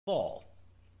Fall.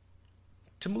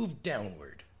 To move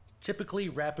downward, typically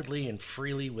rapidly and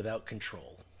freely without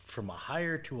control, from a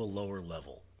higher to a lower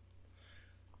level.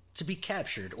 To be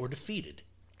captured or defeated.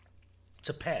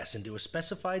 To pass into a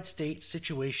specified state,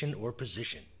 situation, or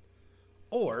position.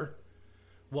 Or,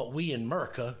 what we in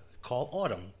Merca call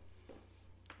autumn.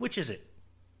 Which is it?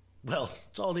 Well,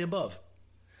 it's all the above.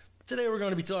 Today we're going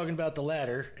to be talking about the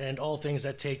latter and all things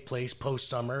that take place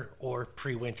post-summer or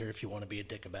pre-winter if you want to be a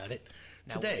dick about it.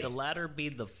 Now, Today, would the latter be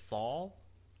the fall?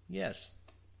 Yes.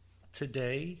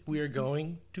 Today we are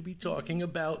going to be talking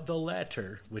about the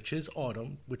latter, which is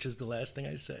autumn, which is the last thing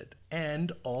I said,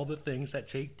 and all the things that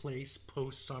take place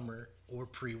post-summer or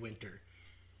pre-winter,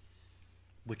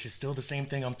 which is still the same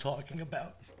thing I'm talking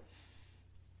about.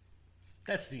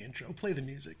 That's the intro. Play the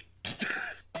music.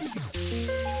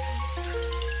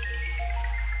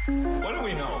 What do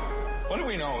we know? What do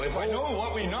we know? If I know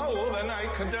what we know, then I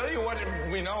can tell you what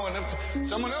we know, and if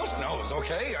someone else knows,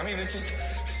 okay? I mean, it's just...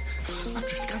 I've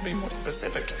just got to be more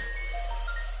specific.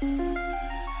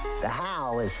 The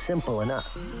how is simple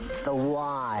enough. It's the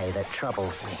why that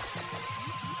troubles me.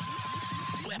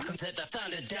 Welcome to the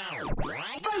Thunderdome.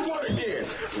 Say what again?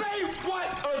 Say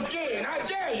what again? I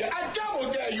dare you. I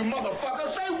double dare you,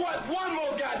 motherfucker. Say what one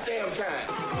more goddamn time.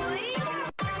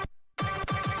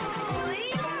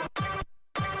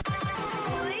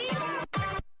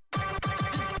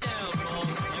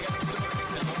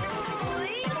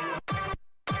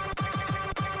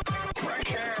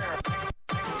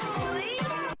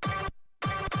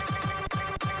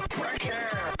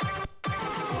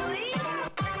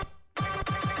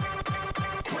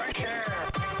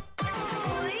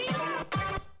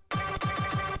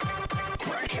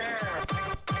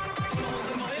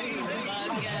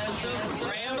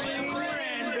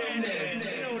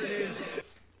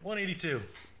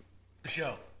 The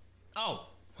show. Oh.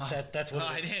 That's what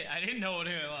I didn't know what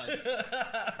it was.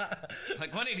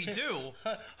 Like 182?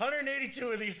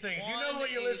 182 of these things. You know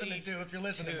what you're listening to if you're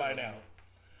listening by now.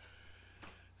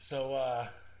 So,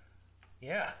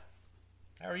 yeah.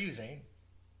 How are you, Zane?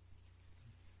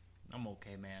 I'm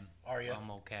okay, man. Are you? I'm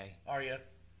okay. Are you?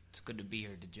 It's good to be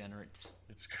here, degenerates.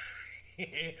 It's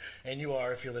great. And you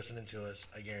are if you're listening to us.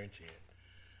 I guarantee it.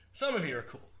 Some of you are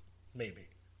cool. Maybe.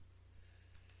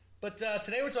 But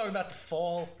today we're talking about the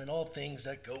fall and all things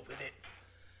that go with it.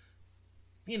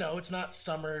 You know, it's not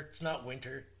summer, it's not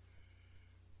winter.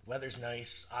 Weather's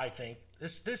nice, I think.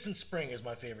 This in spring is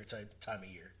my favorite time of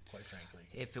year, quite frankly.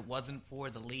 If it wasn't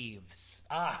for the leaves,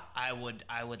 I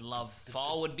would love...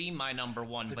 Fall would be my number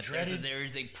one, but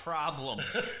there's a problem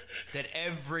that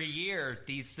every year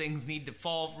these things need to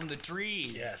fall from the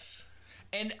trees. Yes.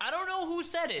 And I don't know who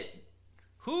said it.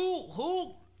 Who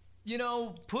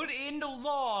put into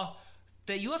law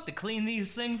that you have to clean these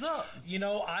things up. You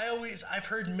know, I've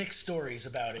heard mixed stories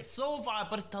about it. So far,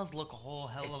 but it does look a whole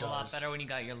hell of a lot better when you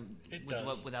got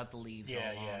without the leaves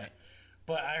all on it.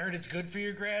 But I heard it's good for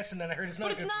your grass, and then I heard it's not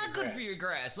good for your grass. But it's not good for your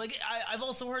grass. Like, I've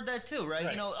also heard that too,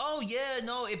 right? You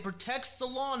know, it protects the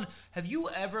lawn. Have you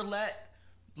ever let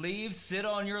leaves sit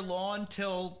on your lawn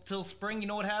till spring? You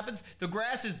know what happens? The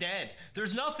grass is dead.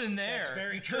 There's nothing there. That's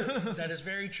very true. That is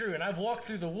very true. And I've walked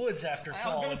through the woods after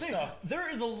fall and stuff. There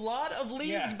is a lot of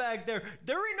leaves back there.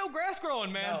 There ain't no grass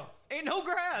growing, man. No. Ain't no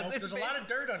grass. Nope, there's a lot of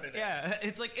dirt under there. Yeah,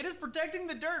 it's like it is protecting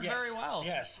the dirt very well.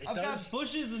 Yes, I've got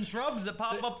bushes and shrubs that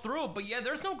pop up through it, but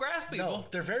there's no grass, people. No,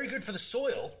 they're very good for the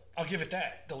soil. I'll give it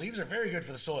that. The leaves are very good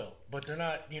for the soil, but they're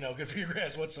not, good for your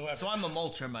grass whatsoever. So I'm a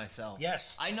mulcher myself.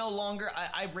 Yes. I no longer,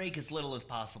 I rake as little as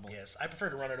possible. Yes, I prefer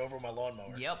to run it over with my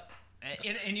lawnmower. Yep.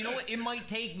 And you know what? It might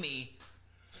take me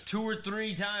 2 or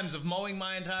 3 times of mowing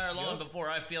my entire lawn before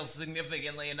I feel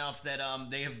significantly enough that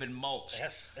they have been mulched.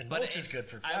 Yes, and mulch is good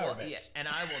for flower beds. Yeah, and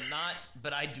I will not,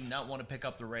 but I do not want to pick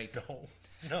up the rake. No.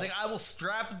 It's like I will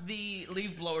strap the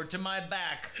leaf blower to my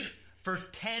back for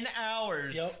 10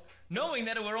 hours, knowing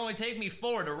that it would only take me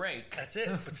 4 to rake. That's it,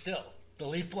 but still, the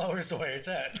leaf blower is the way it's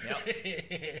at.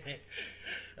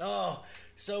 Yep.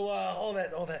 So all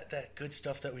that good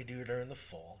stuff that we do during the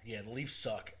fall. Yeah, the leaves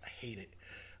suck. I hate it.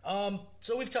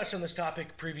 So we've touched on this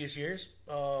topic previous years,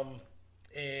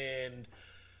 and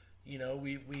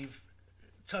we've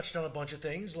touched on a bunch of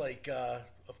things like,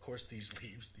 of course, these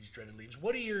leaves, these dreaded leaves.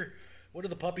 What do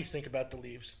the puppies think about the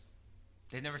leaves?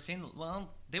 They've never seen. Well,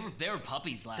 they were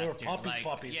puppies last year. They were puppies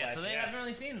last year. Yeah, so they haven't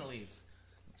really seen the leaves.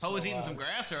 Poe was eating some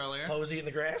grass earlier. Poe was eating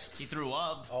the grass? He threw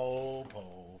up. Oh,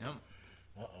 Poe. Yep.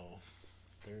 Uh-oh.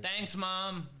 Thanks,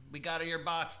 Mom. We got her your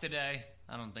box today.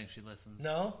 I don't think she listens.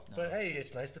 No, but hey,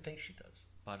 it's nice to think she does.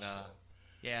 But,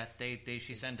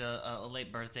 she sent a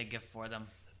late birthday gift for them.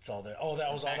 It's all there. Oh,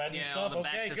 that was all that new stuff? All the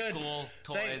Okay, back to good. school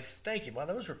toys. Thank you, man.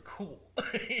 Those were cool.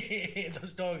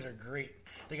 Those dogs are great.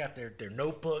 They got their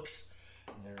notebooks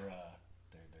and their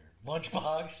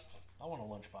lunchbox. I want a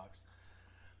lunchbox.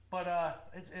 But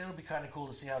it'll be kind of cool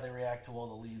to see how they react to all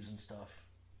the leaves and stuff.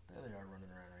 There they are running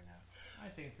around right now. I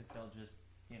think that they'll just,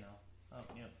 they're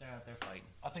out there fighting.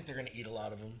 I think they're going to eat a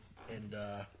lot of them, and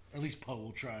at least Poe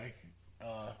will try.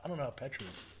 I don't know how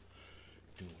Petra's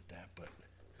doing with that, but...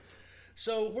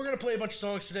 So we're going to play a bunch of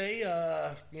songs today,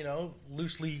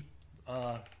 loosely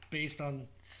based on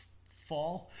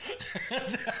fall.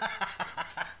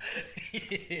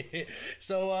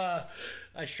 So I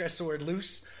stress the word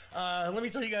loose. Let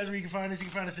me tell you guys where you can find us. You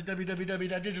can find us at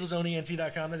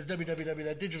www.digitalzoneent.com. That is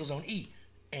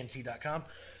www.digitalzoneent.com.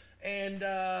 And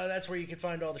that's where you can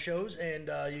find all the shows, and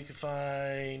you can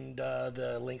find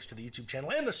the links to the YouTube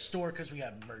channel and the store, because we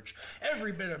have merch.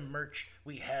 Every bit of merch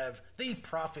we have, the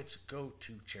profits go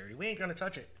to charity. We ain't going to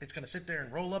touch it. It's going to sit there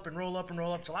and roll up and roll up and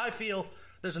roll up till I feel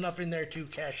there's enough in there to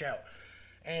cash out.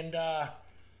 And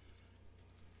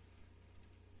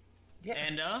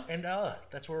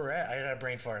that's where we're at. I had a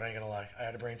brain fart, I ain't going to lie. I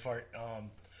had a brain fart.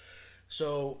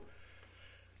 So...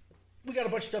 we got a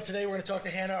bunch of stuff today. We're going to talk to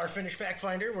Hannah, our Finnish fact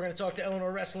finder. We're going to talk to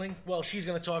Eleanor Wrestling. Well, she's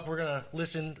going to talk. We're going to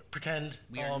listen, pretend.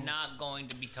 We are not going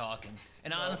to be talking.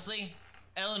 And honestly,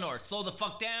 Eleanor, slow the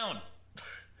fuck down.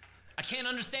 I can't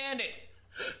understand it.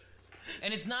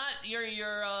 And it's not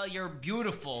your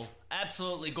beautiful,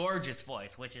 absolutely gorgeous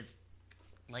voice, which is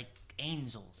like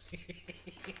angels.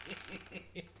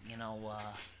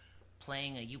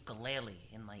 Playing a ukulele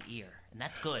in my ear. And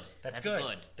that's good. That's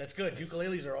good. That's good.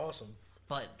 Ukuleles are awesome.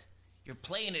 But... you're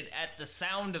playing it at the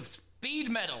sound of speed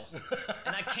metal,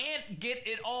 and I can't get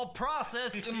it all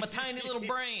processed in my tiny little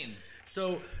brain.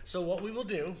 So what we will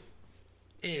do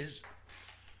is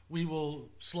we will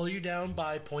slow you down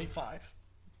by 0.5,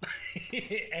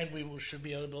 and should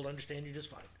be able to understand you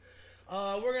just fine.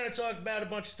 We're going to talk about a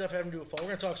bunch of stuff having to do with fall. We're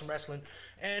going to talk some wrestling,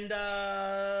 and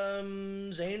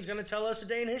Zane's going to tell us a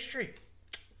day in history.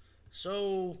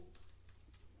 So,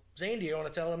 Zane, do you want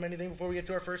to tell them anything before we get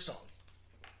to our first song?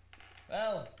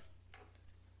 Well,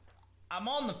 I'm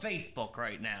on the Facebook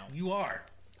right now. You are.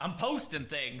 I'm posting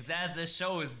things as this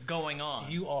show is going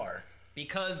on. You are.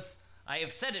 Because I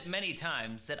have said it many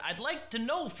times that I'd like to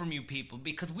know from you people,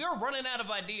 because we are running out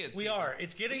of ideas. We people. are.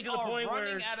 It's getting to the point where... we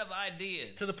are running out of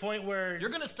ideas. To the point where... you're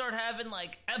going to start having,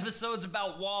 episodes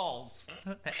about walls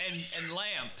and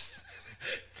lamps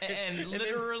and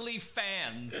literally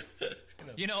fans.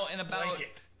 And about...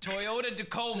 blanket. Toyota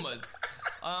Tacomas.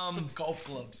 Some golf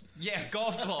clubs. Yeah,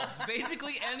 golf clubs.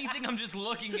 Basically anything I'm just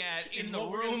looking at in the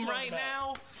room right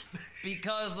now.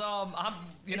 Because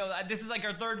this is like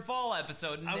our third fall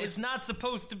episode, and it's not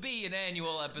supposed to be an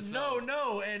annual episode.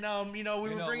 No, and we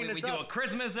were bringing this up. We do a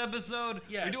Christmas episode.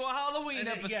 Yes. We do a Halloween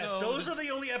episode. Yes, those are the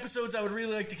only episodes I would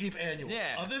really like to keep annual.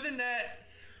 Yeah. Other than that,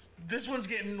 this one's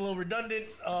getting a little redundant,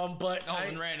 but...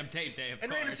 and Random Tape Day, of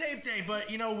course. Random Tape Day, but,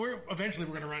 eventually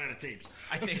we're going to run out of tapes.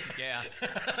 I think, yeah.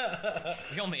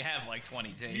 We only have,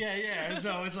 20 tapes. Yeah,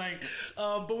 so it's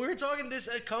but we were talking this,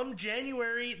 come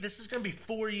January, this is going to be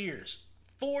 4 years.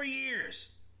 4 years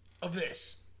of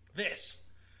this.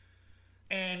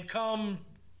 And come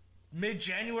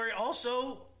mid-January,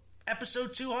 also,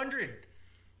 episode 200.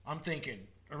 I'm thinking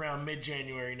around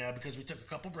mid-January now, because we took a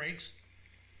couple breaks.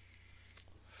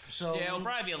 So yeah, it'll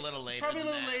probably be a little later. Probably a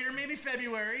little later, maybe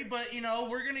February. But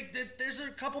we're gonna. There's a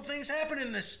couple things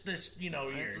happening this year.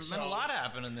 There's been a lot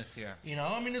happening this year.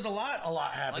 There's a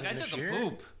lot happening this year. I took a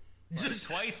poop just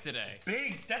twice today.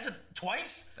 Big. That's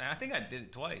twice. I think I did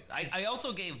it twice. I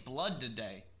also gave blood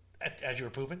today. As you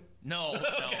were pooping? No.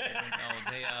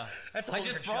 They. That's a I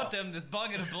just brought them this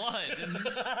bucket of blood. And...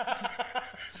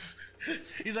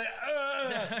 he's like,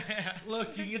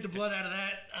 look, you can get the blood out of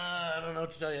that. I don't know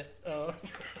what to tell you.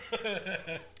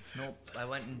 Nope. I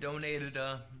went and donated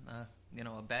a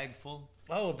bag full.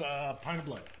 Oh, a pint of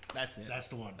blood. That's it. That's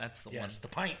the one. That's the one. Yes, the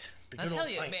pint. I'll tell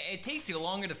you, man, it takes you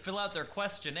longer to fill out their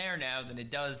questionnaire now than it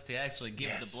does to actually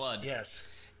give the blood. Yes.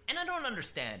 And I don't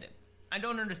understand it.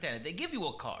 They give you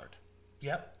a card.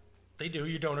 Yep. They do.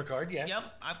 Your donor card, yeah. Yep.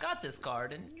 I've got this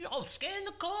card. And, scan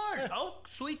the card. Yeah. Oh,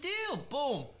 sweet deal.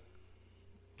 Boom.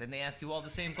 Then they ask you all the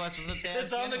same questions that they ask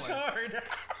it's on the card.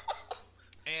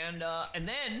 And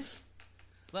then,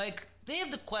 they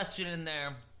have the question in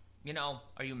there,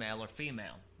 are you male or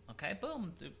female? Okay,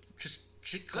 boom. Just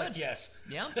click yes.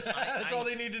 Yeah. That's all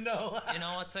they need to know.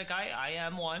 It's like, I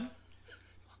am one.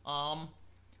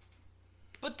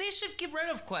 But they should get rid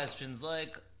of questions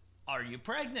like, are you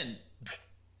pregnant?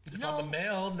 If I'm a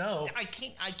male, no. I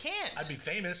can't. I'd be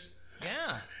famous.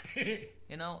 Yeah.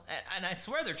 You know, and I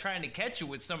swear they're trying to catch you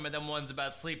with some of them ones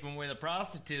about sleeping with a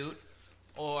prostitute,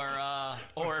 or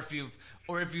if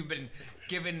you've been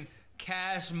given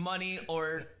cash, money,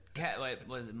 or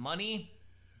was it money,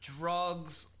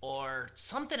 drugs, or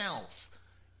something else.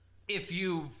 If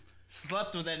you've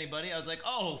slept with anybody, I was like,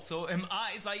 oh, so am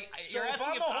I? It's like you're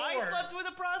asking if I slept with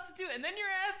a prostitute, and then you're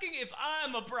asking if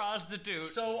I'm a prostitute.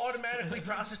 So automatically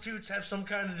prostitutes have some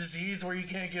kind of disease where you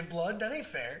can't give blood? That ain't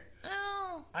fair.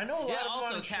 Well, I know a lot of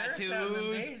also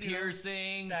tattoos,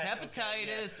 piercings,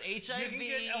 hepatitis, HIV. You can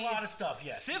get a lot of stuff,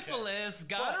 yes. Syphilis,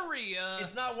 gonorrhea.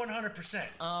 It's not 100%.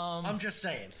 I'm just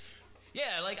saying.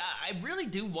 Yeah, like, I really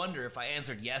do wonder if I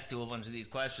answered yes to a bunch of these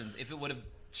questions, if it would have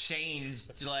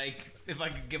changed, like, if I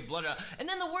could give blood. And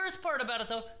then the worst part about it,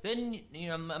 though, then, you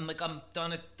know, I'm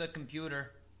done at the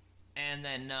computer, and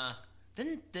then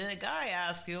the guy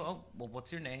asks you, oh, well,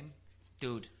 what's your name?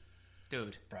 Dude.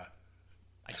 Bruh.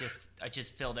 I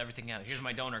just filled everything out. Here's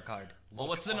my donor card. Well,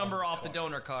 what's the number off the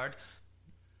donor card?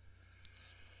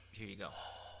 Here you go.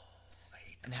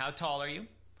 And how tall are you?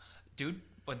 Dude,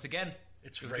 once again,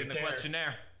 It's it was right in the there.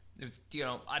 questionnaire. It was, you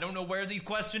know, I don't know where these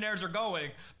questionnaires are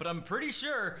going, but I'm pretty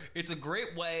sure it's a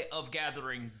great way of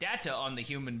gathering data on the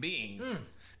human beings.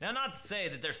 Now, not to say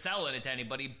that they're selling it to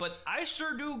anybody, but I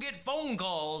sure do get phone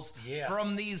calls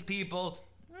from these people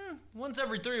once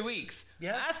every 3 weeks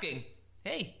asking,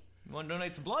 hey, you want to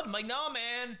donate some blood? I'm like, no,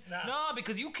 man. No,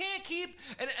 because you can't keep...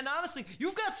 And honestly,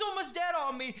 you've got so much data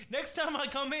on me. Next time I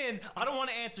come in, I don't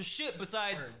want to answer shit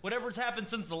besides whatever's happened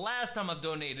since the last time I've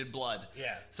donated blood.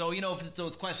 Yeah. So, you know, if it's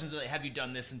those questions like, have you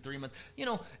done this in 3 months? You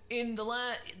know, in the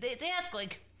they ask,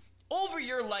 like, over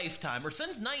your lifetime, or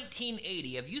since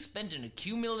 1980, have you spent an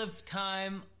accumulative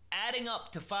time adding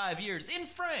up to 5 years in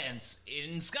France,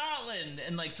 in Scotland,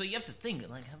 and like, so you have to think,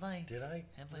 like, have I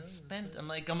spent? I'm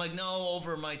like, no,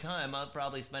 over my time, I'll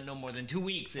probably spend no more than 2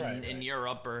 weeks in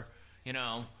Europe, or, you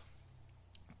know,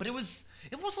 but it was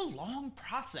a long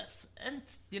process, and,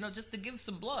 you know, just to give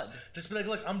some blood. Just be like,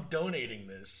 look, I'm donating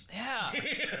this. Yeah.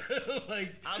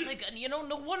 Like, I was like, you know,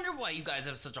 no wonder why you guys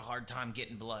have such a hard time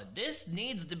getting blood. This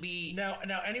needs to be now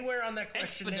anywhere on that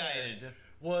questionnaire expedited.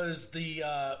 Was the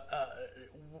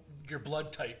your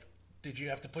blood type? Did you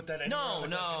have to put that anywhere on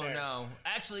the questionnaire? No.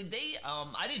 Actually, they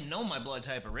I didn't know my blood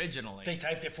type originally. They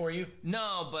typed it for you?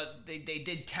 No, but they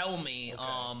did tell me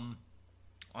on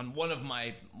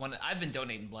I've been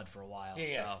donating blood for a while,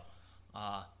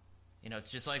 so you know,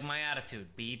 it's just like my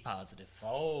attitude, be positive.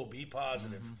 Oh, be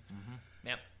positive.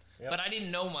 Yep. But I didn't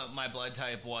know my blood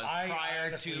type was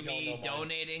prior to me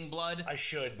donating blood. I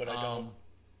should, but I don't.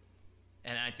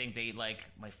 And I think they, like,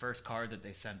 my first card that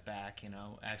they sent back, you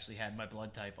know, actually had my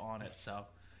blood type on it, so.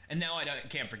 And now I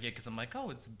can't forget, because I'm like,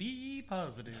 oh, it's B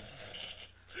positive.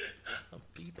 I'm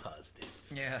B positive.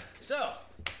 Yeah. So,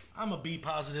 I'm a B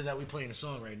positive that we playing a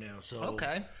song right now, so.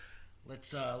 Okay. Let's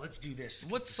do this.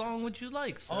 What song would you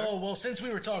like, sir? Oh, well, since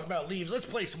we were talking about leaves, let's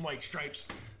play some White Stripes.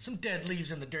 Some dead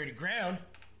leaves in the dirty ground.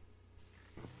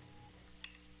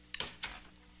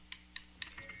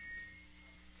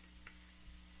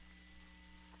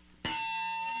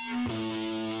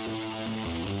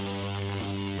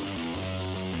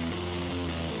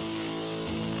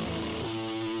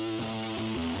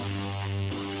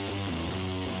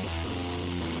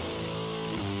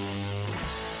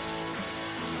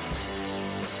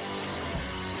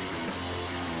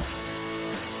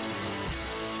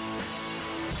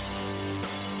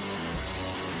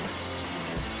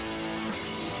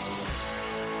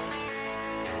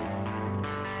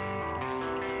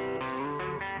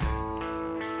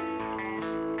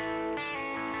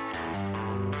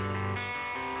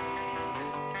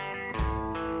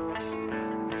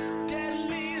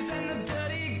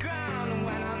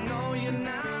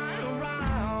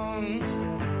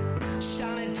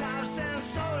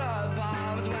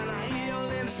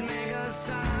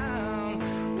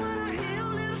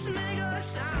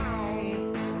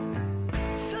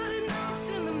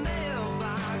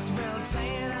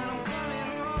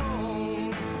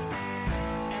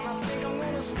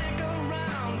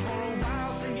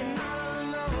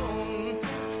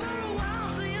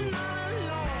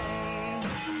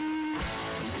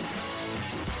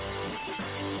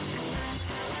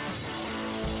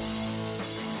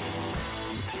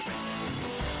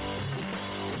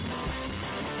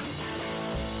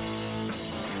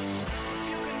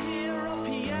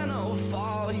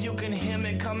 You can hear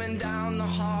me coming down the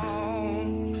hall.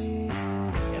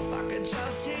 If I could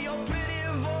just hear your pretty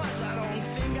voice, I don't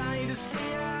think I need to see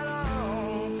it at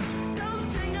all. Don't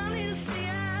think I need to see it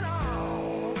at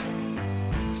all.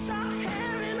 Soft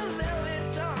hair in a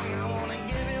velvet tongue, I wanna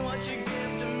give you what you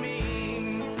give to me.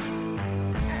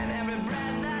 And every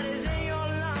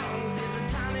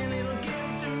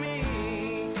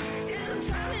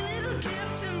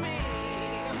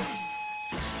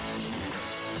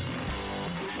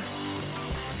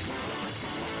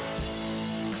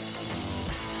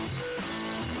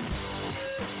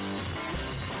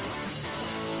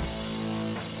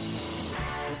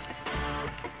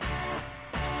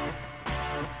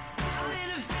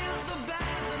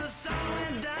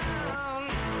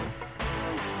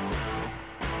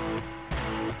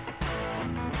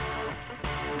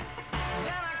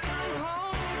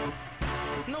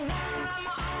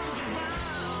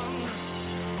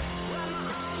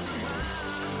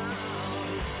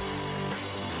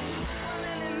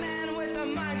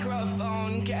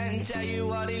can tell you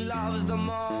what he loves the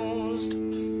most.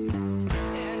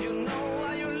 And you know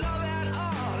why you love at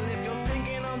all if you're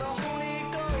thinking of the Holy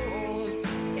Ghost.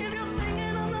 If you're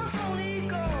thinking of the Holy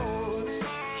Ghost.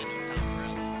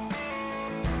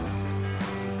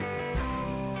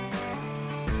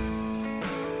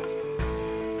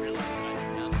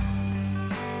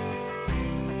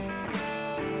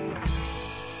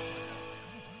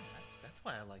 That's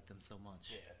why I like them so much.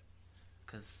 Yeah.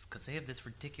 Because they have this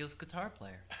ridiculous guitar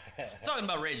player. Talking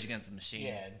about Rage Against the Machine.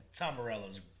 Yeah, Tom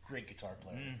Morello's a great guitar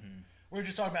player. Mm-hmm. We were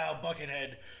just talking about how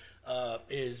Buckethead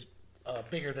is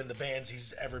bigger than the bands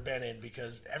he's ever been in,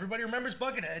 because everybody remembers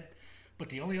Buckethead, but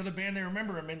the only other band they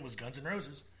remember him in was Guns N'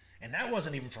 Roses, and that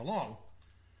wasn't even for long.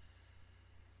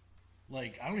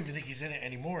 Like, I don't even think he's in it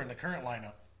anymore in the current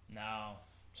lineup. No.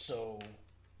 So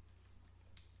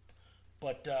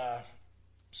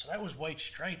that was White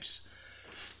Stripes.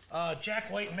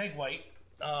 Jack White and Meg White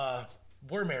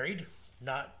were married,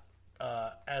 not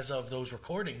as of those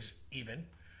recordings even.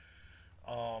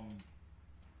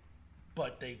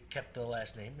 But they kept the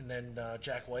last name, and then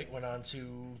Jack White went on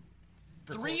to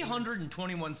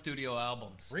 321 studio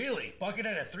albums. Really?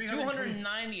 Buckethead had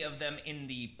 290 of them in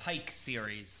the Pike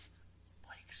series.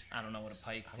 Pike series? I don't know what a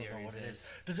Pike series is.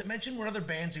 Does it mention what other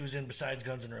bands he was in besides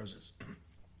Guns N' Roses?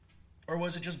 Or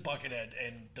was it just Buckethead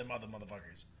and them other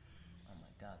motherfuckers? Oh my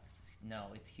God. No,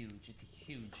 it's huge. It's a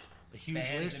huge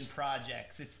bands list and and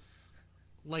projects. It's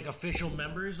like official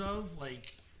members of,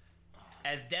 like,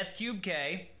 as Death Cube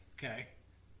K. Okay.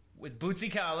 With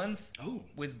Bootsy Collins. Oh.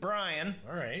 With Brian.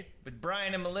 All right. With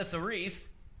Brian and Melissa Reese.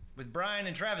 With Brian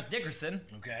and Travis Dickerson.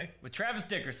 Okay. With Travis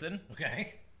Dickerson.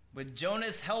 Okay. With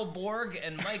Jonas Hellborg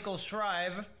and Michael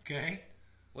Shrive. Okay.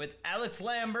 With Alex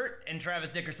Lambert and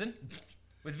Travis Dickerson.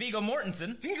 With Viggo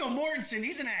Mortensen. Viggo Mortensen,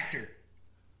 he's an actor.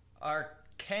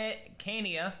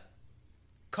 Arcania.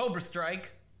 Cobra Strike.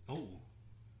 Oh.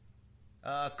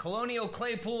 Colonial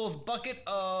Claypool's Bucket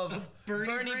of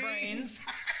Bernie Brains.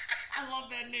 I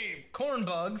love that name.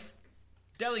 Cornbugs.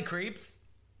 Deli Creeps.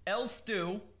 El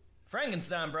Stew.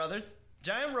 Frankenstein Brothers.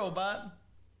 Giant Robot.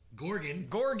 Gorgon.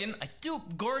 Gorgon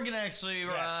actually.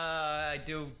 Yes. I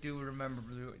do remember.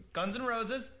 Guns N'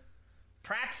 Roses.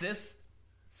 Praxis.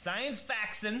 Science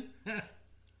Faxon.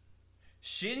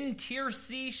 Shin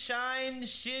Tirsi Shine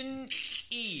Shin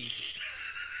E.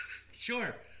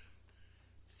 Sure.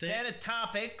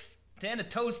 Thanatopics.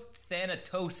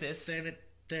 Thanatosis.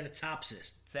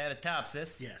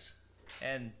 Thanatopsis. Yes.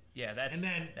 And yeah, that's... And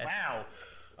then, that's, wow.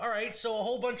 All right, so a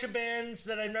whole bunch of bands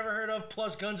that I've never heard of,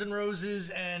 plus Guns N' Roses,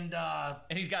 and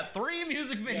he's got 3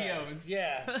 music videos.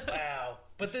 Yeah, wow.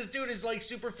 But this dude is, like,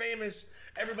 super famous.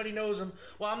 Everybody knows him.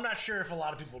 Well, I'm not sure if a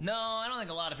lot of people... No, I don't think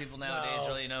a lot of people nowadays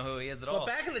really know who he is at all. But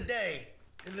back in the day,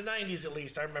 in the 90s at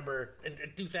least, I remember, in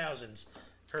 2000s,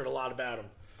 heard a lot about him.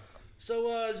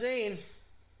 So, Zane,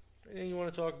 anything you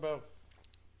want to talk about?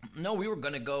 No, we were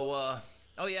going to go...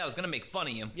 Oh, yeah, I was going to make fun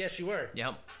of you. Yes, you were.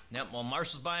 Yep. Well,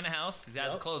 Marshall's buying a house. He's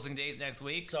got his closing date next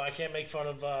week. So I can't make fun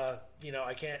of, I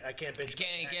can't bitch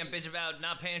You can't bitch about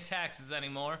not paying taxes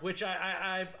anymore. Which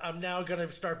I'm now going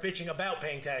to start bitching about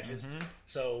paying taxes. Mm-hmm.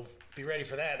 So be ready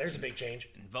for that. There's a big change.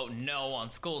 And voting no on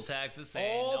school taxes.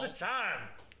 Saying all no. the time.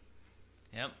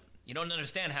 Yep. You don't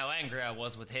understand how angry I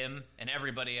was with him and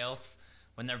everybody else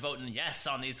when they're voting yes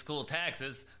on these school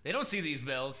taxes. They don't see these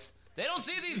bills.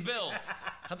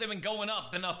 How they've been going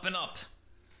up and up and up.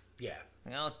 Yeah.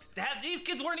 You know, these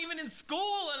kids weren't even in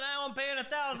school, and now I'm paying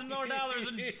 $1,000 more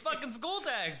in fucking school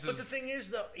taxes. But the thing is,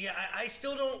 though, yeah, I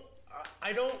still don't.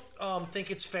 I don't think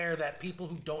it's fair that people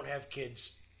who don't have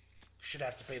kids should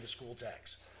have to pay the school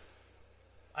tax.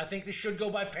 I think they should go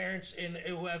by parents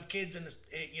who have kids, and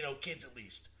kids at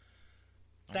least.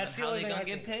 That's the only thing I think. How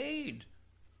they gonna get paid?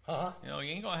 Huh? You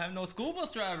ain't gonna have no school bus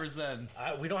drivers then.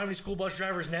 We don't have any school bus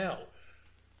drivers now.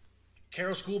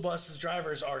 Carroll school buses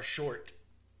drivers are short.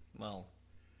 Well,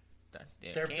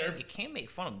 you can't make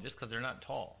fun of them just because they're not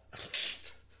tall.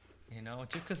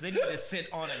 Just because they need to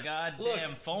sit on a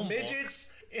goddamn phone book. Midgets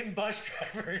in bus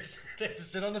drivers, they have to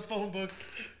sit on the phone book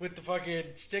with the fucking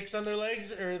sticks on their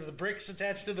legs or the bricks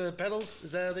attached to the pedals.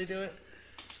 Is that how they do it?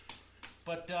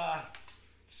 But,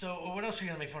 so what else are you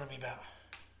going to make fun of me about?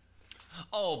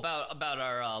 Oh, about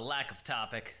our lack of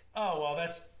topic. Oh, well,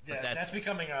 that's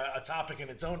becoming a topic in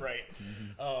its own right,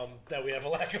 that we have a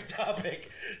lack of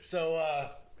topic. So,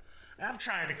 I'm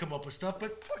trying to come up with stuff,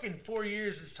 but fucking 4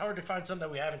 years, it's hard to find something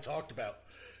that we haven't talked about,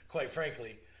 quite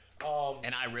frankly.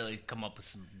 And I really come up with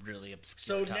some really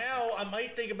obscure topics. Now, I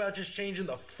might think about just changing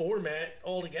the format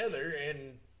altogether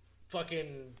and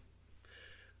fucking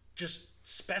just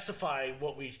specify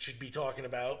what we should be talking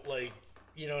about, like,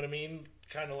 you know what I mean?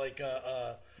 kind of like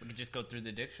We could just go through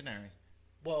the dictionary.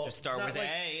 well, Just start not with like,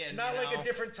 A and, not you like know, a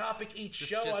different topic each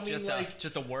show. Just, I mean, like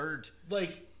just a word.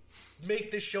 like make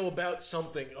this show about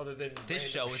something other than This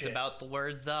random show is shit. about the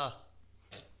word the.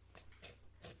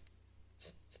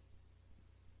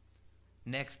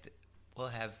 Next, we'll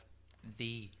have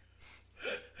the.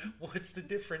 What's the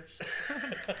difference?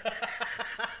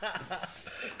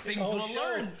 Things whole we'll show.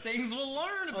 learn. Things we'll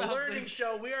learn A about. learning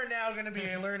show. We are now going to be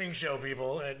a learning show,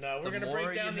 people, and we're going to more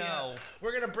break down you know.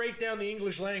 we're going to break down the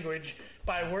English language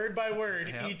by word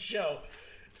Yep. each show.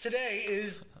 Today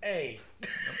is A.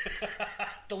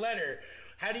 The letter.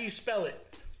 How do you spell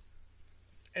it?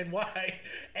 And why?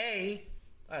 A.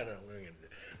 I don't know. We're gonna do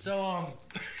it. So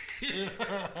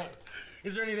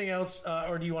is there anything else,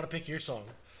 or do you want to pick your song?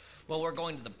 Well, we're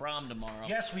going to the prom tomorrow.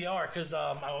 Yes, we are, because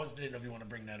I didn't know if you want to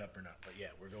bring that up or not. But yeah,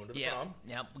 we're going to the prom.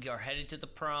 Yep, we are headed to the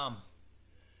prom.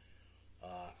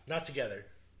 Not together.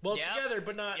 Well, Yep. together,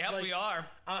 but not. Yep, like, we are.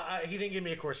 He didn't give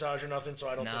me a corsage or nothing, so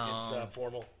I don't think it's No.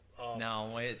 formal.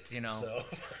 No, it's, you know. So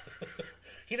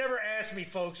he never asked me,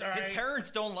 folks. All His right. parents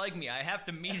don't like me. I have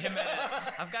to meet him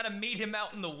I've got to meet him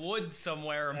out in the woods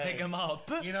somewhere and Hey, pick him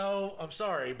up. You know, I'm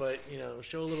sorry, but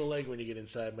show a little leg when you get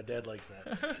inside. My dad likes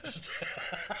that.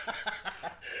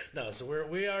 No, so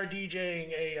we are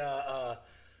DJing a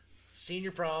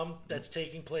senior prom that's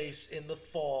taking place in the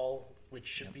fall, which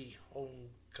should be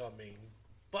homecoming,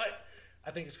 but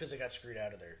I think it's because they got screwed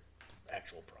out of their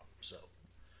actual prom.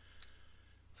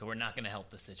 So we're not going to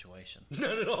help the situation.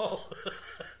 Not at all.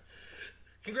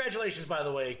 Congratulations, by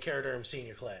the way, Cara Durham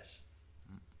senior class.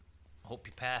 Hope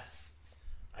you pass.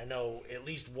 I know at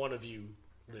least one of you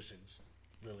listens.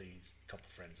 Lily's a couple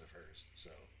friends of hers. So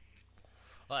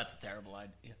Well, that's a terrible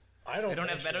idea. I don't. They don't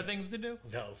have better actually- things to do?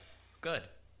 No. Good.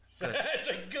 Good. That's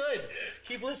a good.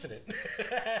 Keep listening.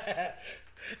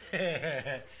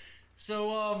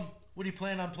 So, what do you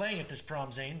plan on playing at this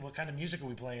prom, Zane? What kind of music are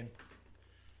we playing?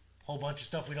 Whole bunch of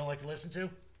stuff we don't like to listen to?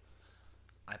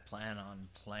 I plan on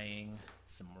playing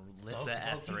some Melissa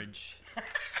Hokey pokey? Etheridge.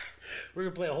 We're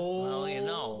going to play a whole Well, you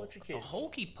know, bunch of the kids.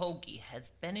 Hokey Pokey has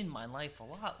been in my life a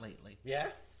lot lately. Yeah?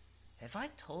 Have I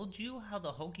told you how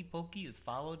the Hokey Pokey has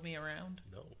followed me around?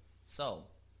 No. So,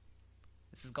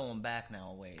 this is going back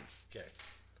now a ways. Okay.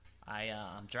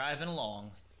 I'm driving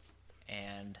along,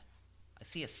 and I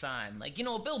see a sign, like, a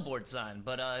billboard sign,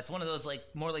 but it's one of those, like,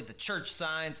 more like the church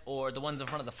signs or the ones in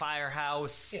front of the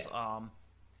firehouse. Yeah.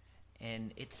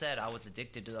 And it said I was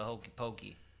addicted to the Hokey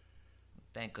Pokey.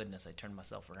 Thank goodness I turned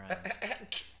myself around.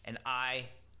 And I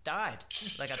died.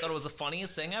 Like, I thought it was the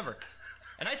funniest thing ever.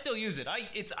 And I still use it. I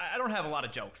don't have a lot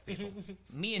of jokes, people.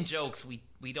 Me and jokes,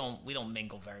 we don't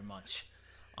mingle very much.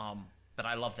 But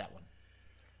I love that one.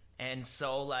 And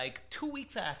so, like, 2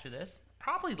 weeks after this,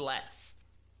 probably less,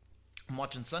 I'm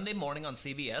watching Sunday Morning on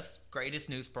CBS, greatest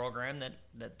news program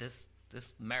that this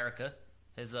America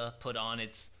has put on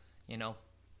its,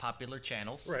 popular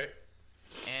channels. Right.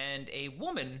 And a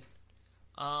woman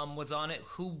was on it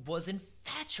who was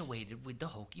infatuated with the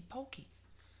Hokey Pokey.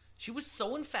 She was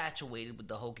so infatuated with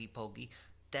the Hokey Pokey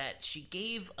that she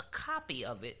gave a copy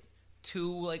of it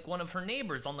to, like, one of her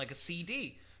neighbors on, like, a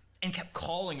CD and kept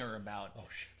calling her about it. Oh,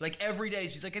 shit. Like, every day,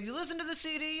 she's like, have you listened to the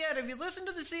CD yet? Have you listened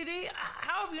to the CD?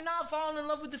 How have you not fallen in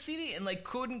love with the CD? And, like,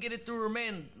 couldn't get it through her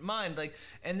mind. Like,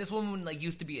 and this woman, like,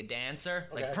 used to be a dancer,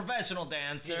 like, Okay. professional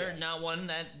dancer, Yeah. not one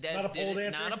that Not a did pole it-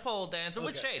 dancer? Not a pole dancer,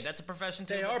 which, Okay. hey, that's a profession,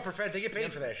 too. They but- are perfect. They get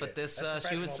paid for that shit. but this, That's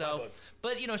she was professional in my so. book.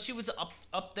 But she was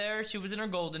up there. She was in her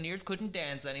golden years. Couldn't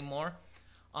dance anymore.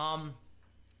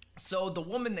 So the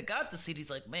woman that got the CD's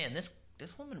like, man, this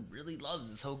woman really loves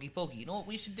this Hokey Pokey. You know what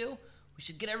we should do? We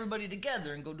should get everybody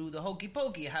together and go do the Hokey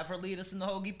Pokey. Have her lead us in the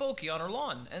Hokey Pokey on her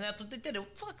lawn. And that's what they did. It was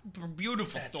a fucking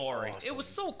beautiful That's story. awesome. It was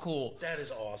so cool. That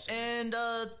is awesome. And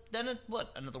then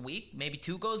another week, maybe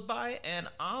 2 goes by, and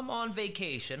I'm on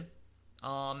vacation,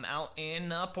 out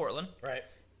in Portland. Right.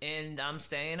 And I'm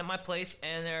staying at my place,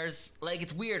 and there's, like,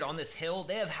 it's weird, on this hill,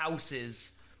 they have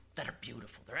houses that are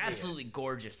beautiful. They're absolutely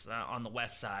gorgeous on the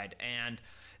west side, and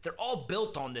they're all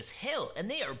built on this hill,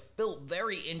 and they are built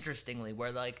very interestingly,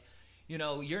 where, like,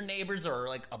 your neighbors are,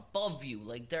 like, above you.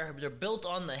 Like, they're built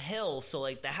on the hill, so,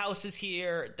 like, the house is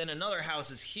here, then another house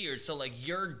is here, so, like,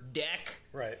 your deck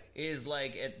Right. is,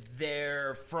 like, at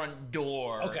their front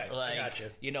door. Okay, I like,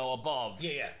 gotcha. Above.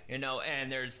 Yeah. And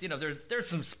there's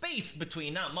some space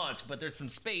between, not much, but there's some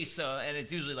space, and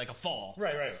it's usually like a fall.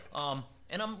 Right.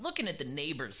 And I'm looking at the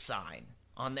neighbor's sign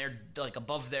on their, like,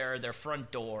 above their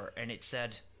front door, and it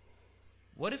said,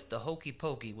 what if the Hokey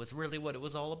Pokey was really what it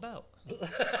was all about?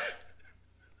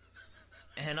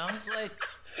 And I was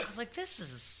like, this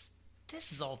is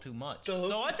this is all too much. The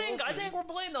So I Hokey think Pokey. we're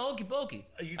playing the Hokey Pokey.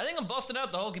 I think I'm busting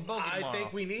out the Hokey Pokey I tomorrow.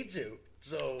 think we need to.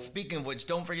 So Speaking of which,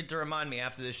 don't forget to remind me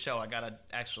after this show. I gotta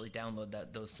actually download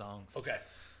those songs. okay,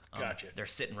 gotcha. They're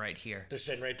sitting right here. They're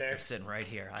sitting right there. They're sitting right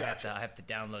here. Gotcha. I have to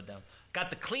download them. Got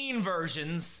the clean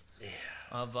versions. Yeah.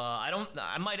 Of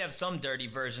I might have some dirty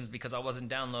versions because I wasn't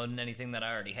downloading anything that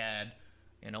I already had.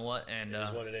 You know what? And It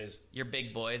is what it is. you're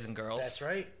big boys and girls. That's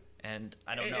right. And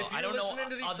I don't If know. you're I don't know listening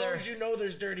to these other. songs, you know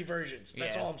there's dirty versions.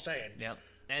 That's Yeah. all I'm saying. Yep.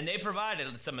 And they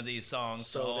provided some of these songs.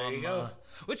 So there you go.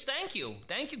 Which thank you,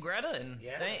 Greta, and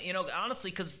Yeah.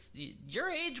 honestly, because your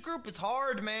age group is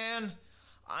hard, man.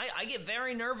 I get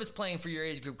very nervous playing for your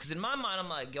age group because in my mind I'm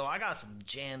like, yo, I got some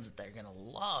jams that they're gonna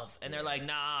love, and they're like,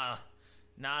 nah,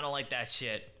 I don't like that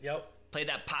shit. Yep. Play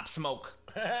that Pop Smoke,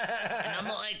 and I'm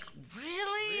like,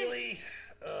 really? Really?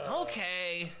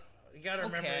 Okay. You gotta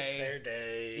remember it's Okay. their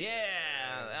day.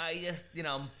 Yeah, I just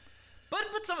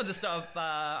but some of the stuff,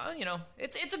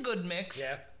 it's a good mix.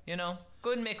 Yeah.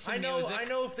 Good mix of I know. music. I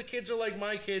know. If the kids are like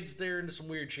my kids, they're into some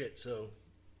weird shit. So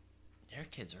Your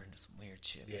kids are into some weird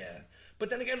shit. yeah. Man. But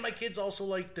then again, my kids also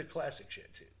like the classic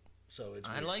shit too. So it's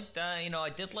I weird. like that. I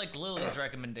did like Lily's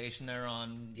recommendation there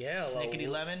on Snickety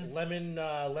Lemon,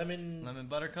 lemon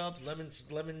Buttercups.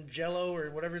 lemon Jello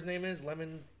or whatever his name is.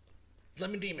 Lemon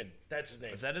Demon. That's his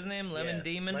name. Is that his name? Lemon Yeah,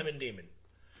 Demon. Lemon Demon.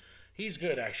 He's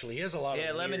good actually. He has a lot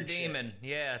of Lemon weird shit. Demon.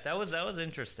 Yeah, that was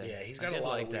interesting. Yeah, he's I got a did lot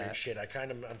like of weird that. shit. I'm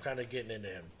kind of getting into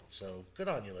him. So good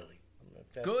on you, Lily.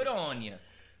 Good on you.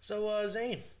 So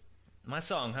Zane, My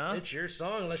song, huh? it's your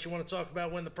song. Unless you want to talk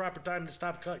about when the proper time to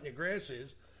stop cutting your grass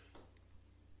is.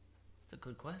 That's a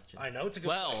good question. I know it's a good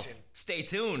Well, question. stay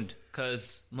tuned,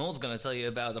 because Mole's going to tell you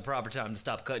about the proper time to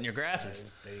stop cutting your grasses.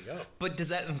 There you go. But does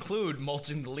that include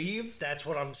mulching the leaves? That's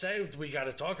what I'm saying. We got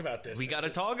to talk about this. We got to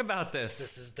talk about this.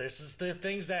 This is the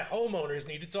things that homeowners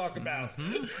need to talk about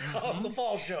on the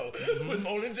fall show with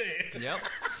Mole and Zane. Yep.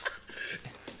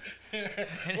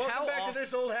 And Welcome back to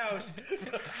this old house.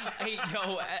 Hey,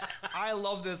 yo, I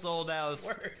love this old house.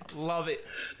 Word. Love it.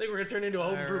 I think we're gonna turn into a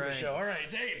home All improvement right. show. All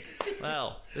right, Zane.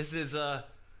 Well, this is,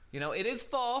 it is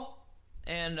fall.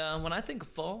 And when I think of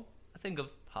fall, I think of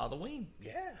Halloween.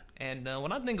 Yeah. And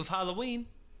when I think of Halloween,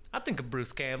 I think of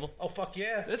Bruce Campbell. Oh fuck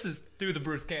yeah. This is through the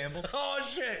Bruce Campbell. Oh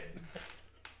shit.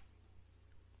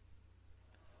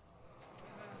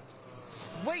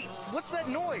 Wait, what's that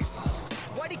noise?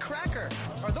 Whitey Cracker,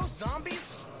 are those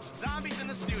zombies? Zombies in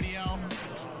the studio.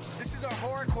 This is our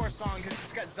horrorcore song because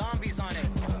it's got zombies on it.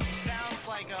 Sounds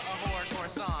like a horrorcore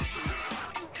song.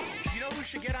 You know who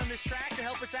should get on this track to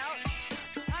help us out?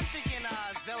 I'm thinking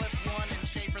Zealous One and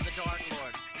Schaefer the Dark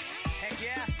Lord. Heck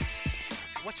yeah.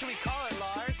 What should we call it,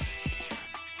 Lars?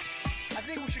 I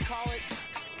think we should call it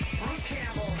Bruce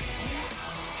Campbell.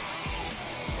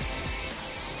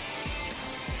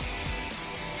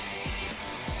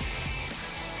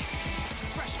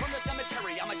 Fresh from the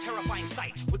cemetery, I'm a terrifying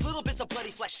sight, with little bits of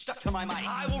bloody flesh stuck to my mind.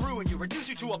 I will ruin you, reduce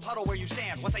you to a puddle where you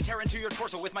stand, once I tear into your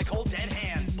torso with my cold, dead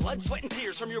hands. Blood, sweat, and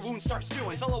tears from your wounds start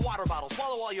spewing. Fill a water bottle,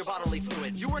 swallow all your bodily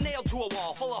fluids. You were nailed to a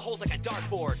wall, full of holes like a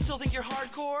dartboard. Still think you're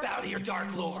hardcore? Bow to your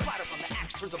dark lord. Splatter from the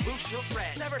axe turns a blue shirt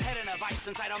red. Severed head and a vice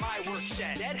inside of my work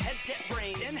shed. Dead heads get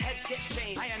brains, then heads get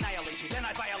chained. I annihilate you, then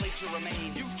I violate your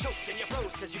remains. You choked and you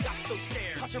froze cause you got so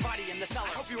scared. Toss your body in the cellar,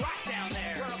 I hope you rot down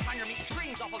there. Where upon your meat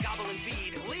screams awful goblins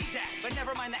feed. Lead that, but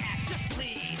never mind the act, just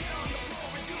bleed. Get on the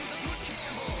floor and do the Bruce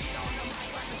Campbell. Get on the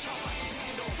mic like the chop like a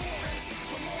candle. 4 MCs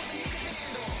for more than you can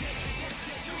handle. Get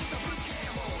to the Bruce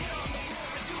Campbell. Get on the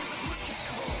floor and do the Bruce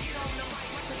Campbell. Get on the mic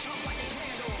like the chop like a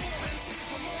candle. 4 MCs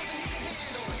for more than you can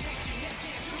handle. Protect your neck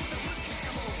and do the Bruce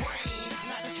Campbell. Brains,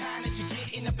 not the kind that you get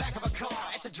in the back of a car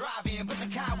at the drive-in, but the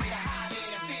kind where you hide in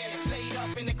and fear. Laid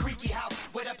up in the creaky house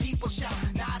where the people shout.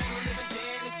 Not in the living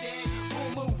dead, instead. Boom,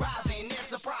 boom, rising. They're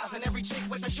surprising every chick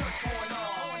with a shirt torn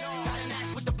off. Got an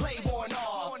axe with the blade worn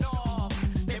off.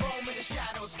 They roam in the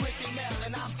shadows, quick and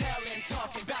melon. I'm telling,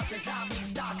 talking about the zombies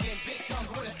stalking victims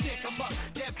with a stick 'em up.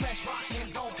 Dead flesh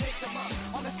rotting, don't pick them up.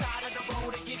 On the side of the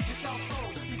road and get yourself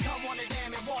through. Become one of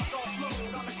them and walk off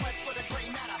smooth. On the quest for the gray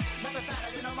matter. Nothing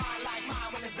better than a mind like mine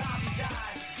when the zombie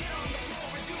dies. Get on the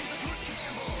floor and do the Bruce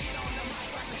Campbell. Get on the mic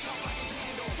like the jump like a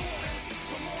candle. 4 MCs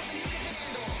for more than you can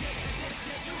handle.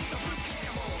 Get to the Bruce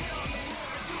Campbell. Get on the floor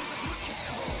and do the Bruce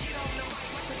Campbell. Get on the mic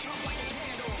like the jump like a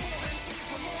candle. 4 MCs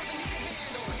for more than you can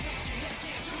handle. Protect your neck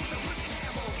and do the Bruce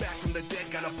Campbell. Back from the dead,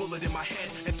 got a bullet in my head,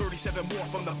 and 37 more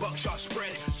from the buckshot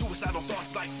spread. Suicidal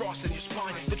thoughts like frost in your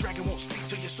spine. The dragon won't speak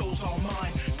till your soul's all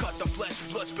mine. Cut the flesh,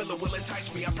 blood spiller will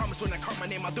entice me. I promise when I carve my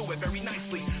name, I'll do it very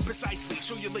nicely, precisely.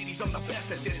 Show you ladies I'm the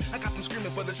best at this. I got them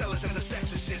screaming for the zealous and the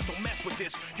sexorcist. Don't mess with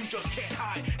this, you just can't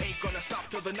hide. Ain't gonna stop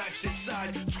till know the knife's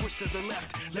inside. Twist to the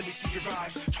left, let me see your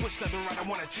eyes. Twist to the right, I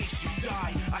wanna taste you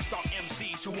die. I stalk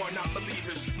MCs who are not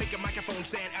believers. Make a microphone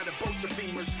stand out of both the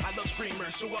femurs. I love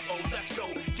screamers, so let's go.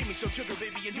 Give me some sugar,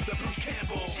 baby, and do the Bruce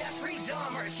Campbell. Jeffrey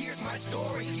Dahmer, here's my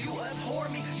story. You abhor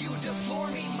me, you deplore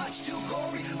me, much too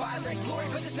gory. Violent glory,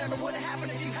 but this never would have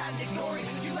happened if you hadn't ignored me.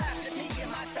 You laughed at me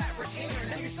and my fat retainer.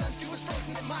 Now your son's stew is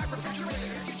frozen in my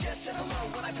refrigerator. You just said hello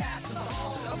when I passed in the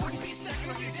hall. I wouldn't be stacking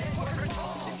on your dead boyfriend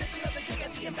hall. It's just another day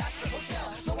at the Ambassador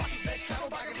Hotel. Milwaukee's best travel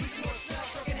bagger, please north south.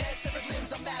 Stroking heads, severed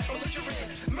limbs, I'm mad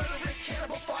belligerent. Murderous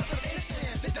cannibal, far from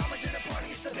innocent. The Dahmer dinner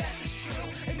party is the best, it's true.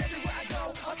 And everywhere I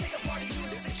go, I'll take a party too.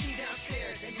 There's a key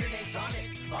downstairs and your name's on it.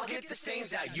 I'll get the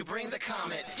stains out, you bring the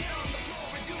comet. Get on the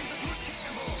floor and do the Bruce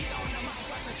Campbell. Get on the mic,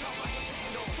 light the drum like a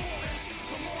candle. 4 MCs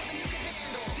for more than you can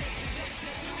handle.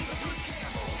 Do the Bruce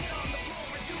Campbell. Get on the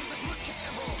floor and do the Bruce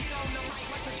Campbell. Get on the mic,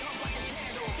 light the drum like a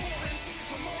candle. 4 MCs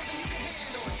for more than you can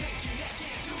handle. Take your neck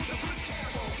and do the Bruce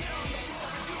Campbell. Get on the floor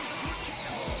and do the Bruce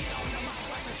Campbell. Get on the mic,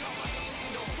 light the drum like a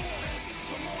candle. 4 MCs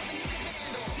for more than you can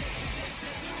handle. Do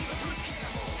the Bruce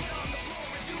Campbell. Get on the floor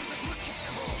and do the Bruce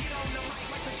Campbell. Get on the mic,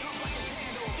 light the drum like a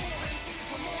candle. 4 MCs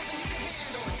for more than you can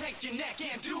handle. Take your neck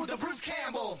and do the Bruce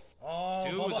Campbell. Oh,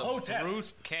 Do Bubba the Hotep.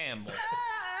 Bruce Campbell.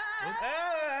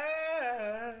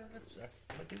 Sorry,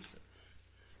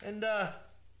 and that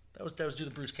was Do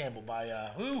the Bruce Campbell by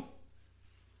who?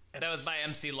 That was by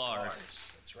MC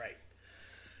Lars. That's right.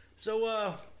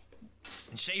 So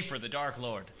And Schaefer, the Dark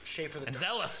Lord. Schaefer the and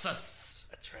Dark Zealous.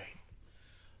 That's right.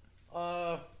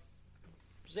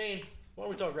 Zane, why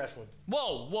don't we talk wrestling?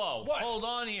 Whoa, What? hold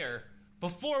on here.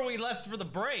 Before we left for the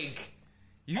break,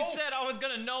 you said I was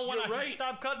gonna know when I should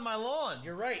stop cutting my lawn.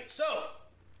 You're right. So,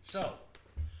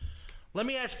 let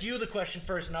me ask you the question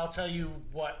first, and I'll tell you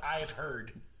what I've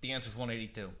heard. The answer's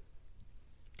 182.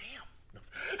 Damn.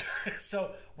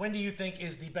 So, when do you think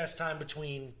is the best time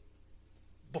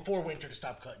before winter to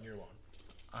stop cutting your lawn?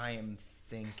 I am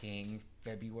thinking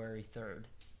February 3rd.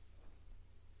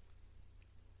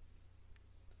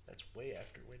 That's way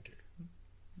after winter.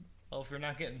 Well, if you're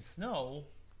not getting snow,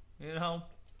 you know.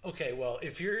 Okay, well,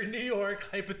 if you're in New York,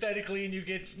 hypothetically, and you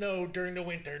get snow during the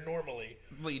winter, normally.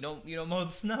 Well, you don't mow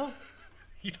the snow?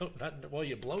 You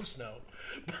blow snow.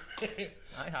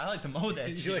 I like to mow that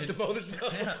shit. You like to mow the snow?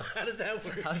 Yeah. How does that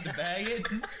work? I like to bag it,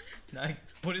 and I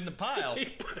put it in the pile.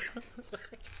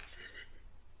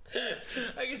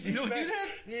 I can see you don't do that?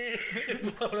 Yeah,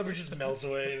 blow it up, it just melts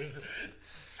away.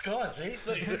 It's gone, see?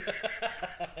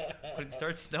 When it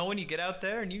starts snowing, you get out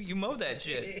there and you mow that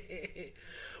shit.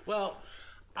 Well,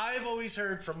 I've always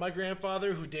heard from my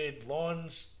grandfather, who did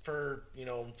lawns for,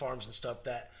 farms and stuff,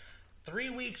 that 3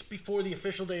 weeks before the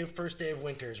official first day of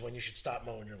winter is when you should stop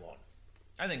mowing your lawn.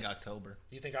 I think October.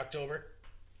 You think October?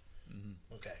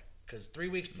 Mm-hmm. Okay. Because 3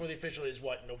 weeks before the official is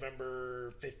what,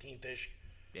 November 15th-ish?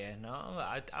 Yeah, no,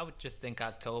 I would just think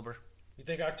October. You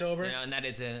think October? Yeah, and that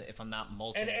is if I'm not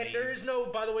mulching. And there is no,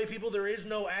 by the way, people, there is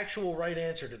no actual right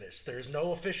answer to this. There's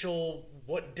no official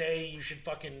what day you should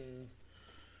fucking...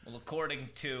 Well, according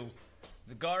to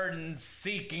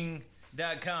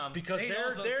thegardenseeking.com, because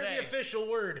they're the official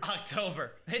word.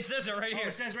 October. It says it right here.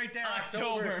 It says right there,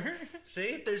 October.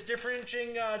 See, there's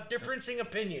differencing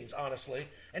opinions, honestly,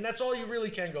 and that's all you really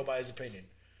can go by is opinion.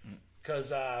 Because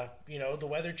the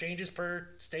weather changes per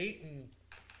state, and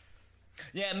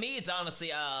yeah, me, it's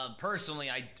honestly, personally,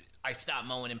 I stopped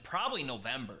mowing in probably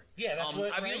November. Yeah, that's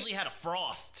what I've usually had a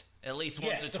frost. At least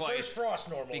once or the twice. First frost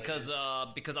normally because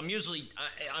I'm usually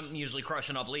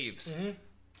crushing up leaves,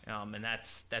 and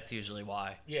that's usually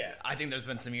why. Yeah, I think there's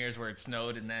been some years where it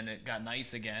snowed and then it got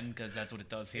nice again because that's what it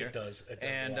does here. It does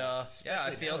and I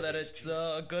feel that it's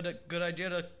a good idea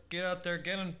to get out there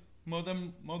again and mow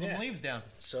them leaves down.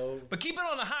 But keep it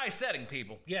on a high setting,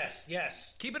 people. Yes.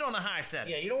 Keep it on a high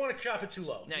setting. Yeah, you don't want to chop it too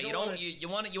low. No, you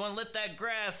want to let that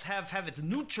grass have its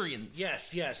nutrients.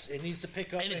 Yes, it needs to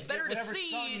pick up. And it's better to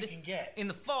seed in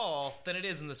the fall than it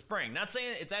is in the spring. Not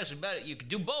saying it's actually better. You could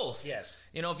do both. Yes.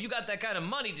 If you got that kind of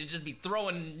money to just be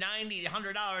throwing $90,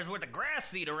 $100 worth of grass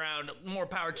seed around, more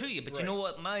power to you. But you know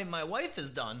what my wife has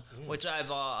done, which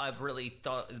I've really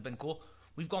thought has been cool.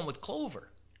 We've gone with clover,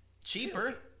 cheaper.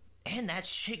 Really? And that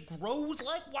shit grows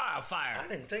like wildfire.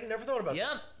 Never thought about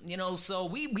that. Yeah, so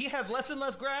we have less and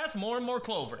less grass, more and more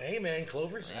clover. Hey, man,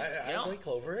 clovers. I like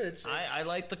clover. I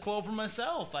like the clover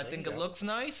myself. I think it looks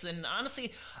nice, and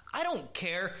honestly, I don't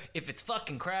care if it's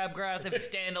fucking crabgrass, if it's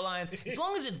dandelions. As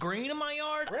long as it's green in my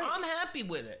yard, I'm happy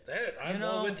with it. I'm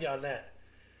all with you on that.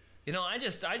 I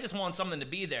just want something to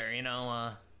be there,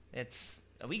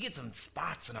 we get some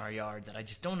spots in our yard that I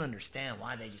just don't understand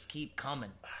why they just keep coming.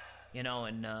 And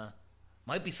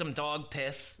Might be some dog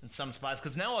piss in some spots,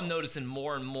 because now I'm noticing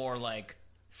more and more, like,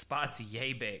 spots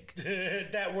yay big.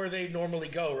 That where they normally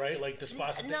go, right? Like the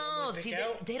spots that they normally pick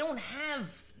out? They don't have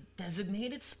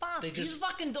designated spots. These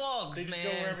fucking dogs, They just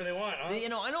man. go wherever they want, huh?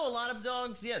 I know a lot of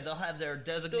dogs, they'll have their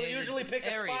designated They'll usually pick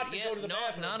a area. spot to go to the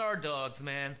bathroom. Not our dogs,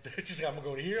 man. They're just, I'm going to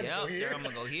go here, I'm going to go here. I'm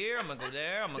going to go here, I'm going to go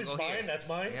there, I'm going to This go is here. mine, that's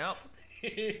mine. Yep.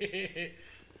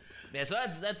 Yeah, so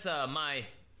that's my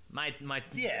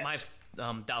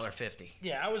 $1.50.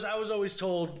 Yeah, I was always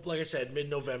told, like I said,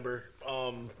 mid-November.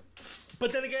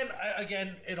 But then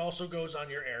again, it also goes on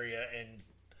your area and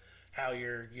how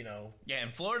you're, Yeah,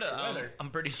 in Florida, weather. I'm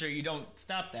pretty sure you don't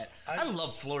stop that. I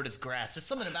love Florida's grass. There's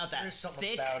something about that There's something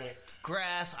thick about it.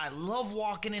 grass. I love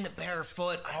walking in it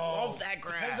barefoot. I love that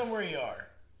grass. Depends on where you are.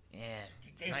 Yeah.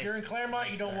 If you're in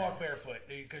Claremont, you don't walk barefoot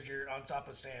because you're on top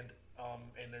of sand,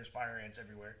 and there's fire ants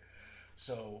everywhere.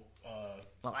 So,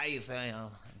 well, I used to, in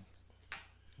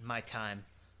my time,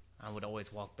 I would always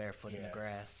walk barefoot in the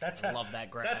grass. I love that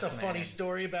grass. That's a man. funny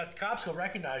story about the cops will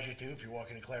recognize you too if you're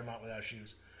walking in Claremont without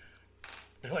shoes.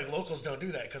 They're like, locals don't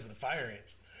do that because of the fire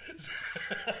ants.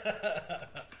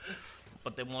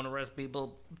 But they won't arrest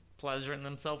people pleasuring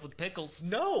themselves with pickles.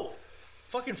 No,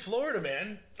 fucking Florida,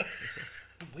 man.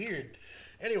 Weird.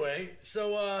 Anyway,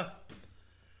 so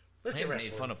let's get I haven't made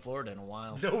wrestling. fun of Florida in a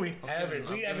while. No, we haven't.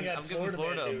 We haven't got I'm giving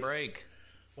Florida Man a news. break.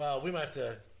 Well, we might have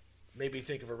to maybe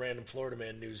think of a random Florida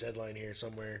Man news headline here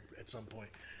somewhere at some point.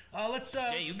 Let's.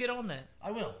 Yeah, you get on that.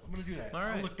 I will. I'm gonna do that. All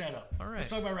right. I'll look that up. All right. Let's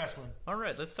talk about wrestling. All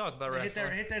right, let's talk about Hit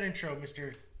wrestling. hit that intro,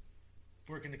 Mr.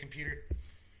 Working the computer.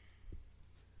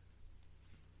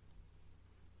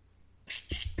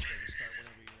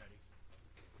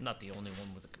 Not the only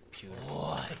one with a computer.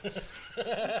 What's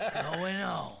going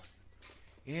on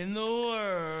in the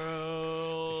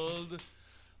world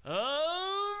of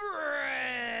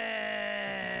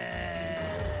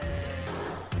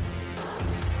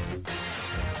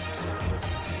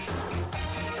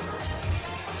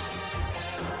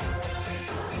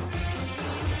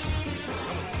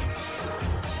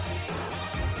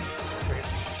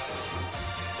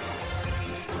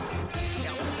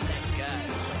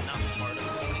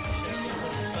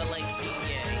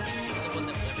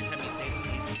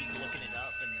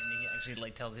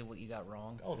like tells you what you got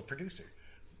wrong. Oh, the producer.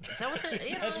 Is that what that?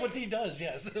 That's what he does.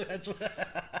 Yes, that's what.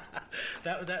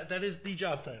 that is the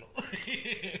job title.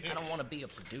 I don't want to be a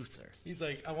producer. He's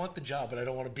like, I want the job, but I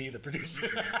don't want to be the producer.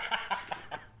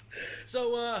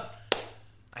 So,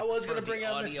 I was going to bring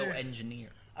out audio Mr. engineer.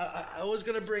 I was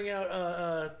going to bring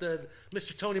out the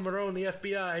Mr. Tony Marone, the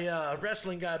FBI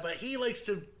wrestling guy, but he likes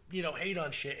to hate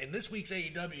on shit. And this week's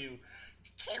AEW, you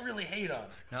can't really hate on.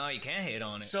 No, you can't hate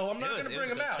on it. So I'm not going to bring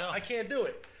him out. I can't do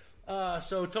it.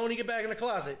 So Tony, get back in the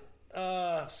closet.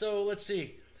 So let's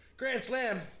see. Grand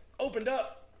Slam opened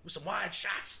up with some wide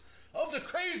shots of the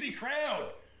crazy crowd.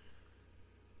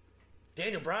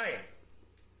 Daniel Bryan.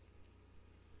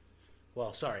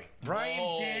 Well, sorry.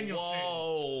 Bryan Danielson.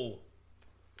 Whoa.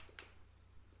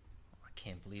 I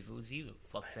can't believe it was you that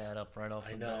fucked that up right off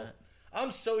the bat.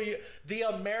 I'm so... The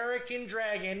American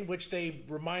Dragon, which they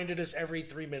reminded us every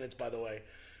 3 minutes, by the way.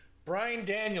 Bryan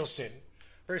Danielson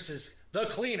versus The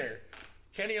Cleaner,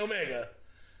 Kenny Omega,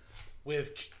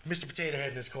 with Mr. Potato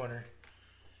Head in his corner.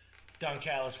 Don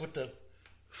Callis with the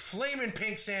flaming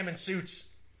pink salmon suits.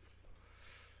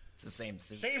 It's the same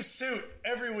suit. Same suit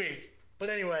every week. But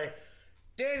anyway,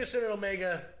 Danielson and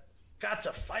Omega got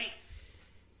to fight.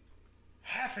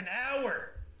 Half an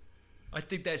hour. I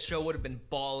think that show would have been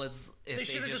balls if They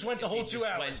should have just went the whole 2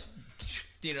 hours.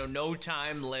 Went, no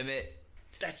time limit.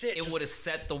 That's it. It would have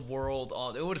set the world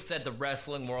on. It would have set the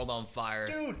wrestling world on fire.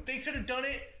 Dude, they could have done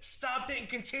it, stopped it, and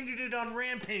continued it on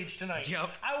Rampage tonight. Yep.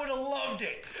 I would have loved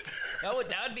it. That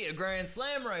would be a Grand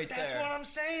Slam right there. That's what I'm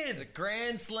saying. The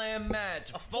Grand Slam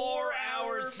match. A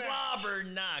 4-hour slobber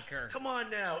knocker. Come on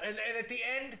now. And at the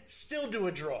end, still do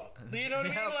a draw. You know what I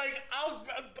mean? Like, I'll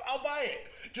buy it.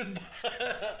 Just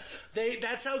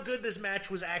that's how good this match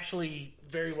was actually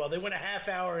very well. They went a half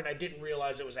hour, and I didn't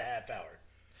realize it was a half hour.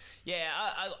 Yeah,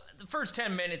 the first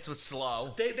 10 minutes was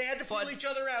slow. They had to feel each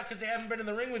other out because they haven't been in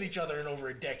the ring with each other in over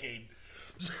a decade.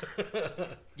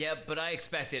 Yeah, but I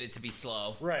expected it to be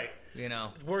slow. Right.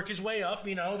 Work his way up,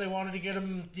 they wanted to get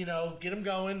him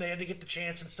going. They had to get the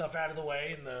chance and stuff out of the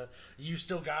way, and you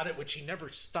still got it, which he never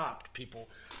stopped, people.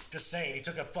 Just saying, he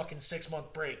took a fucking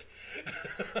 6-month break.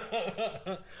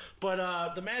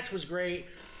 But the match was great.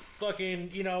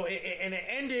 Fucking, and it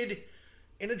ended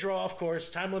in a draw, of course.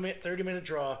 Time limit, 30-minute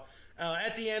draw.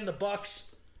 At the end, the Bucks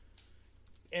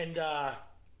and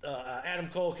Adam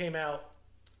Cole came out.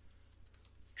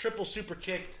 Triple super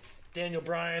kicked Daniel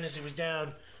Bryan as he was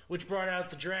down which brought out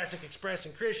the Jurassic Express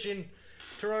and Christian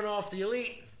to run off the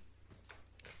Elite.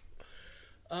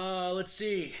 Let's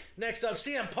see. Next up,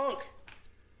 CM Punk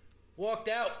walked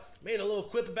out, made a little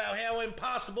quip about how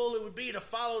impossible it would be to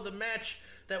follow the match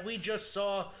that we just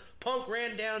saw. Punk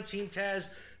ran down Team Taz,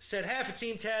 said half of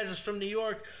Team Taz is from New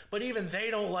York, but even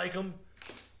they don't like him.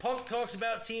 Punk talks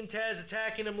about Team Taz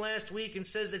attacking him last week and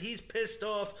says that he's pissed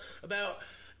off about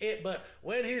it, but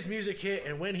when his music hit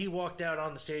and when he walked out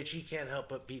on the stage, he can't help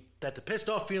but be that the pissed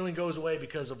off feeling goes away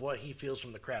because of what he feels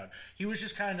from the crowd. He was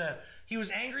just kind of, he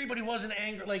was angry, but he wasn't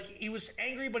angry. Like, he was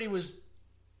angry, but he was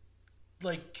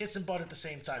like kissing butt at the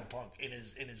same time. Punk in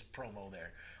his promo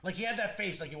there, like he had that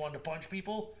face like he wanted to punch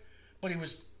people, but he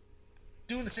was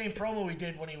doing the same promo he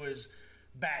did when he was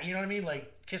back. You know what I mean?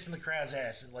 Like kissing the crowd's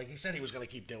ass, and like he said he was going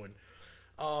to keep doing.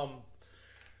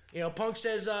 You know, Punk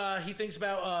says he thinks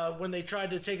about when they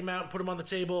tried to take him out and put him on the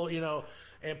table, you know,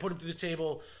 and put him through the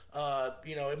table.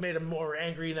 You know, it made him more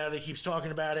angry now that he keeps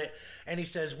talking about it. And he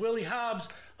says, Willie Hobbs,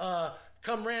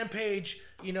 come Rampage,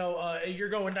 you know, you're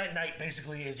going night-night,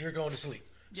 basically, is you're going to sleep.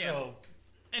 Yeah. So,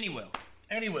 and he will.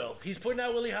 And he will. He's putting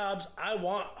out Willie Hobbs. I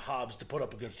want Hobbs to put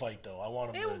up a good fight, though. I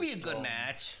want him It will be a good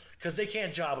match. Because they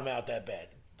can't job him out that bad.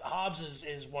 Hobbs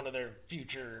is one of their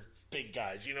future big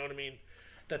guys, you know what I mean?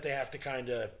 That they have to kind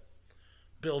of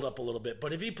build up a little bit.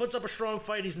 But if he puts up a strong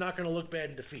fight, he's not going to look bad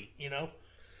in defeat, you know?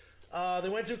 They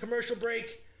went to a commercial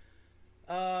break.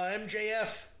 MJF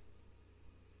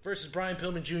versus Brian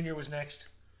Pillman Jr. was next.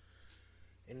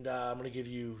 And I'm going to give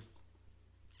you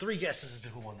 3 guesses as to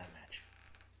who won that match.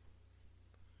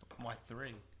 Why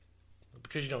 3?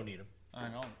 Because you don't need them. I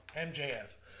know.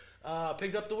 MJF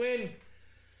picked up the win.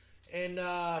 And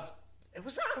it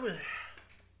was...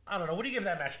 I don't know. What do you give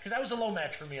that match? Because that was a low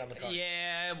match for me on the card.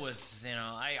 Yeah, it was, you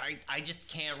know, I just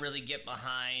can't really get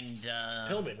behind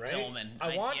Pillman, right? Pillman.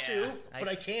 I want to, but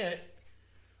I can't.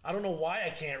 I don't know why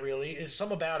I can't really. There's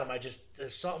something about him.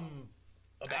 There's something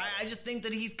about him. I just think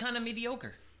that he's kind of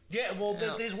mediocre. Yeah, well,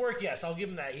 his work, yes, I'll give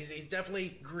him that. He's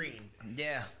definitely green.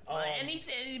 Yeah,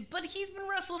 but he's been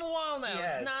wrestling a while now.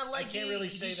 Yes, it's not like I can't really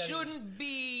say he that shouldn't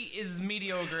be as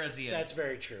mediocre as he is. That's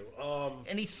very true.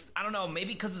 And I don't know,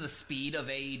 maybe because of the speed of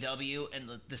AEW and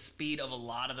the speed of a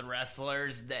lot of the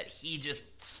wrestlers that he just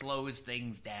slows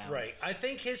things down. Right. I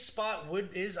think his spot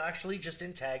is actually just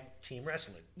in tag team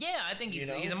wrestling. Yeah, I think he's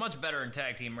a much better in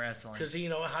tag team wrestling because he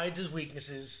hides his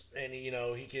weaknesses and he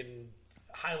can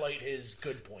highlight his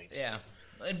good points. Yeah.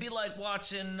 It'd be like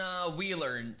watching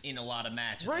Wheeler in a lot of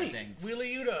matches, right. I think. Wheeler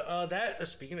Yuta,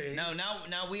 speaking of... No,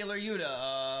 now Wheeler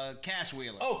Yuta, Cash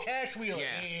Wheeler. Oh, Cash Wheeler.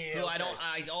 Yeah. Who okay.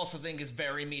 I also think is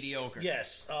very mediocre.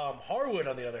 Yes. Harwood,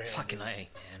 on the other hand. Fucking A, man.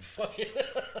 Fucking...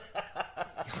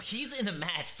 He's in a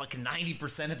match fucking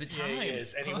 90% of the time. Yeah, he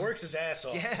is. And he works his ass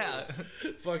off. Yeah.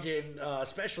 Fucking,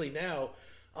 especially now.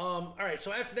 All right,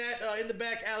 so after that, in the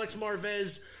back, Alex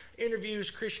Marvez interviews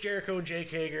Chris Jericho and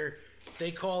Jake Hager. They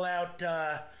call out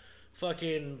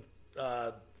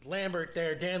Lambert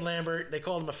there, Dan Lambert. They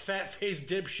called him a fat-faced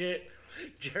dipshit.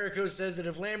 Jericho says that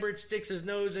if Lambert sticks his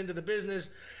nose into the business,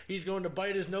 he's going to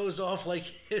bite his nose off like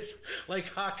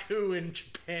Haku in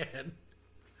Japan.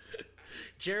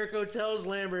 Jericho tells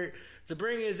Lambert to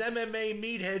bring his MMA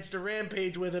meatheads to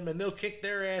Rampage with him, and they'll kick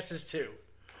their asses too.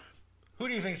 Who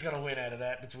do you think's going to win out of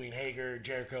that between Hager,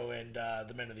 Jericho, and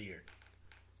the Men of the Year?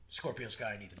 Scorpio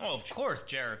Sky and Ethan Page. Oh, of course,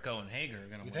 Jericho and Hager are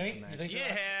going to win the match. You think?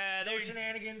 Yeah, they're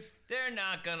shenanigans. They're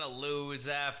not going to lose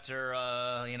after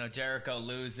Jericho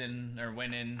losing or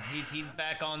winning. He's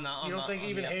back on the. You don't think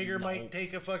even Hager might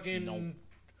take a fucking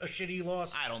a shitty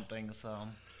loss? I don't think so.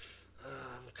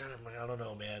 I don't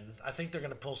know, man. I think they're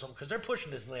going to pull some because they're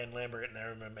pushing this Dan Lambert and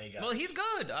their MMA guys. Well, he's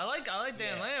good. I like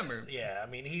Dan Lambert. Yeah, I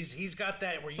mean he's got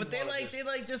that where you. But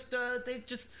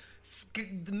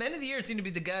the Men of the Year seem to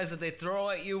be the guys that they throw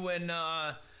at you when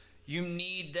you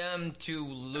need them to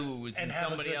lose and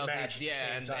somebody else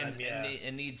needs,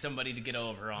 and need somebody to get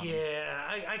over on.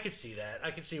 Yeah, I could see that.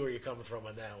 I could see where you're coming from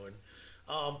on that one.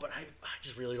 But I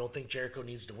just really don't think Jericho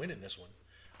needs to win in this one.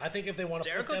 I think if they want to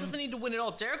Jericho doesn't need to win at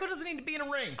all. Jericho doesn't need to be in a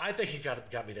ring. I think he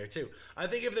got me there too. I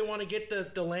think if they want to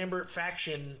get the Lambert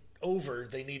faction over,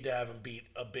 they need to have him beat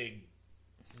a big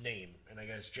name, and I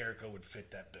guess Jericho would fit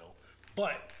that bill.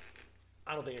 But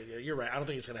I don't think you're right. I don't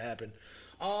think it's going to happen.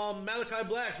 Malachi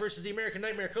Black versus the American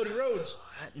Nightmare, Cody Rhodes.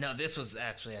 No, this was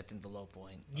actually, I think, the low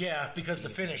point. Yeah, because the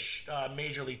finish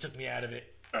majorly took me out of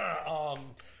it.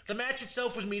 The match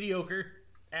itself was mediocre,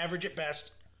 average at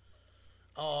best.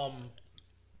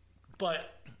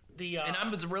 But the and I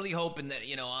was really hoping that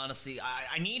honestly,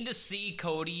 I need to see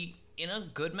Cody in a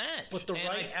good match. But the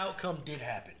outcome did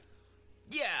happen.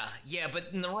 Yeah, but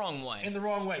in the wrong way. In the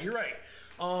wrong way. You're right.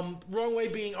 Wrong way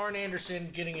being Arn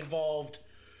Anderson getting involved.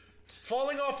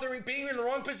 Falling off the ring, being in the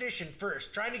wrong position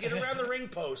first, trying to get around the ring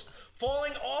post,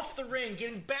 falling off the ring,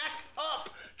 getting back up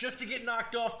just to get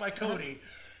knocked off by Cody.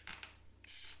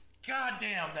 God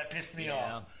damn, that pissed me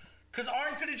off. Because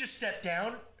Arn could have just stepped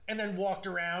down and then walked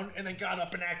around and then got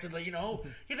up and acted like, he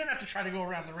didn't have to try to go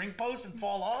around the ring post and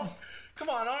fall off. Come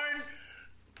on, Arn.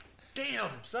 Damn,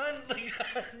 son. Like,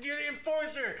 you're the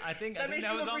enforcer. That makes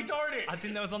you look retarded. I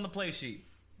think that was on the play sheet.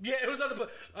 Yeah, it was on the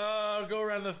go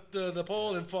around the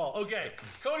pole and fall. Okay,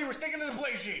 Cody, we're sticking to the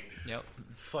play sheet. Yep.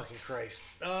 Fucking Christ.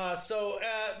 So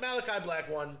Malachi Black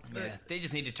won. Yeah, they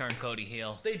just need to turn Cody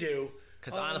heel. They do.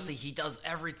 Because honestly, he does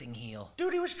everything heel.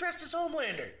 Dude, he was dressed as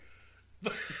Homelander. I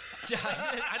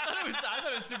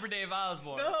thought it was Super Dave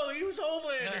Osborne. No, he was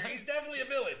Homelander. He's definitely a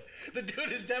villain. The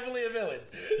dude is definitely a villain.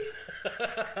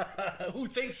 Who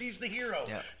thinks he's the hero?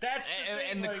 Yeah. That's the thing.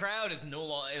 And the crowd is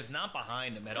not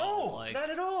behind him at all. No, not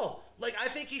at all. Like, I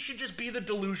think he should just be the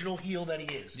delusional heel that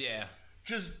he is. Yeah.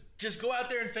 Just go out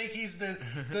there and think he's the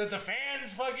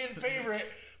fans' fucking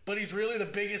favorite, but he's really the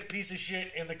biggest piece of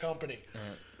shit in the company.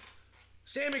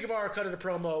 Sammy Guevara cut a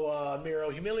promo on Miro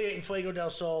humiliating Fuego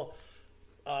del Sol.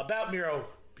 About Miro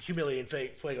humiliating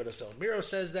Fuego del Sol. Miro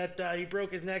says that he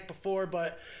broke his neck before,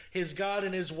 but his God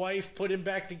and his wife put him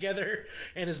back together,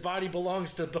 and his body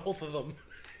belongs to both of them.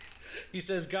 He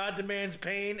says God demands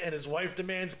pain, and his wife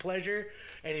demands pleasure,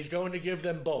 and he's going to give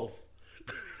them both.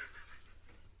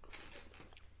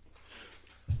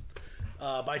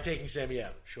 By taking Sammy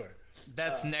out, sure.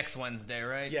 That's next Wednesday,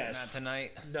 right? Yes. Not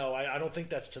tonight? No, I don't think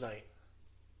that's tonight.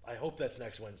 I hope that's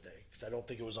next Wednesday, because I don't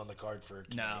think it was on the card for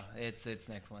tonight. No, it's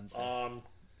next Wednesday.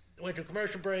 Went to a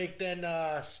commercial break, then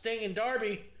Sting and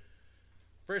Darby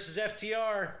versus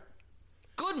FTR.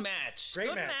 Good match. Great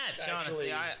Good match,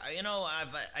 actually.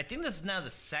 honestly. I think this is now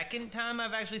the second time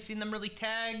I've actually seen them really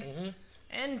tag. Mm-hmm.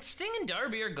 And Sting and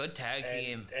Darby are a good tag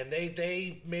team. And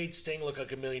they made Sting look like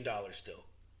 $1 million still.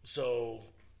 So...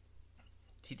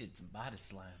 He did some body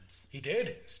slams. He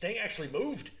did. Sting actually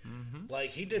moved. Mm-hmm.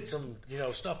 Like, he did some,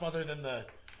 stuff other than the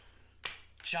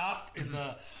chop in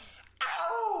the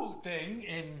ow thing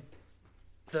in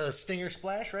the Stinger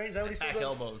Splash, right? Is that what he said? Back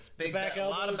elbows. Big back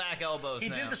elbows. A lot of back elbows. He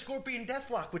now. did the Scorpion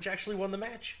Deathlock, which actually won the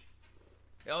match.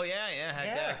 Oh, yeah.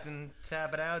 Had Jackson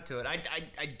tap it out to it.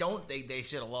 I don't think they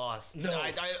should have lost. No.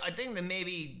 I think that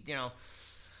maybe,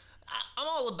 I'm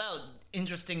all about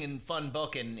interesting and fun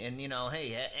booking, and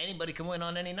hey, anybody can win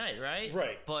on any night, right?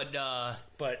 Right. But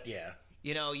yeah,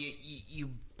 you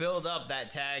build up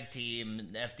that tag team,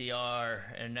 FDR,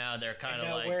 and now they're kind of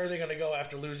like, where are they going to go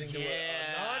after losing to a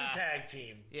non-tag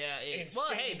team? Yeah.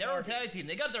 They're a tag team.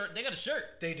 They got a shirt.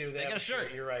 They do. They got a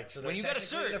shirt. You're right. So when you got a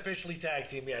shirt, officially tag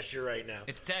team. Yes, you're right now.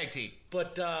 It's a tag team.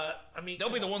 But they'll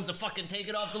be the ones to fucking take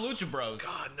it off the Lucha Bros.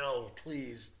 God, no,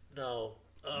 please, no.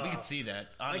 We could see that.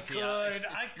 Honestly, I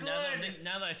could.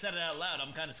 Now that I said it out loud,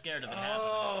 I'm kind of scared of it happening.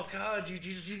 Oh God, you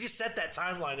just set that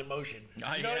timeline in motion.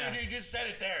 You just set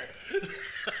it there.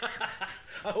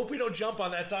 I hope we don't jump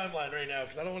on that timeline right now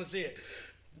because I don't want to see it.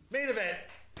 Main event,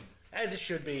 as it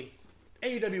should be,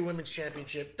 AEW Women's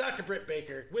Championship. Dr. Britt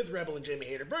Baker with Rebel and Jamie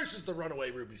Hayter versus the Runaway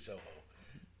Ruby Soho.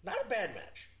 Not a bad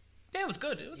match. Yeah, it was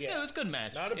good. It was good. It was a good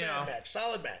match. Not a bad match.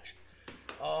 Solid match.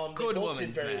 Good they both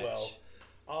did very match. well.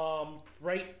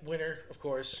 Right winner, of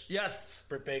course. Yes.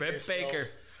 Britt Baker.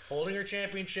 Holding her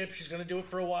championship. She's going to do it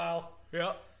for a while.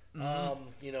 Yep.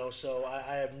 Mm-hmm. So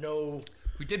I have no...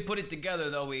 We did put it together,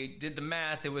 though. We did the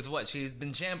math. It was what? She's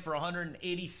been champ for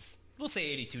 180... We'll say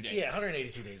 82 days. Yeah,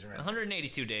 182 days around.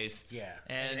 182 days. Yeah.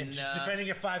 And she's defending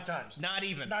it 5 times. Not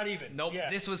even. Nope. Yeah.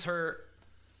 This was her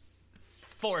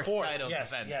fourth title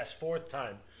defense. Yes, 4th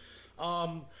time.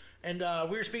 And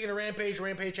we were speaking of Rampage.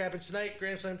 Rampage happens tonight.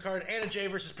 Grand Slam card. Anna Jay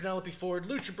versus Penelope Ford.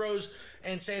 Lucha Bros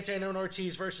and Santana and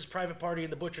Ortiz versus Private Party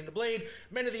and the Butcher and the Blade.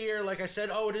 Men of the Year, like I said.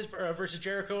 It is versus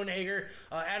Jericho and Hager.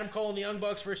 Adam Cole and the Young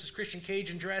Bucks versus Christian Cage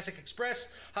and Jurassic Express.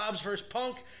 Hobbs versus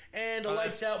Punk. And a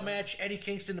lights out match. Eddie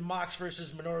Kingston and Mox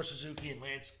versus Minoru Suzuki and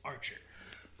Lance Archer.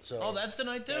 So that's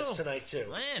tonight too. That's tonight too.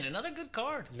 Man, another good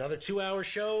card. Another 2-hour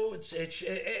show.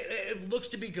 It looks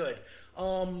to be good.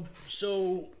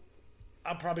 So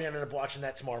I'm probably gonna end up watching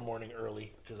that tomorrow morning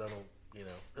early because I don't,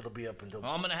 it'll be up until.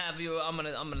 Well, I'm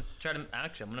gonna try to.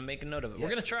 Actually, I'm gonna make a note of it. Yes. We're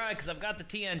gonna try because I've got the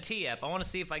TNT app. I want to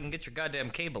see if I can get your goddamn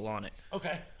cable on it.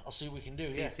 Okay, I'll see what we can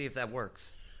do. See if that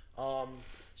works.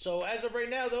 So as of right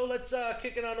now, though, let's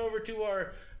kick it on over to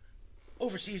our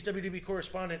overseas WWE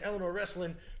correspondent Eleanor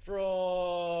Wrestling for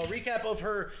a recap of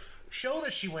her show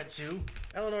that she went to.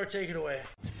 Eleanor, take it away.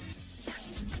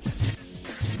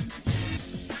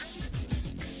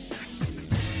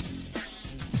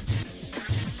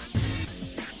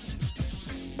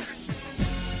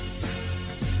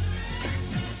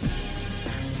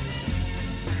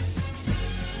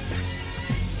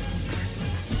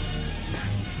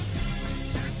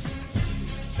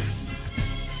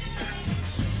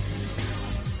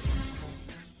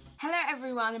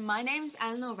 everyone, my name is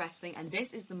Eleanor Wrestling and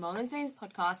this is the Mullins Days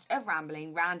podcast of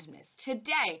Rambling Randomness.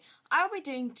 Today, I will be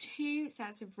doing 2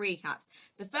 sets of recaps.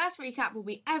 The first recap will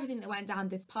be everything that went down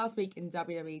this past week in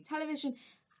WWE television,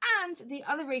 and the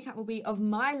other recap will be of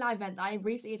my live event that I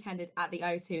recently attended at the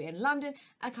O2 in London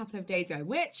a couple of days ago,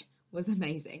 which was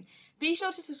amazing. Be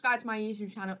sure to subscribe to my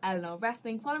YouTube channel, Eleanor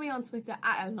Wrestling. Follow me on Twitter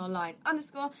at @EleanorLine_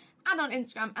 and on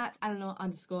Instagram at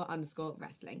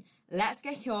 @Eleanor__wrestling. Let's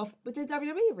get off with the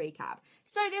WWE recap.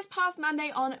 So this past Monday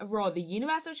on Raw, the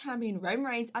Universal Champion Roman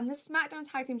Reigns and the SmackDown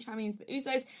Tag Team Champions, the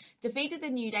Usos, defeated the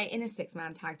New Day in a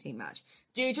 6-man tag team match.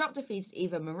 Doudrop defeated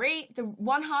Eva Marie. The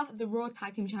one half of the Raw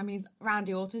Tag Team Champions,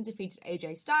 Randy Orton, defeated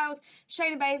AJ Styles.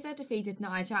 Shayna Baszler defeated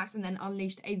Nia Jax and then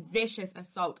unleashed a vicious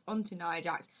assault onto Nia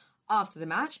Jax. After the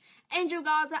match, Angel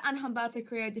Garza and Humberto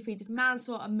Carrillo defeated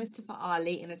Mansoor and Mustafa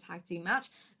Ali in a tag team match.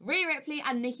 Rhea Ripley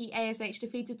and Nikki ASH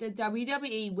defeated the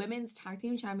WWE Women's Tag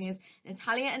Team Champions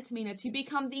Natalya and Tamina to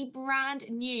become the brand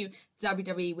new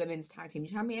WWE Women's Tag Team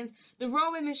Champions. The Raw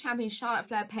Women's Champion Charlotte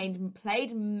Flair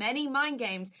played many mind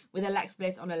games with Alexa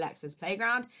Bliss on Alexa's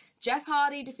Playground. Jeff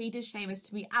Hardy defeated Sheamus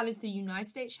to be added to the United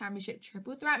States Championship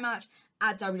Triple Threat match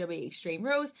at WWE Extreme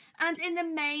Rules. And in the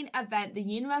main event, the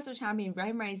Universal Champion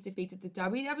Roman Reigns defeated the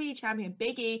WWE Champion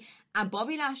Big E and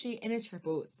Bobby Lashley in a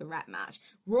Triple Threat match.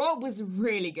 Raw was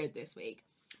really good this week.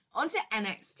 On to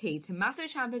NXT. Tommaso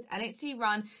Ciampa's NXT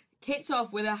run kicked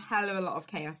off with a hell of a lot of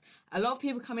chaos. A lot of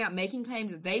people coming out making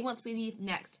claims that they want to be the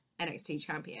next NXT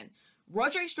champion.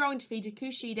 Roderick Strong defeated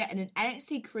Kushida in an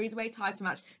NXT Cruiserweight title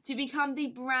match to become the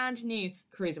brand new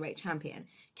Cruiserweight champion.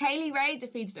 Kaylee Ray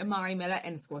defeated Amari Miller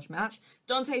in a squash match.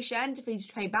 Dante Shen defeated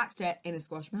Trey Baxter in a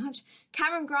squash match.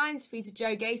 Cameron Grimes defeated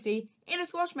Joe Gacy in a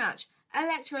squash match.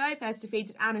 Elektra Lopez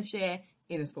defeated Anna Shear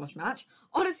in a squash match.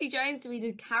 Odyssey Jones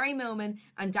defeated Carrie Millman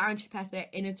and Darren Chiapetta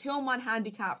in a 2-on-1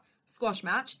 handicap squash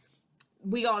match.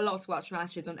 We got a lot of squash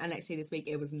matches on NXT this week.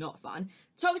 It was not fun.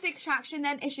 Toxic Attraction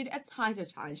then issued a title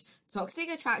challenge. Toxic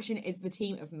Attraction is the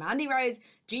team of Mandy Rose,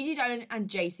 Gigi Dolan, and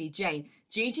JC Jane.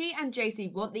 Gigi and JC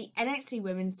want the NXT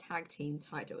Women's Tag Team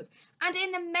titles. And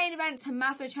in the main event,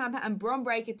 Tommaso Ciampa and Bron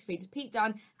Breakker defeated Pete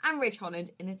Dunne and Rich Holland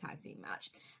in a tag team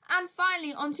match. And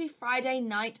finally, onto Friday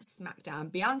Night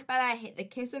SmackDown. Bianca Belair hit the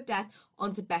kiss of death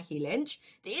onto Becky Lynch.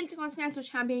 The Intercontinental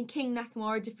Champion King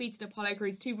Nakamura defeated Apollo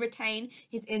Crews to retain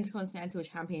his Intercontinental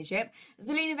Championship.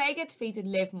 Zelina Vega defeated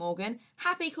Liv Morgan.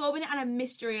 Happy Corbin and a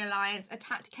Mystery Alliance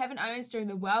attacked Kevin Owens during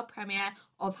the world premiere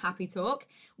of Happy Talk.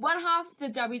 One half of the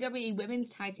WWE Women's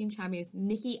Tag Team Champions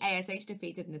Nikki ASH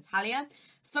defeated Natalya.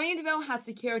 Sonya Deville had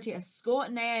security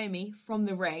escort Naomi from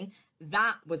the ring.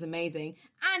 That was amazing.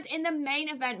 And in the main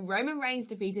event, Roman Reigns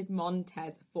defeated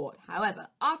Montez Ford. However,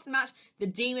 after the match, the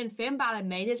Demon Finn Balor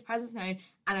made his presence known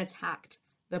and attacked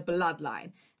the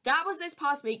Bloodline. That was this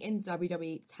past week in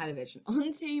WWE television.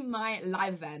 On to my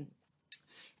live event.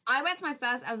 I went to my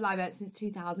first ever live event since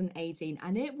 2018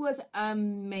 and it was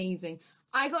amazing.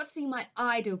 I got to see my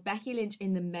idol Becky Lynch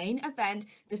in the main event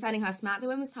defending her SmackDown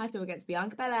Women's title against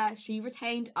Bianca Belair. She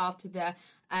retained after the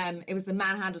it was the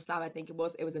manhandle slam, I think it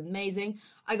was. It was amazing.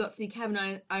 I got to see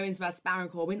Kevin Owens versus Baron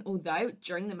Corbin, although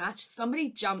during the match somebody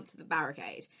jumped the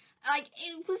barricade. Like,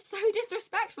 it was so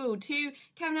disrespectful to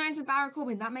Kevin Owens and Baron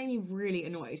Corbin. That made me really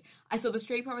annoyed. I saw the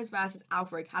Street Profits versus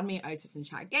Alpha Academy, Otis and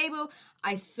Chad Gable.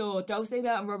 I saw Dolph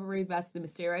Ziggler and Robert Roode versus the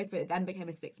Mysterios, but it then became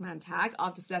a 6-man tag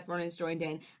after Seth Rollins joined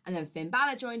in, and then Finn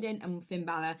Balor joined in, and Finn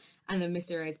Balor and the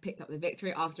Mysterios picked up the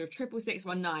victory after a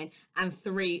 66619 and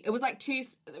 3. It was like 2.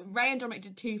 Rey and Dominic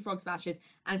did 2 frog splashes,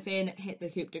 and Finn hit the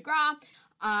coup de grace.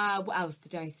 What else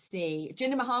did I see?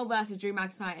 Jinder Mahal versus Drew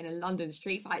McIntyre in a London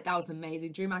street fight. That was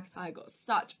amazing. Drew McIntyre got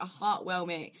such a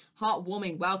heartwarming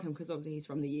welcome because obviously he's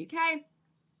from the UK.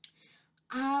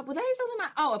 Were those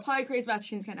all the Apollo Crews versus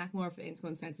Shinsuke Nakamura for the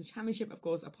Intercontinental Championship. Of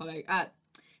course, Shinsuke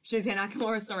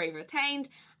Nakamura, retained.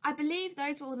 I believe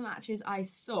those were all the matches I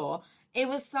saw. It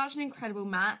was such an incredible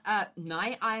night.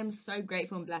 I am so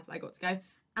grateful and blessed I got to go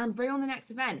and bring on the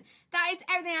next event. That is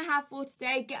everything I have for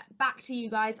today. Get back to you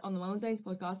guys on the Mullins Days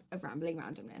podcast of Rambling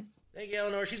Randomness. Thank you,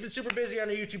 Eleanor. She's been super busy on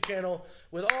her YouTube channel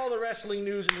with all the wrestling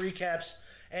news and recaps,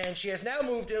 and she has now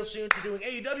moved soon to doing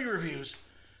AEW reviews.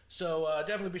 So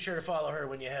definitely be sure to follow her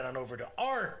when you head on over to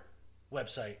our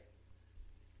website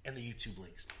and the YouTube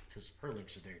links, because her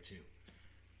links are there too.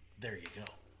 There you go.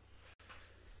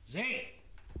 Zane,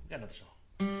 we got another song.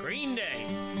 Green Day.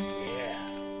 Yeah.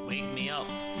 Wake me up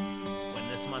when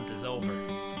this month is over.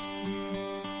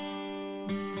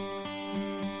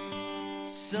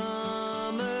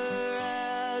 Summer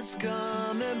has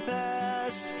come and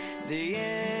passed. The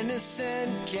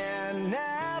innocent can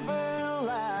never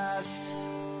last.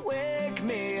 Wake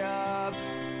me up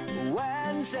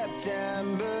when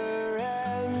September ends.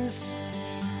 ends.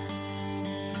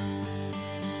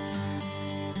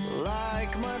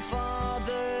 Like my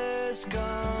father's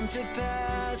come to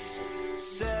pass,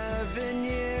 7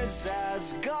 years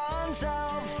has gone so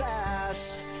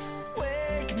fast.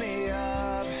 Wake me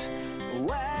up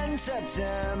when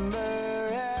September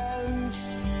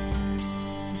ends.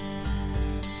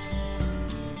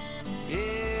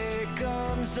 Here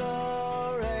comes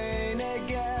the rain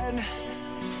again,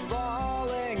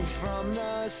 falling from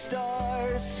the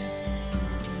stars,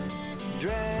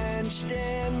 drenched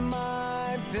in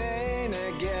my pain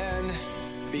again,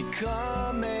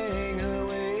 becoming who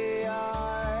we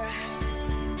are.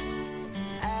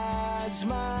 As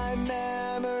my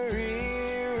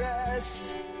memory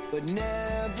rests, but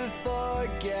never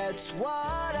forgets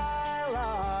what I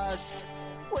lost.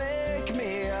 Wake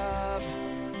me up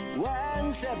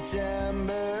when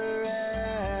September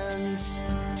ends.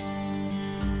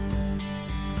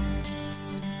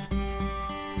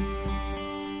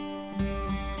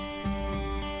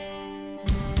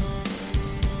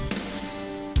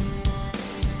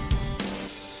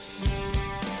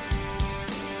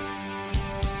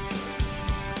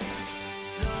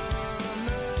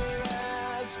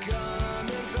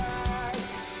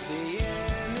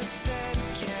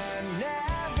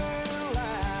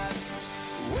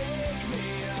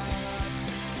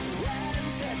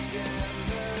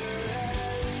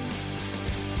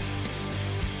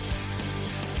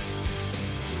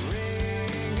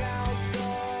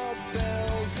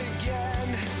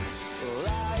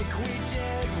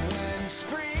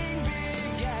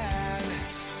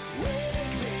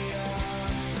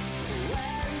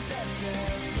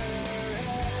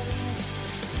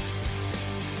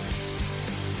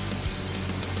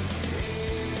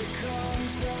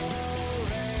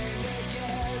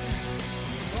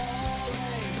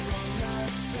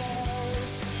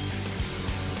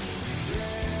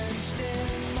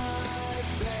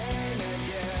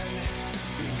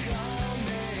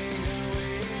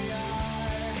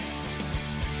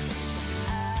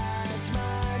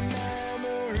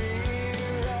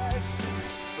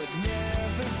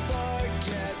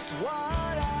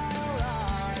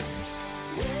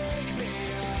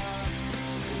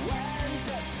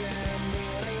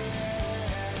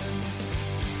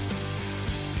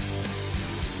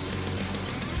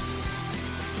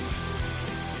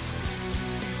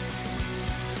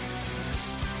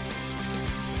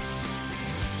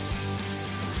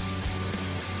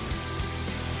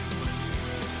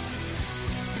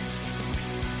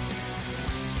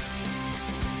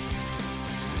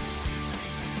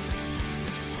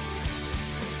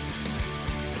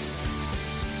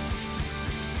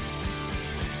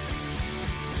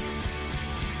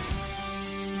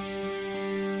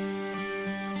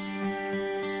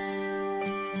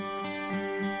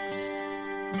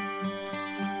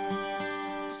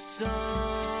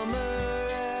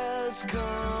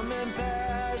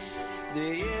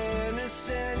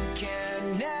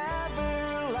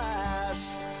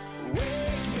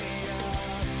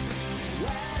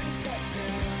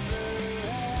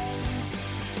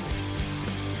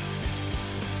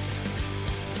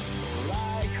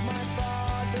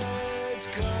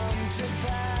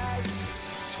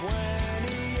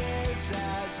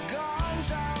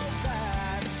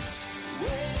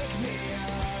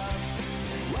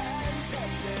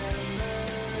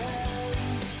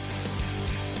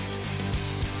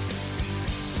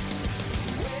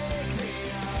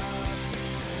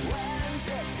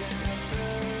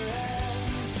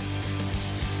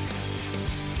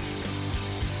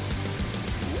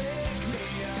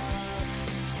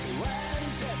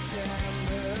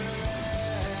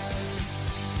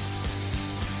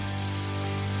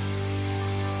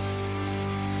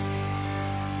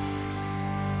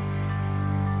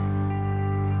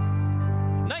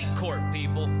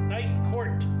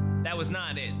 Was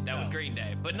not it. That was Green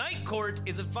Day. But Night Court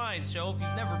is a fine show. If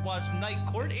you've never watched Night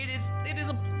Court, it is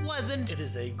a pleasant. It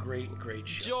is a great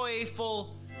show.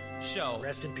 Joyful show.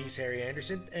 Rest in peace, Harry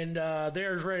Anderson. And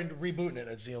they're rebooting it.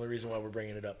 That's the only reason why we're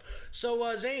bringing it up.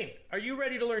 So, Zane, are you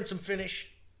ready to learn some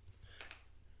Finnish?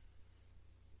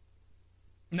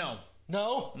 No.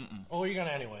 No? Oh, you're gonna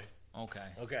anyway.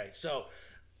 Okay. So,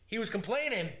 he was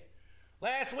complaining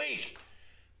last week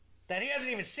that he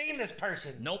hasn't even seen this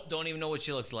person. Nope, don't even know what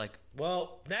she looks like.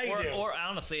 Well, now you do. Or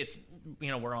honestly, it's,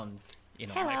 we're on,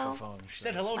 Hello. microphone. She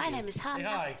said hello to you. My name is Hanna. Say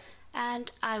hi.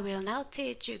 And I will now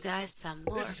teach you guys some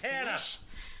more This is Hannah Finnish.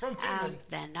 from Finland. And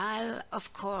then I'll,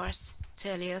 of course,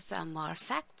 tell you some more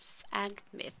facts and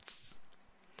myths.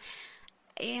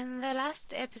 In the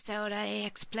last episode, I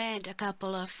explained a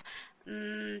couple of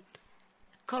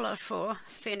colorful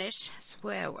Finnish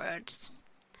swear words.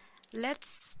 let's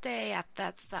stay at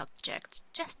that subject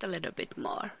just a little bit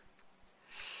more.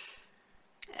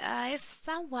 If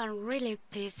someone really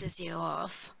pisses you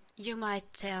off, you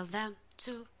might tell them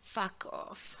to fuck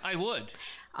off. I would.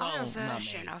 Our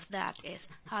version of that is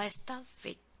haista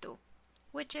vittu,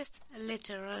 which is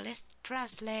literally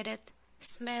translated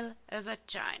smell a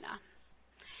vagina.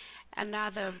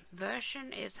 Another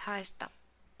version is haista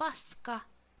paska,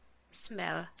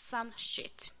 smell some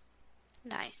shit.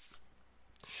 Nice.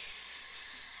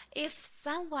 If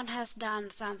someone has done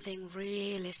something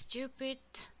really stupid,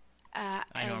 a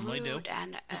rude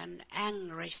and an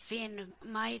angry Finn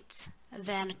might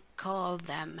then call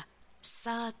them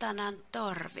saatanan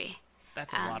torvi.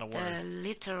 That's a lot of words. The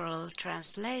literal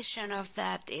translation of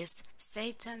that is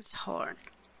Satan's horn.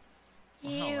 Wow,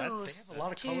 You they have a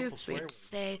lot of colorful swear stupid words.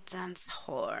 Satan's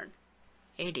horn.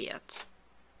 Idiot.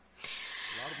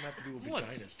 A lot of them have to do with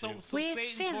vaginas, too. We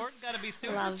Satan's horn Finns gotta be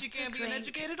stupid. love You to can't be an drink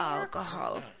educated whore.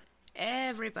 alcohol.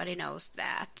 Everybody knows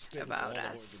that about all the us.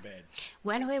 words are bad.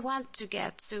 When we want to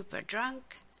get super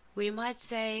drunk, we might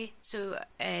say to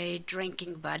a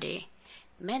drinking buddy,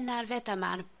 mennään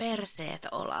vetämään perseet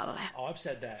olalle. Oh, I've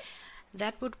said that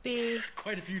That would be,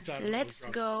 quite a few times. when I was let's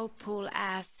drunk. go pull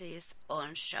asses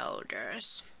on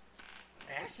shoulders.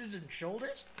 Asses and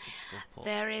shoulders?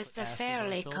 There is a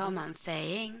fairly common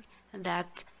saying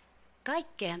that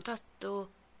kaikkeen tottuu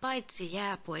paitsi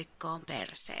jääpuikkoon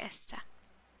perseessä.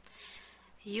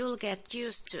 You'll get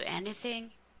used to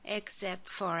anything except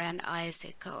for an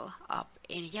icicle up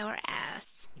in your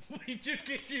ass. You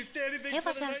get used to anything but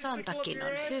Hevosen an icicle up sontakin your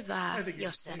on ass? hyvää, I think it's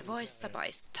jos sen funny as voissa hell.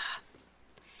 paistaa.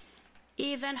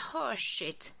 Even horse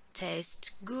shit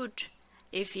tastes good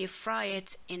if you fry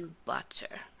it in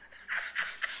butter.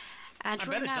 And I bet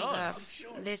it remember, does.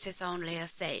 this is only a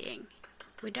saying.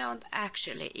 We don't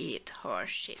actually eat horse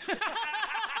shit.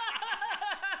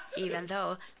 Even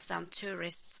though some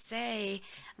tourists say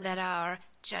that our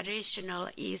traditional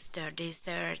Easter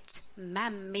dessert,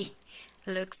 mammi,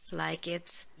 looks like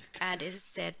it and is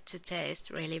said to taste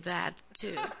really bad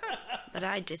too. But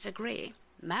I disagree.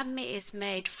 Mammi is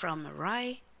made from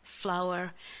rye,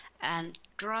 flour, and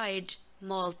dried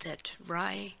malted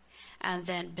rye, and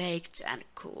then baked and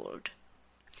cooled.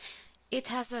 It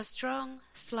has a strong,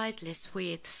 slightly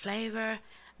sweet flavor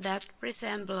that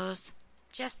resembles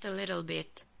just a little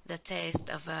bit the taste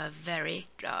of a very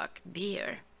dark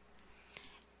beer.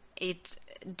 It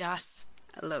does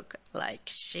look like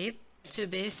shit, to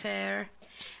be fair,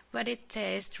 but it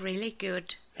tastes really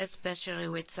good, especially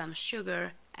with some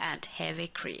sugar and heavy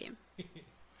cream.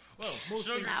 Well,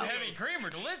 sugar Now, and heavy cream are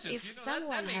delicious. If you know,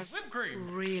 someone that makes has whipped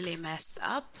cream. really messed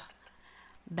up,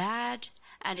 bad,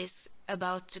 and is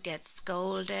about to get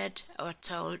scolded or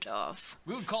told off,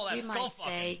 We would call that we skull might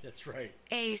fucking. say, That's right.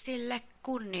 ei sille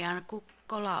kunnian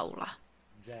kukko laula.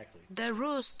 Exactly. The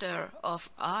rooster of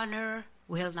honor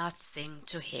will not sing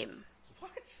to him.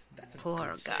 What? That's a Poor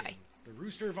good guy. saying. The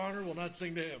rooster of honor will not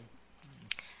sing to him.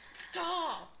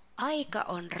 Aika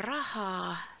on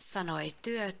rahaa, sanoi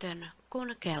työtön,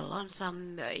 kun kellonsa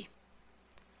möi.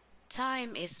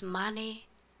 Time is money,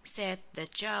 said the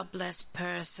jobless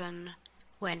person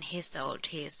when he sold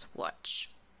his watch.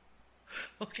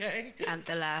 Okay. And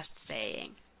the last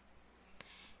saying.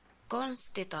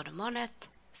 Konstit on monet,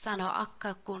 sano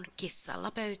akka kun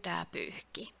kissalla pöytää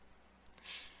pyyhki.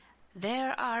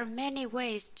 There are many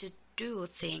ways to do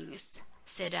things,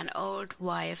 said an old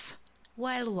wife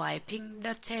while wiping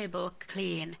the table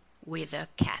clean with a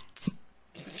cat.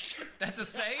 That's a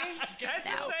saying? That's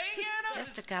Now, a saying, Anna?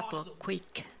 just a couple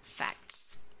quick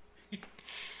facts.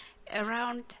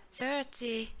 Around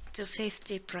 30 to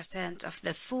 50% of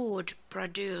the food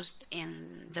produced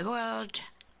in the world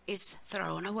is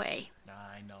thrown away,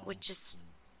 I know. which is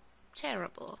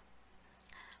terrible.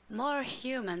 More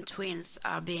human twins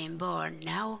are being born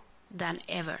now than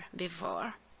ever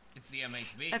before. It's the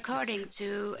MHB. According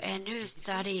to a new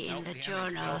study in the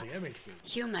journal The MHB.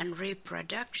 Human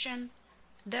Reproduction,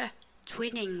 the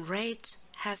twinning rate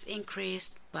has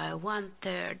increased by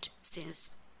 1/3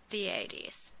 since the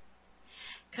 80s.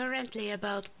 Currently,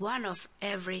 about 1 of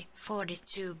every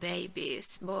 42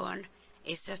 babies born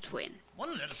is a twin.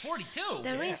 1 out of 42.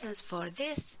 The reasons for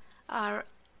this are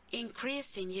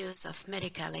increasing use of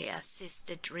medically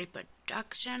assisted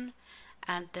reproduction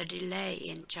and the delay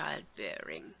in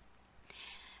childbearing.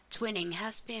 Twinning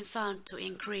has been found to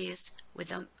increase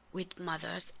with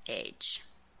mother's age.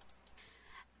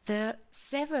 The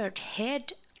severed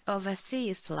head of a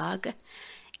sea slug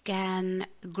can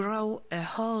grow a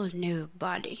whole new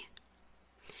body.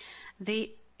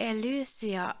 The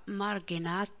Eleusia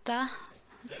marginata,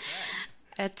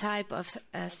 a type of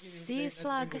a sea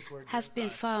slug, has been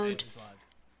found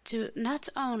to not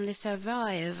only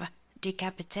survive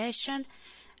decapitation,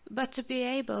 but to be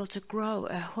able to grow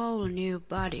a whole new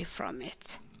body from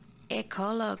it.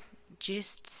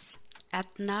 Ecologists at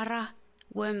Nara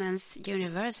Women's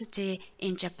University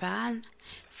in Japan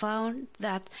found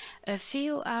that a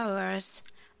few hours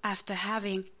after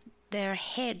having their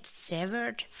heads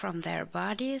severed from their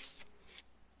bodies,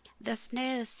 the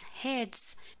snails'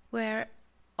 heads were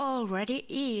already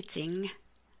eating,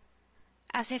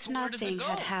 as if nothing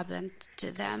had happened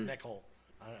to them.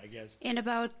 I guess. In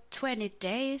about 20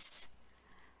 days,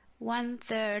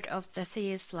 1/3 of the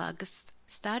sea slugs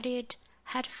studied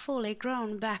had fully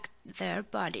grown back their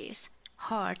bodies,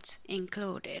 hearts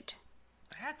included.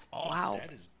 That's awesome. Wow.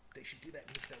 They should do that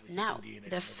mix that with Now, Indian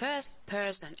the first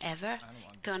person ever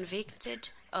convicted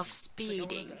of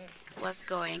speeding was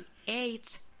going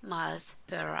 8 miles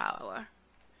per hour.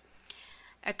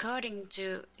 According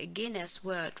to Guinness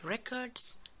World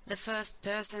Records, the first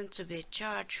person to be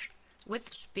charged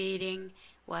with speeding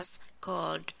was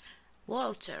called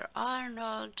Walter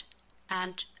Arnold,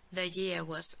 and the year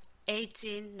was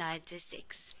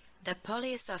 1896. The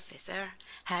police officer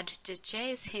had to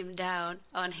chase him down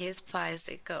on his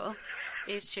bicycle,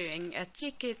 issuing a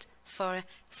ticket for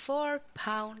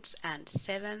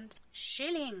 £4.07.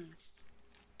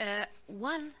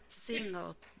 One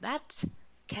single bat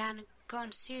can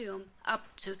consume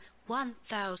up to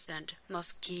 1,000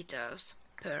 mosquitoes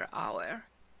per hour.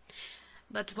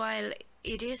 But while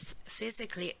it is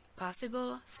physically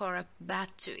possible for a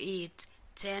bat to eat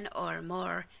 10 or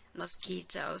more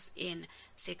mosquitoes in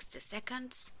 60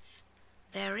 seconds,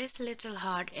 there is little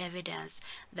hard evidence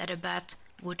that a bat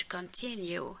would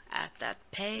continue at that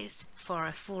pace for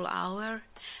a full hour,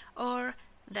 or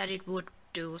that it would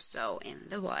do so in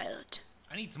the wild.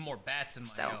 I need some more bats in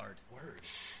my yard. Word.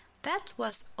 That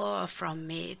was all from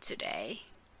me today.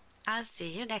 I'll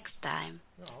see you next time.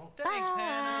 Oh, thanks,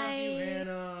 Hannah. You,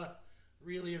 Hannah.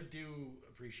 Really do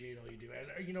appreciate all you do.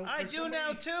 And, you know, I do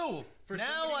now, too.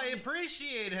 Now I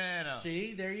appreciate Hannah.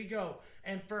 See, there you go.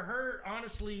 And for her,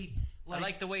 honestly... I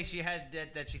like the way she had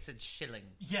that she said shilling.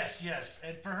 Yes.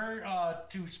 And for her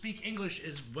to speak English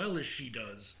as well as she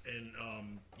does, and,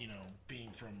 you know,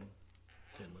 being from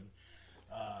Finland,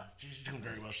 she's doing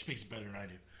very well. She speaks better than I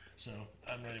do. So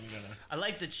I'm not even going to... I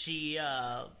like that she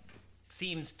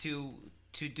seems to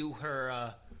do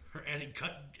her... her added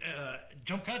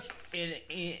jump cuts.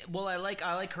 Well, I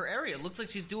like her area. It looks like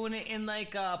she's doing it in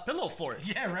like pillow fort.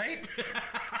 Yeah, right.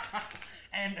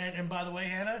 and by the way,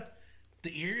 Hannah,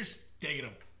 the ears, digging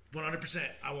them, 100%.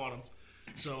 I want them.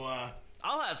 So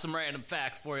I'll have some random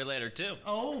facts for you later too.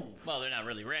 Oh, well, they're not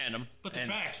really random, but they're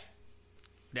facts.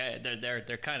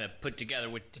 They're kind of put together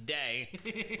with today,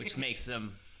 which makes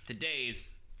them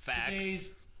today's facts. Today's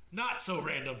not so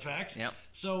random facts. Yep.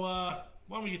 So why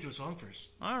don't we get to a song first?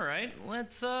 All right,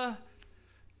 let's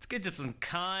get to some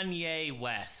Kanye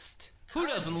West. Who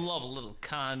doesn't love a little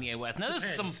Kanye West? Now this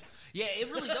is some. Yeah,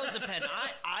 it really does depend.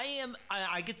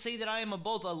 I could say that I am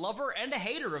both a lover and a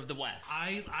hater of the West.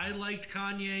 I liked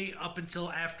Kanye up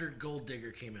until after Gold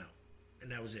Digger came out,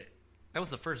 and that was it. That was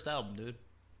the first album, dude.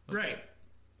 Okay. Right.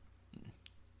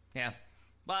 Yeah,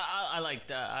 but I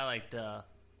liked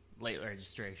Late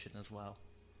Registration as well.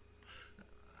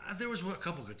 There was a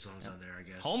couple good songs on there, I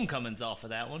guess. Homecoming's off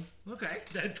of that one. Okay,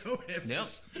 that don't have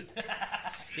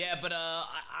Yeah, but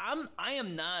I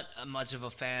am not much of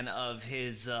a fan of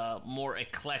his more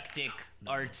eclectic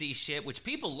artsy shit, which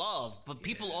people love, but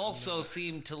people also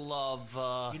seem to love.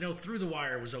 You know, Through the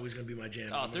Wire was always going to be my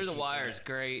jam. Oh, Through the Wire is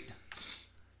great.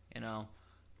 You know.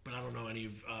 But I don't know any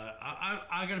of...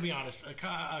 I got to be honest.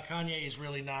 Kanye is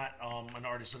really not an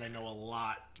artist that I know a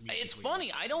lot. It's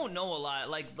funny. I don't know a lot.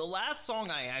 Like, the last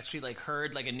song I actually,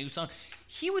 heard, a new song,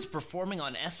 he was performing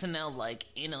on SNL,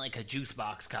 in, a juice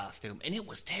box costume, and it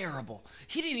was terrible.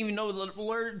 He didn't even know the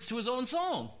words to his own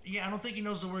song. Yeah, I don't think he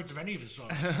knows the words of any of his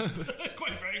songs.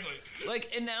 Quite frankly.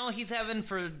 And now he's having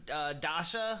for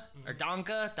Dasha, or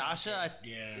Dasha,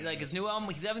 yeah. His new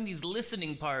album, he's having these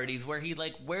listening parties where he,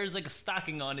 wears, a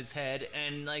stocking on his head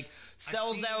and,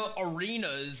 sells out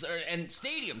arenas and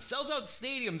stadiums. Sells out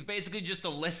stadiums basically just to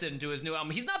listen to his new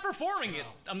album. He's not performing it.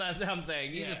 I'm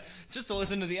saying. It's just to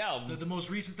listen to the album. The most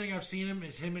recent thing I've seen him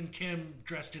is him and Kim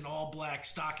dressed in all black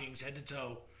stockings, head to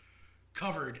toe,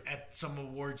 covered at some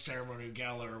award ceremony,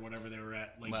 gala, or whatever they were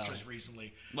at, just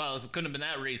recently. Well, it couldn't have been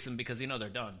that recent because they're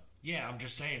done. Yeah, I'm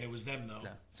just saying it was them though.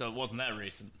 Yeah. So it wasn't that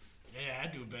recent. Yeah, it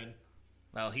had to have been.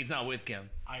 Well, he's not with Kim.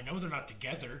 I know they're not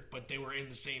together, but they were in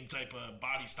the same type of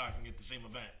body stocking at the same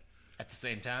event. At the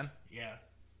same time? Yeah,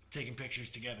 taking pictures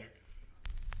together.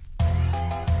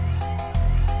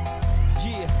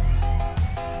 Yeah.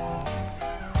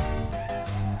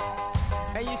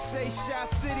 say Shy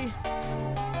City.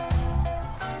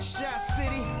 Shy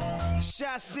City.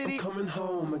 Shy City. I'm coming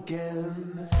home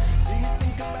again. Do you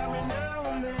think about me now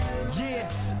and then?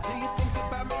 Yeah. Do you think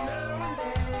about me now and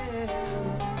then?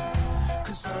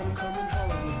 'Cause I'm coming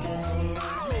home again.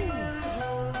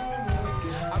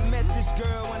 I met this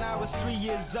girl when I was 3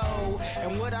 years old,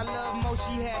 and what I love most,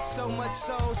 she had so much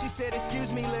soul. She said,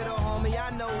 excuse me, little homie,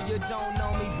 I know you don't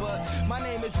know me, but my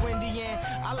name is Wendy, and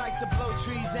I like to blow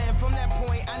trees, and from that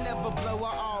point, I never blow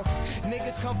her off.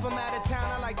 Niggas come from out of town,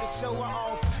 I like to show her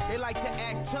off. They like to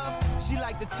act tough, she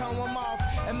like to tone them off,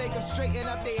 and make them straighten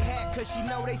up their hat, cause she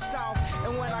know they soft.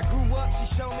 And when I grew up, she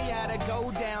showed me how to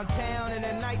go downtown, and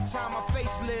at nighttime, my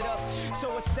face lit up,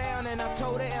 so astounding. I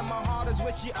told her, and my heart is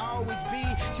where she always be.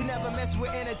 She never mess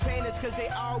with entertainers, cause they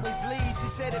always leave. She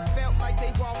said it felt like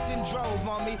they walked and drove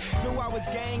on me. Knew I was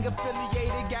gang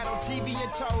affiliated, got on TV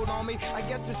and told on me. I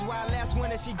guess that's why last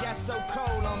winter she got so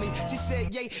cold on me. She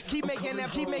said, yeah, keep making that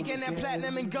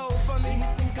platinum and gold for me. Do you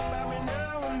think about me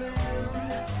now and then?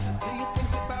 Do you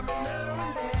think about me now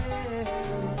and then?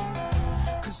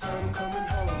 'Cause I'm coming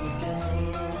home again.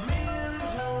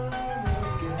 Home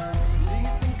again. Do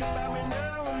you think about me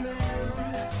now and then?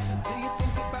 Do you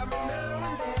think about me now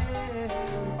and then?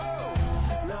 Oh,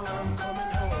 now I'm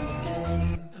coming home again.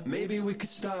 Maybe we could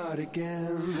start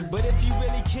again. But if you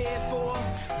really cared for her,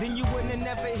 then you wouldn't have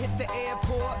never hit the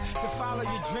airport to follow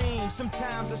your dreams.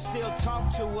 Sometimes I still talk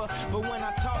to her, but when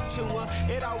I talk to her,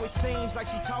 it always seems like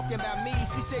she talking about me.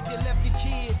 She said you left your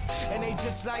kids, and they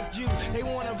just like you. They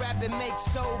wanna rap and make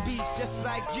soul beats just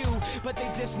like you, but they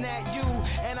just not you.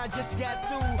 And I just got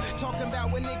through talking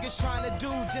about what niggas trying to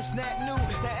do, just not new.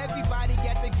 Now everybody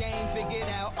got the game figured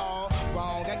out all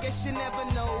wrong. I guess you never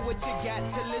know what you got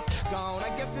till it's gone. I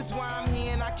guess that's why I'm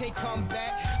here and I can't come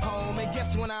back home. And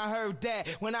guess when I heard that,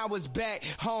 when I was back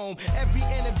home. Every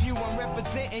interview I'm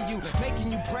representing you,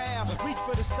 making you proud. Reach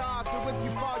for the stars, so if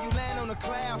you fall, you land on a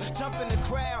cloud. Jump in the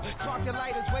crowd, spark the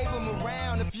lighters, wave them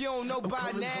around. If you don't know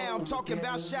by now, I'm talking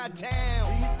about Chi-Town.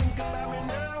 Do you think about me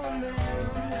now and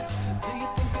then? Do you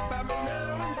think about me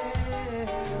now and then?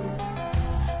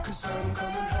 'Cause I'm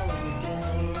coming home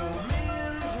again.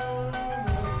 Home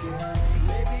again.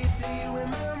 Maybe do you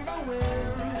remember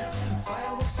when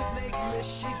fireworks at Lake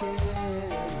Michigan?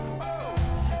 Oh,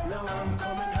 now I'm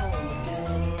coming home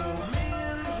again.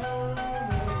 Home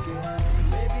again.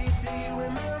 Maybe do you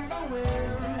remember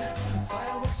when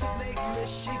fireworks at Lake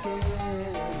Michigan?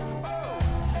 Oh,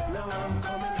 now I'm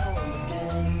coming home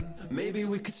again. Maybe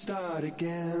we could start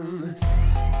again.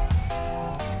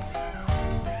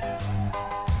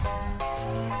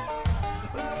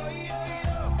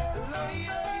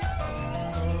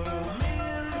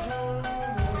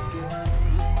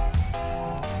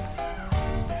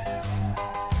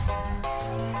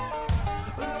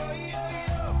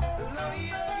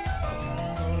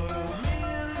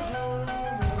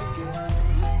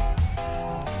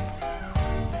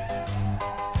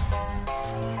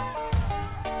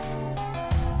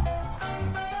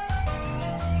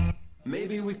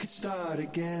 Maybe we could start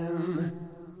again.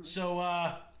 So,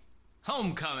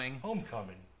 Homecoming.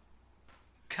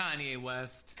 Kanye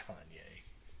West.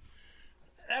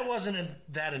 That wasn't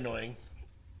that annoying.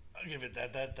 I'll give it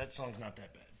that. That song's not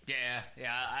that bad. Yeah.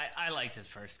 I liked his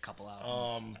first couple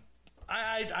albums.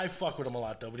 I fuck with him a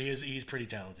lot though, but he's pretty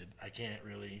talented. I can't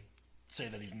really say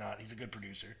that he's not. He's a good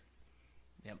producer.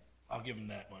 Yep. I'll give him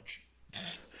that much.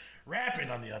 Rapping,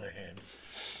 on the other hand.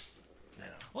 No.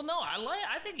 Well, no,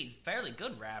 I think he's a fairly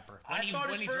good rapper. When he's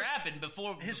rapping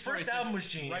before his first album was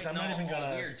genius. I'm not even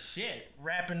gonna weird shit.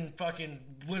 Rapping fucking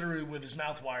literally with his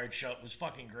mouth wired shut was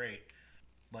fucking great.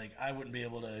 Like I wouldn't be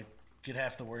able to get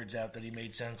half the words out that he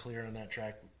made sound clear on that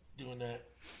track doing that.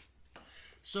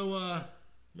 So,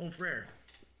 Mon Frere,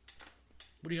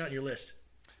 what do you got on your list?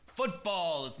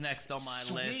 Football is next on my list.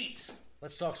 Sweet.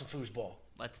 Let's talk some foosball.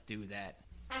 Let's do that.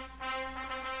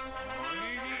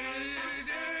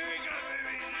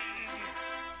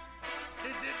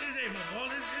 This ain't football.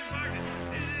 This is boxing.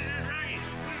 This is rugby.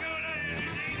 What's going on here?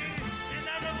 It's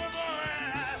not the football.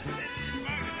 This is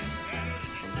boxing.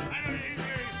 I know this is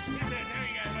that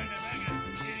hairy guy right there.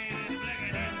 The black guy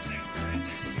there.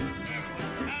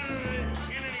 I don't know.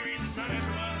 And then he reads the sun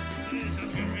after a while. And then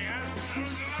something comes me out. I don't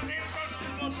know. I'll say the first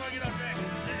football before I get off track.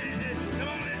 Come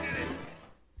on, let's do this.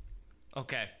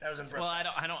 Okay. That was impressive. Well,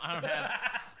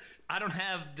 I don't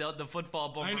have the football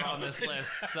bumper on this list,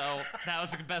 so that was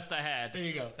the best I had. There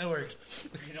you go. That works.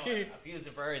 You know, I've used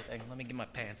it for everything. Let me get my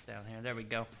pants down here. There we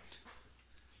go.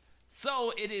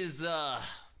 So it is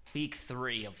week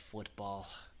 3 of football.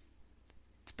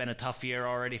 It's been a tough year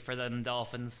already for them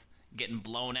Dolphins, getting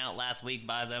blown out last week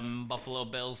by them Buffalo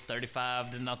Bills,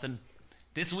 35-0.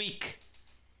 this week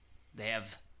they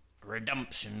have a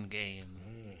redemption game.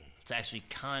 It's actually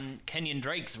Kenyon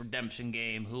Drake's redemption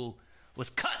game, who was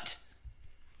cut,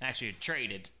 actually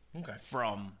traded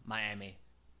from Miami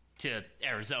to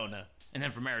Arizona, and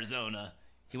then from Arizona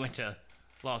he went to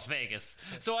Las Vegas.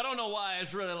 So I don't know why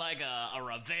it's really like a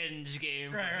revenge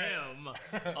game for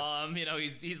him. You know,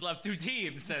 he's left 2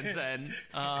 teams since then.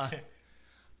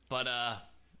 But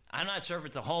I'm not sure if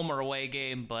it's a home or away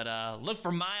game, but look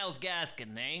for Myles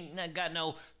Gaskin. They ain't got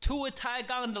no Tua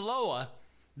Tagovailoa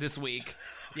this week.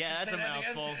 Yeah, that's a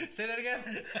mouthful. Say that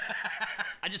again?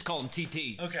 I just call him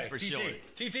TT. Okay, for TT. short.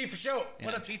 TT for short. Yeah.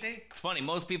 What up, TT? It's funny.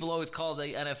 Most people always call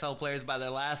the NFL players by their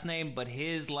last name, but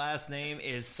his last name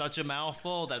is such a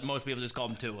mouthful that most people just call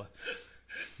him Tua.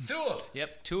 Tua.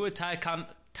 Yep, Tua Tagovailoa.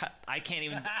 I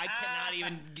cannot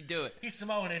even do it. He's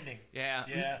Samoan ending. Yeah.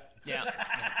 Yeah.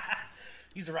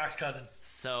 He's The Rock's cousin.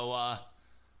 So,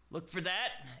 look for that.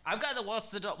 I've got to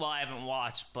watch well, I haven't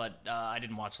watched, but I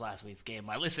didn't watch last week's game.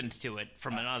 I listened to it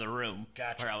from another room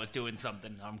where I was doing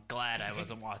something. I'm glad I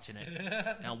wasn't watching it.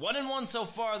 Now, 1-1 so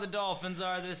far the Dolphins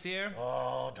are this year.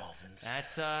 Oh, Dolphins.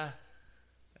 That's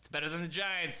better than the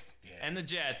Giants and the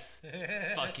Jets.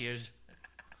 Fuck you.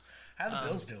 How the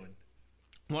Bills doing?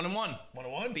 1-1.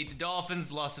 1-1? Beat the Dolphins,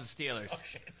 lost to the Steelers. Oh,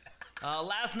 shit.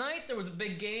 Last night, there was a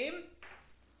big game.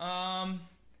 I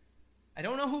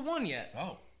don't know who won yet.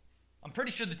 Oh. I'm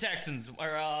pretty sure the Texans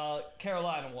or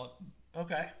Carolina won.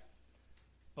 Okay.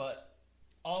 But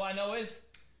all I know is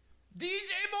DJ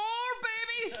Moore,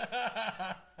 baby!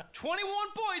 21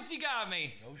 points he got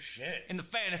me. Oh, shit. In the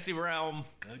fantasy realm.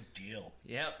 Good deal.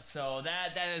 Yep, so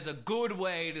that is a good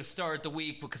way to start the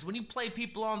week, because when you play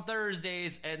people on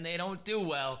Thursdays and they don't do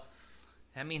well,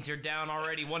 that means you're down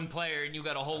already one player and you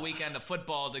got a whole weekend of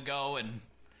football to go, and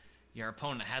your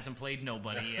opponent hasn't played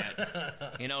nobody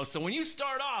yet. You know, so when you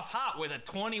start off hot with a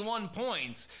 21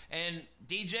 points, and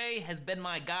DJ has been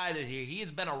my guy this year. He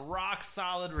has been a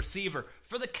rock-solid receiver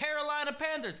for the Carolina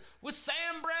Panthers with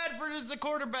Sam Bradford as the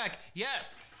quarterback.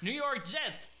 Yes, New York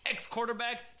Jets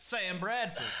ex-quarterback Sam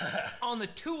Bradford on the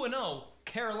 2-0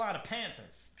 Carolina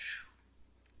Panthers.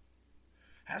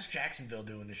 How's Jacksonville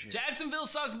doing this year? Jacksonville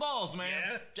sucks balls, man.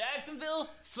 Yeah? Jacksonville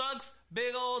sucks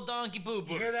big old donkey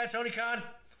poo-poos. You hear that, Tony Khan?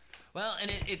 Well,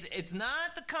 and it's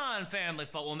not the Khan family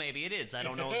fault. Well, maybe it is. I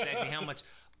don't know exactly how much.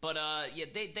 But, yeah,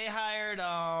 they hired,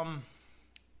 oh,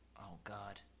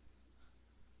 God.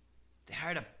 They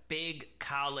hired a big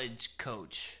college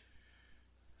coach.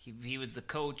 He was the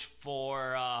coach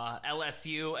for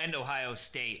LSU and Ohio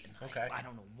State. Okay. I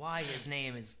don't know why his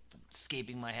name is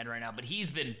escaping my head right now, but he's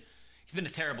been a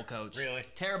terrible coach. Really?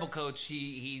 Terrible coach.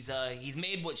 He's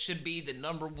made what should be the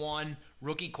number one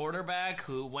rookie quarterback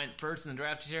who went first in the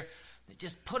draft this year. They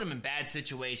just put him in bad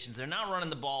situations. They're not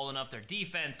running the ball enough. Their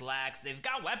defense lacks. They've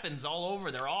got weapons all over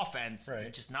their offense. Right.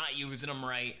 They're just not using them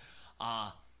right.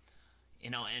 You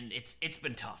know, and it's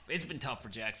been tough. It's been tough for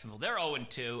Jacksonville. They're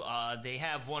 0-2. They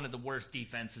have one of the worst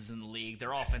defenses in the league.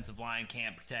 Their offensive line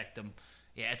can't protect them.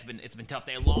 Yeah, it's been tough.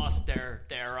 They lost their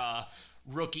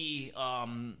rookie,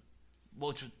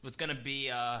 which was going to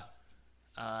be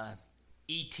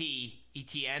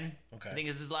ETN. Okay. I think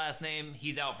is his last name.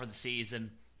 He's out for the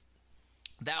season.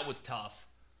 That was tough.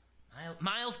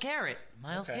 Myles Garrett.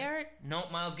 Myles Garrett? No,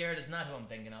 Myles Garrett is not who I'm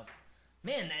thinking of.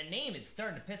 Man, that name is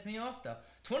starting to piss me off, though.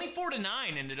 24-9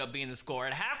 ended up being the score.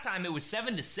 At halftime, it was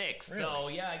 7-6. Really? So,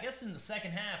 yeah, I guess in the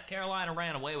second half, Carolina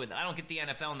ran away with it. I don't get the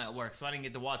NFL Network, so I didn't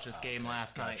get to watch this game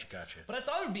last night. Gotcha. But I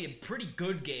thought it would be a pretty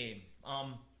good game.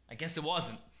 I guess it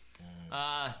wasn't.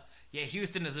 Yeah,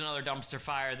 Houston is another dumpster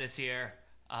fire this year.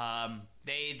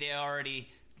 They're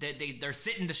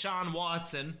sitting Deshaun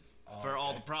Watson for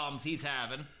all the problems he's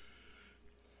having.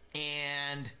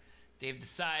 And they've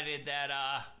decided that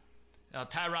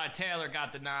Tyrod Taylor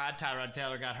got the nod. Tyrod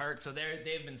Taylor got hurt, so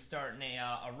they've been starting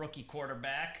a rookie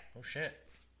quarterback. Oh, shit.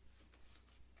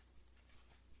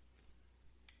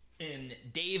 In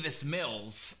Davis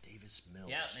Mills. Davis Mills.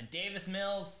 Yeah, and Davis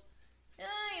Mills,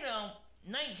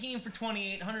 19 for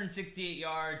 28, 168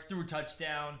 yards, threw a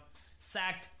touchdown,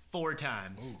 sacked 4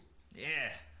 times. Ooh. Yeah,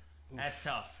 that's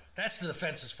tough. That's the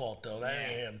defense's fault, though. That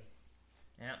ain't him.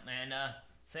 Yeah, and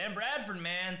Sam Bradford,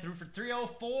 man, threw for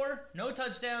 304, no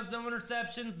touchdowns, no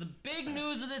interceptions. The big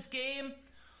news of this game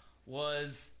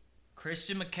was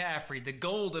Christian McCaffrey, the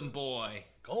golden boy.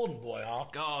 Golden boy, huh?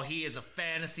 Oh, he is a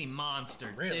fantasy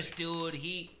monster. Really? This dude,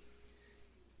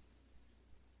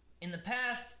 in the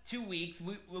past 2 weeks,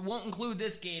 we won't include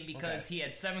this game because he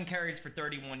had 7 carries for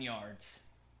 31 yards.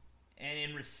 And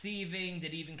in receiving,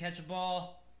 did he even catch a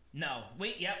ball? No.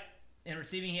 Wait, yep. In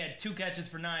receiving, he had 2 catches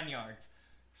for 9 yards.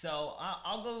 So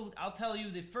I'll tell you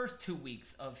the first 2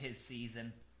 weeks of his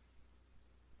season,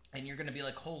 and you're going to be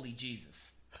like, holy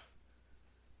Jesus.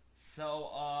 So,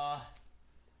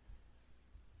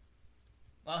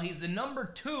 well, he's the number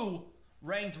 2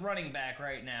 ranked running back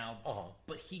right now,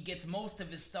 but he gets most of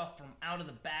his stuff from out of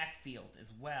the backfield as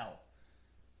well.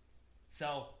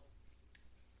 So,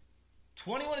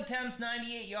 21 attempts,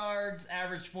 98 yards,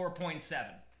 averaged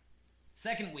 4.7.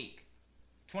 Second week,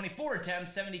 24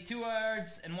 attempts, 72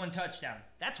 yards, and 1 touchdown.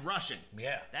 That's rushing.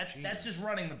 Yeah. That's just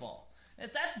running the ball.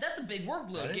 That's a big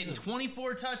workload. Getting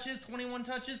 24 touches, 21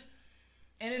 touches.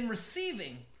 And in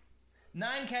receiving,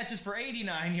 9 catches for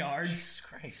 89 yards. Jesus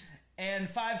Christ. And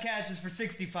 5 catches for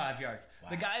 65 yards. Wow.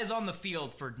 The guy is on the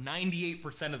field for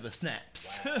 98% of the snaps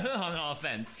on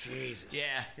offense. Jesus.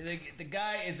 Yeah, the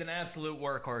guy is an absolute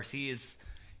workhorse.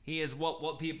 He is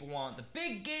what people want. The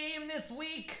big game this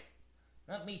week.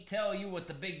 Let me tell you what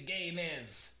the big game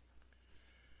is.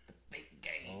 The big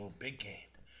game. Oh, big game.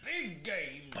 Big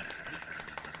game.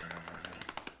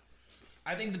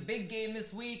 I think the big game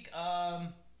this week,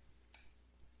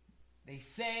 they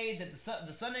say that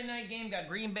the Sunday night game got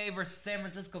Green Bay versus San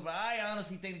Francisco, but I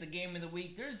honestly think the game of the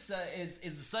week is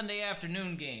the Sunday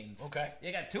afternoon games. Okay.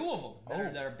 You got 2 of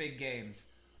them that are big games.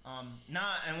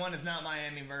 And one is not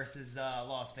Miami versus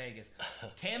Las Vegas.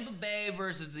 Tampa Bay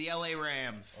versus the LA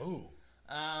Rams. Ooh.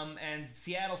 And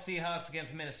Seattle Seahawks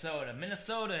against Minnesota.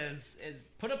 Minnesota has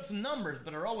put up some numbers,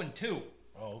 but are 0-2.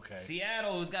 Oh, okay.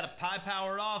 Seattle, who's got a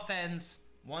high-powered offense,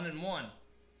 1-1.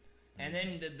 And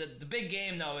then the big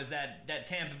game, though, is that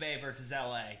Tampa Bay versus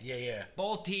LA. Yeah.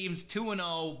 Both teams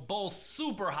 2-0, both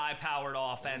super high-powered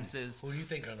offenses. Who do you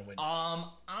think are going to win?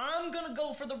 I'm going to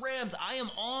go for the Rams. I am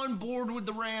on board with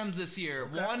the Rams this year.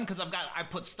 Okay. One, because I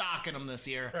put stock in them this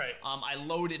year. Right. I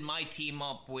loaded my team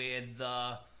up with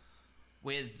the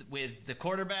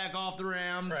quarterback off the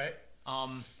Rams. Right.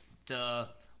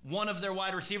 One of their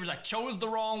wide receivers, I chose the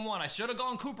wrong one. I should have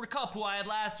gone Cooper Kupp, who I had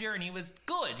last year, and he was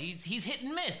good. He's hit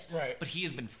and miss. Right. But he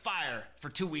has been fire for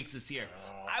 2 weeks this year.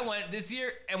 I went this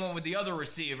year and went with the other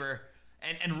receiver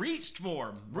and reached for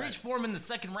him. Reached for him in the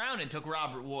second round and took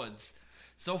Robert Woods.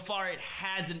 So far, it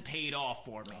hasn't paid off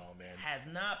for me. Oh, man. Has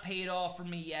not paid off for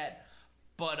me yet.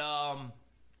 But I'm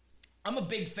a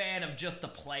big fan of just the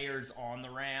players on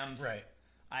the Rams. Right.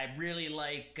 I really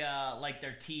like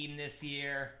their team this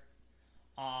year.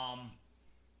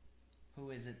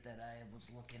 Who is it that I was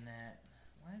looking at?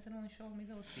 Why is it only showing me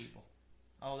those people?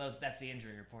 Oh, that's the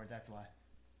injury report. That's why.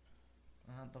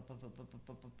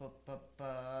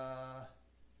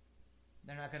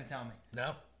 They're not going to tell me.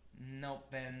 No?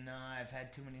 Nope, and I've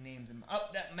had too many names.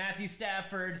 Matthew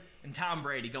Stafford and Tom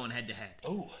Brady going head-to-head.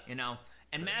 Oh. You know?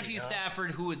 And Matthew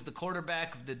Stafford, who is the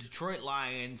quarterback of the Detroit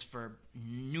Lions for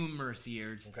numerous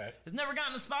years, has never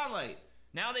gotten the spotlight.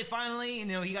 Now they finally,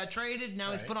 he got traded.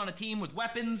 Now he's put on a team with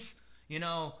weapons.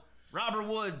 Robert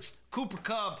Woods, Cooper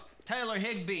Kupp, Tyler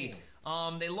Higbee.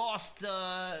 They lost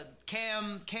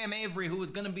Cam Avery, who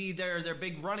was going to be their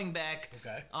big running back.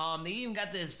 Okay. They even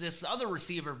got this other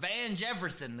receiver, Van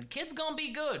Jefferson. The kid's going to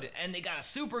be good, and they got a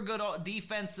super good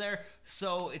defense there.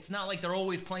 So it's not like they're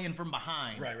always playing from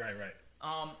behind. Right.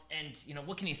 And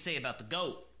what can you say about the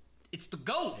GOAT? It's the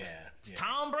GOAT. Yeah. It's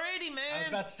Tom Brady, man. I was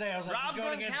about to say, he's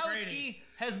going against Brady. Rob Gronkowski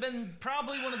has been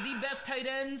probably one of the best tight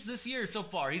ends this year so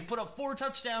far. He's put up 4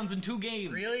 touchdowns in 2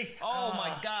 games. Really? Oh,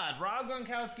 my God. Rob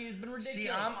Gronkowski has been ridiculous. See,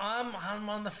 I'm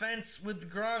on the fence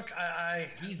with Gronk.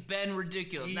 He's been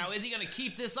ridiculous. Now, is he going to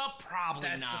keep this up? Probably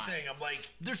not. That's the thing. I'm like...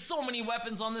 There's so many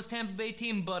weapons on this Tampa Bay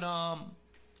team, but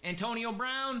Antonio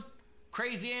Brown,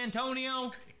 crazy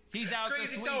Antonio... He's out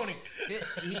Crazy this week. Tony.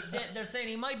 They're saying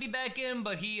he might be back in,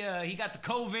 but he got the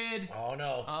COVID. Oh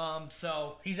no.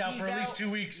 So he's out for at least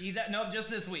 2 weeks. He's out. No, just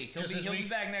this week. He'll be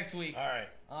back next week. All right.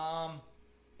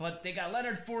 But they got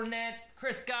Leonard Fournette,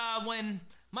 Chris Godwin,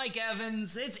 Mike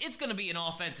Evans. It's going to be an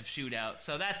offensive shootout.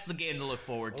 So that's the game to look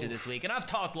forward to this week. And I've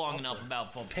talked long enough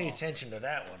about football. Pay attention to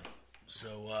that one.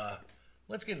 So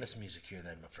let's get into some music here,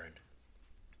 then, my friend.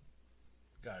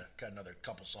 Got another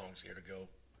couple songs here to go.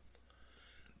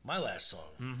 My last song.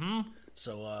 Mm-hmm.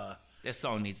 So, this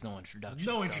song needs no introduction.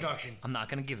 No introduction. I'm not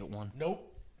going to give it one.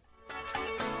 Nope.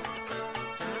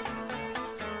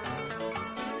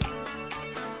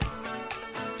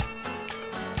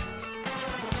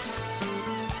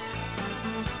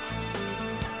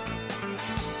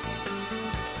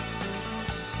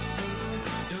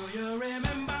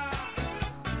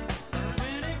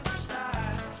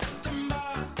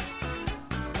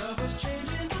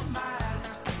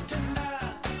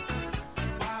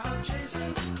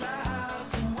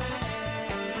 Clouds away.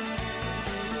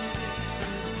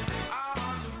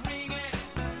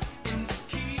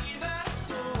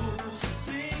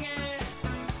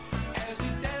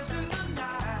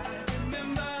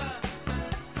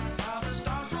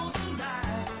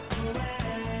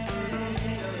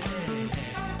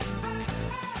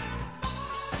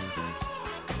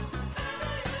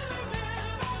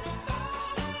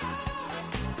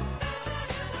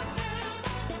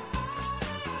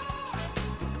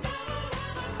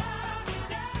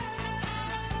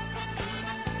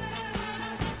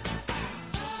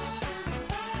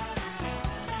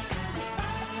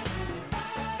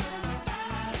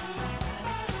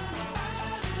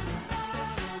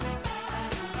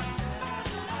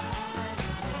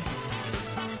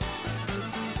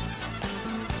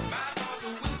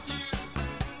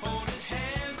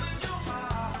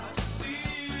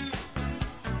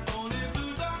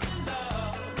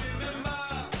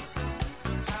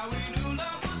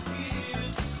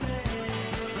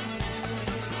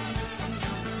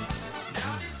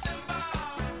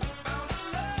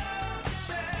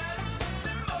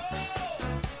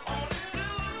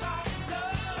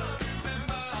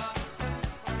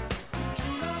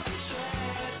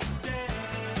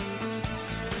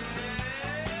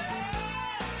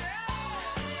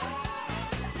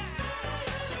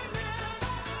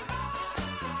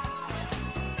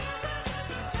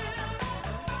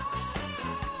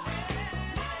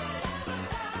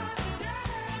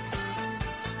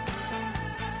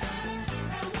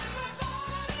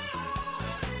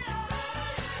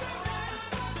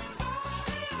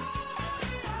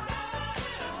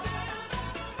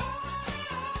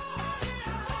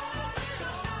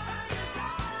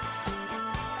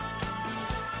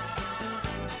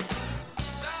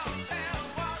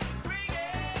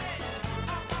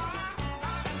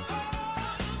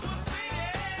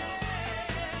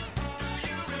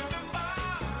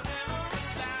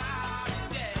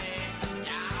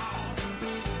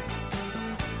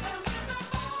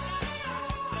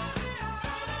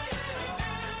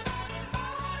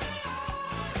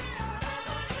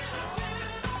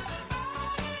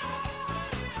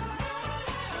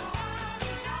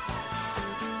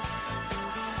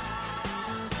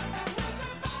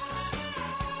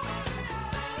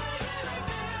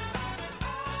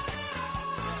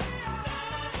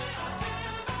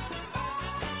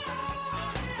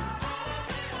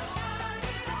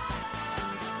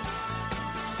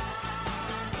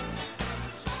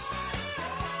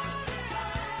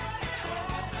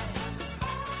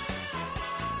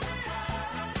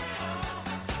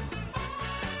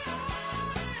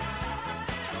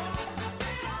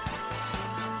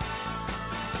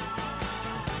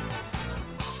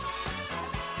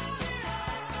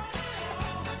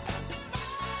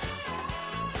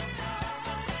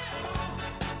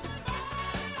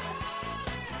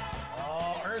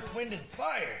 Wind and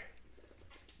Fire.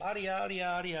 Body, yada,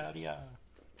 yada, yada, yada.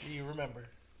 Do you remember?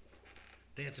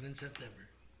 Dancing in September.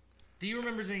 Do you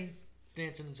remember, Zane?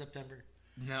 Dancing in September?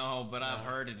 No, but I've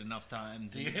heard it enough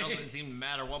times. It doesn't seem to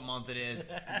matter what month it is.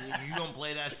 You don't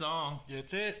play that song.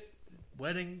 That's it.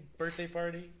 Wedding, birthday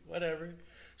party, whatever.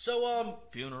 So,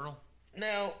 funeral.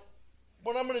 Now,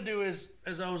 what I'm going to do is,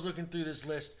 as I was looking through this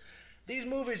list, these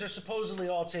movies are supposedly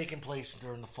all taking place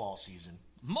during the fall season.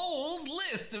 Mole's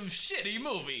list of shitty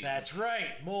movies. That's right.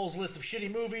 Mole's list of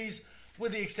shitty movies,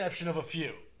 with the exception of a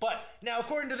few. But now,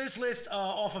 according to this list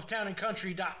off of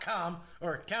townandcountry.com,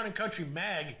 or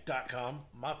townandcountrymag.com,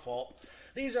 my fault,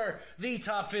 these are the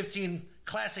top 15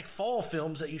 classic fall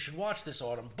films that you should watch this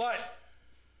autumn. But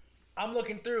I'm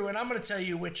looking through, and I'm going to tell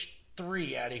you which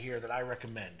 3 out of here that I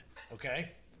recommend, okay?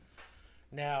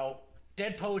 Now,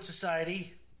 Dead Poet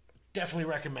Society, definitely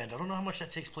recommend. I don't know how much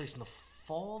that takes place in the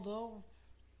fall, though.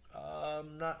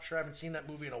 I'm not sure. I haven't seen that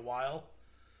movie in a while.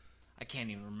 I can't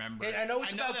even remember. I know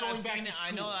it's about going back to school.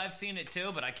 I know I've seen it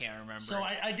too, but I can't remember. So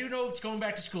I do know it's going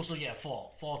back to school. So yeah,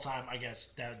 fall time. I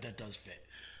guess that does fit.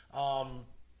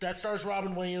 That stars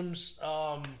Robin Williams.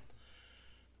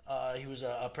 He was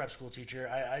a prep school teacher.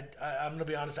 I'm gonna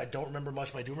be honest. I don't remember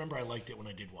much, but I do remember I liked it when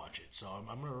I did watch it. So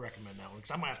I'm gonna recommend that one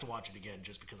because I might have to watch it again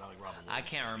just because I like Robin Williams. I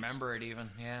can't remember it even.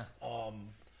 Yeah.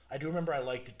 I do remember I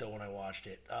liked it though when I watched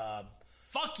it.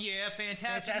 Fuck yeah,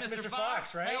 Fantastic Mr.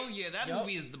 Fox, right? Hell yeah, that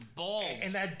movie is the balls.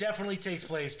 And that definitely takes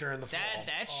place during the fall.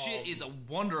 That shit is a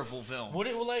wonderful film.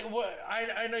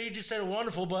 I know you just said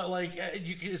wonderful, but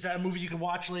is that a movie you can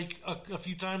watch like a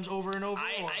few times over and over?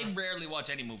 I rarely watch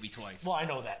any movie twice. Well, I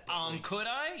know that. Could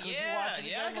I? Could you watch it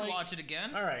again? I could watch it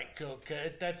again. All right, cool.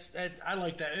 I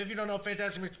like that. If you don't know,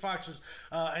 Fantastic Mr. Fox is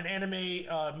an anime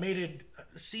mated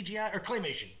CGI or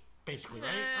claymation. Basically, right?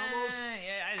 Almost.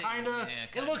 Kind of.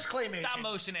 It looks claymation. Stop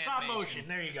motion animation. Stop motion.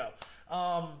 There you go.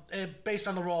 Based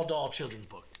on the Roald Dahl children's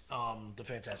book, The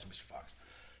Fantastic Mr. Fox.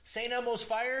 St. Elmo's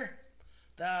Fire.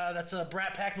 That's a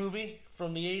Brat Pack movie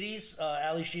from the 80s.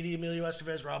 Ali Sheedy, Emilio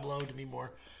Estevez, Rob Lowe, Demi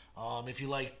Moore. If you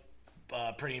like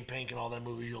Pretty in Pink and all that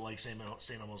movies, you'll like St.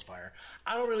 Elmo's Fire.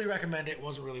 I don't really recommend it. It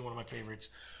wasn't really one of my favorites.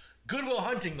 Good Will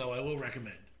Hunting, though, I will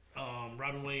recommend.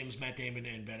 Robin Williams, Matt Damon,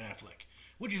 and Ben Affleck.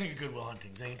 What'd you think of Good Will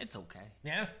Hunting, Zane? It's okay.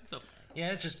 Yeah? It's okay.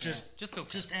 Yeah, just okay.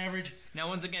 Just average. Now,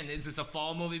 once again, is this a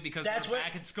fall movie because they're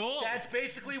back at school? That's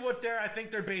basically what I think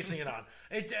they're basing it on.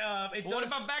 What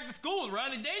about back to school,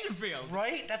 Rodney Dangerfield?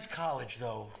 Right? That's college,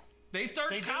 though. They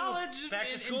start college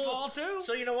back to school in fall, too?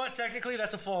 So you know what? Technically,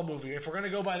 that's a fall movie. If we're going to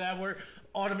go by that word,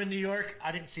 Autumn in New York,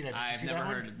 I didn't see that. I've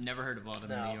never heard of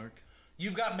Autumn in New York.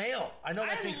 You've Got Mail. I know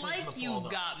that takes place in the fall.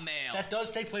 You've Got Mail. That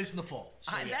does take place in the fall.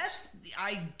 So yes.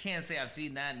 I can't say I've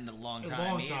seen that in a long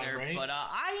time either, right? But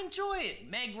I enjoy it.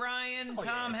 Meg Ryan,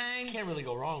 Tom Hanks. Can't really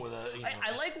go wrong with that.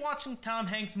 I like watching Tom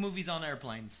Hanks movies on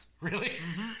airplanes. Really?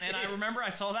 Mm-hmm. And I remember I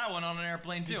saw that one on an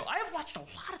airplane too. I have watched a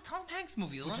lot of Tom Hanks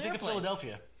movies on airplanes. What'd you think of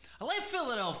Philadelphia? I like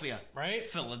Philadelphia. Right?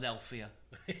 Philadelphia.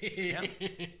 Yep.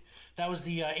 That was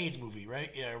the AIDS movie, right?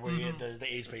 Yeah, where you had the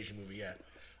AIDS patient movie, yeah.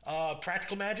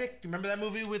 Practical Magic. You remember that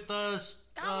movie with that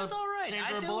one's all right.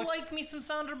 Sandra I do Bullock? like me some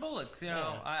Sandra Bullock. You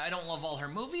know, I don't love all her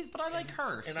movies, but I like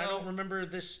her. And I don't remember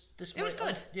this. It was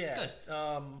good. Yeah. It was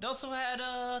good. It also had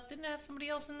didn't it have somebody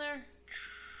else in there?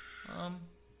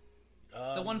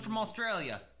 The one from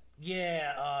Australia.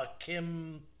 Yeah.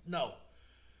 Kim. No.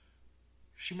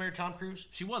 She married Tom Cruise?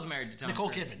 She was married to Tom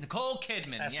Nicole Cruise. Kidman. Nicole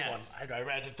Kidman, That's yes. the one.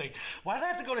 I had to think, why did I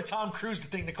have to go to Tom Cruise to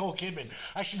think Nicole Kidman?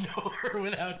 I should know her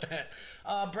without that.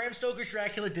 Bram Stoker's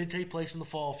Dracula did take place in the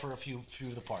fall for a few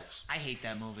of the parts. I hate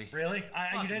that movie. Really?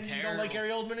 You don't like Gary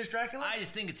Oldman as Dracula? I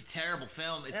just think it's a terrible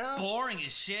film. It's boring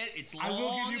as shit. It's long. I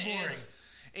will give you boring.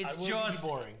 It's just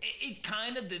boring. It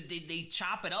kind of they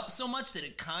chop it up so much that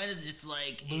it kind of just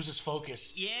like loses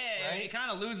focus. Yeah, right? It kind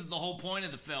of loses the whole point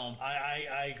of the film.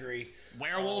 I agree.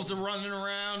 Werewolves are running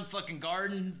around, fucking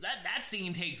gardens. That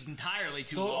scene takes entirely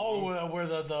too long.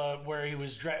 Oh, where he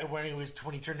was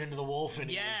when he turned into the wolf and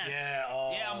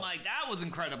I'm like that was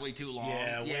incredibly too long.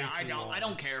 Yeah, I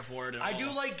don't care for it at all. I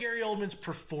do like Gary Oldman's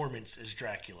performance as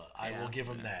Dracula. I will give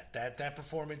him that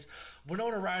performance.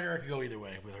 Winona Ryder, I could go either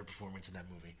way with her performance in that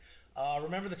movie.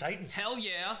 Remember the Titans? Hell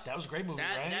yeah. That was a great movie,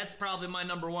 right? That's probably my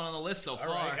number one on the list so far.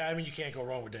 Right. I mean, you can't go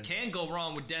wrong with Denzel. Can't go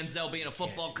wrong with Denzel being a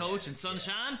football coach and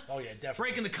Sunshine. Oh, yeah, definitely.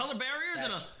 Breaking the color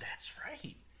barriers. That's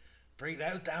right.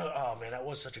 Oh, man, that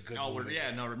was such a good movie.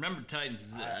 Remember Titans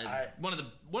is probably one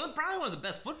of the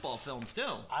best football films, too.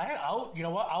 You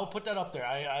know what? I'll put that up there.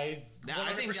 I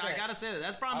think I got to say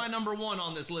that's probably my number one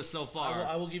on this list so far.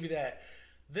 I will give you that.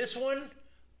 This one,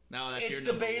 No, that's it's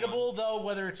your number debatable though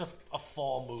whether it's a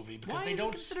fall movie because Why they is it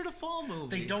don't considered a fall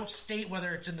movie? They don't state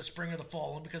whether it's in the spring or the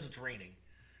fall, and because it's raining,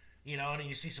 you know, and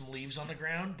you see some leaves on the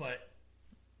ground, but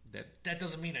that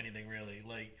doesn't mean anything really.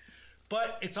 Like,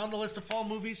 but it's on the list of fall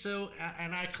movies, so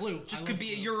and Clue just could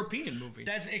be a European movie.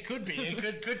 It could be.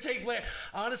 It could take place.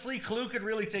 Honestly, Clue could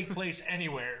really take place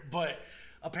anywhere, but.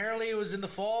 Apparently it was in the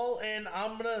fall, and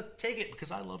I'm gonna take it because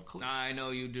I love Clue. I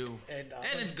know you do, and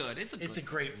it's good. It's a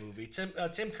great movie.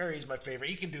 Tim Curry is my favorite.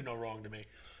 He can do no wrong to me.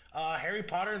 Harry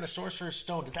Potter and the Sorcerer's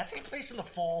Stone. Did that take place in the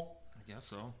fall? I guess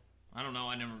so. I don't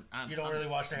know. You don't really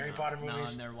watch the Harry Potter movies? No,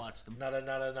 I've never watched them. Not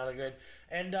a good.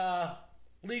 And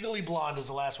Legally Blonde is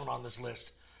the last one on this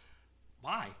list.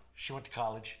 Why? She went to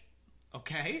college.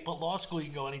 Okay, but law school you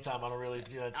can go anytime. I don't really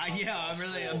do that.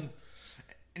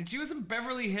 And she was in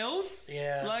Beverly Hills.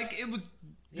 Yeah, like it was.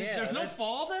 Yeah, there's no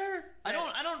fall there. I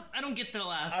don't get the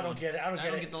last one. I don't get it. I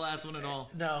don't get the last one at all.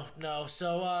 No.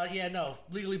 So no.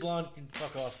 Legally Blonde can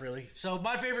fuck off, really. So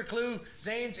my favorite Clue,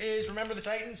 Zane's, is Remember the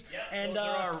Titans. Yeah, and those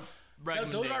are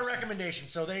our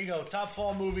recommendations. So there you go. Top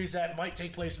fall movies that might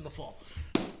take place in the fall,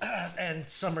 and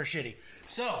some are shitty.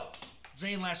 So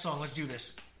Zane, last song. Let's do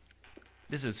this.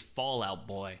 This is Fall Out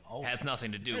Boy. Has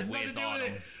nothing to do with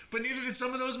autumn. But neither did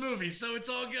some of those movies, so it's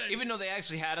all good. Even though they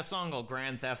actually had a song called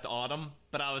Grand Theft Autumn,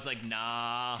 but I was like,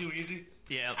 nah. Too easy?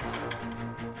 Yeah.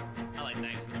 I like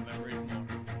Thanks for the Memories more.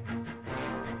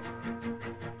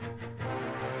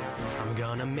 I'm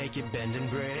gonna make it bend and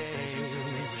break.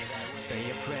 Say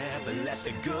a prayer, but let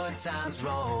the good times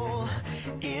roll.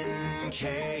 In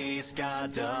case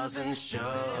God doesn't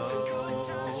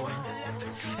show.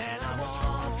 And I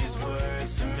want these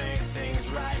words to make things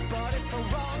right, but it's the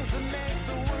wrongs that make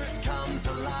the words come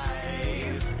to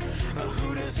life. But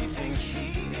who does he think he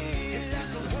is? If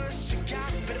that's the worst you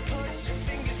got, better put your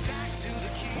fingers back to the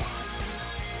key.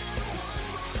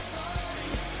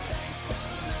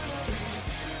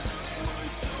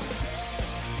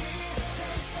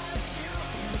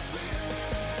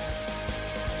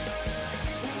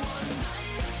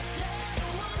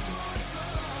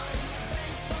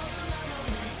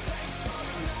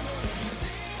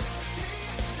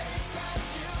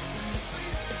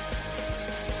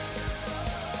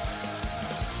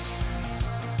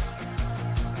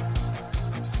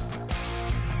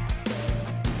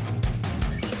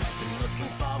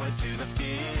 To the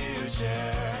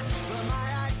future, but my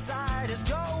eyesight is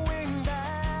going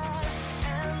bad,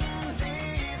 and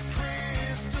this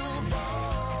crystal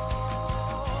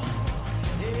ball,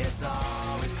 it's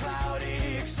always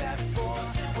cloudy except for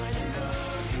when you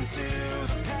look into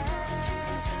the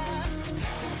past.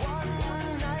 One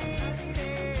night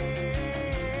stand,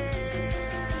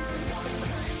 one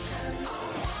night stand, one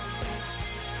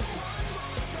more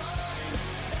time.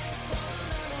 Thanks for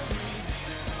the memories,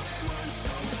 even though they weren't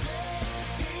so great.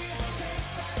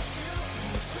 Tastes like you,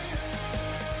 sweeter.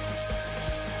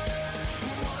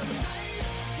 One night,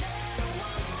 yeah,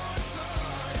 one more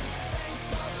time. Thanks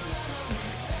for the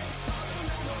memories, thanks for the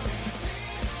memories.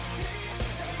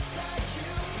 Tastes like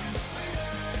you,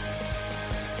 sweeter.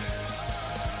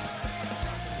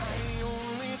 I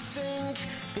only think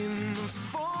in the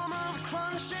form of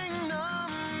crunching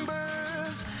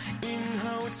numbers in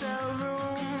hotel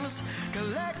rooms,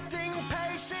 collecting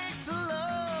paychecks to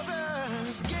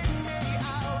lovers, getting me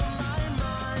out of my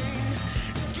mind,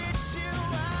 get you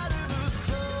out of those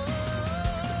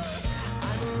clothes.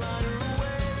 I'm a lighter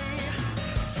away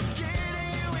from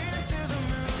getting you into the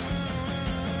mood.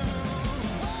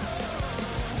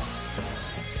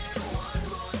 One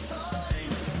more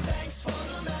time. Thanks for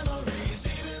the memories,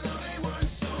 even though they weren't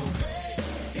so great.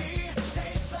 He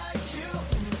tastes like you,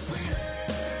 sweeter.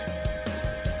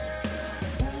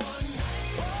 One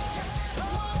night, yeah,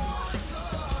 one more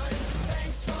time.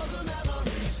 Thanks for the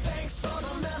memories, thanks for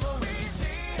the memories.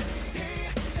 He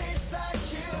tastes like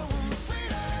you,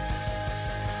 sweeter.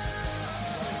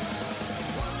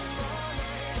 One more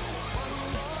night, one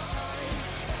more time.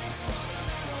 Thanks for the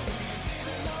memories,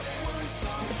 even though they weren't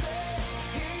so great.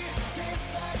 He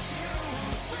tastes like you,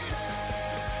 sweeter.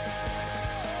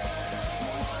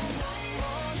 One night,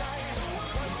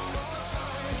 one more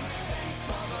time. Thanks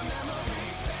for the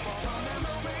memories, thanks for the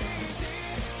memories.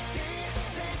 He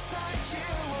tastes like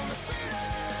you, sweeter.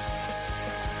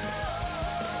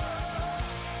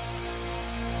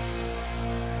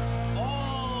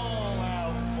 Fall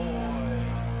Out Boy.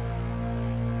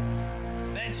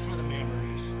 Thanks for the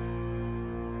memories.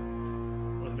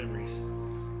 Or the memories.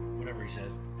 Whatever he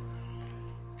says.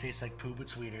 Tastes like poo, but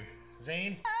sweeter.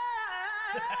 Zane?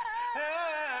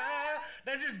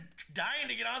 They're just dying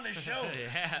to get on this show.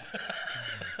 Yeah.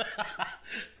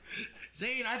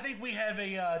 Zane, I think we have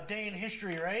a day in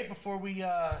history, right? Before we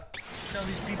tell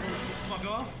these people to fuck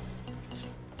off.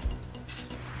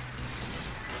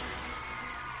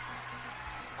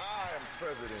 I am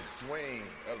President Dwayne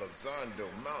Elizondo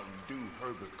Mountain Dew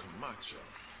Herbert Camacho.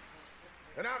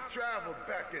 And I've traveled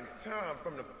back in time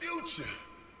from the future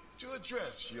to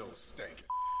address your stank.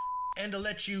 And to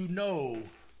let you know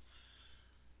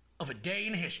of a day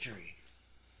in history.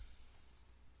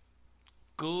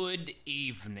 Good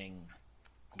evening,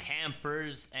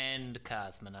 campers and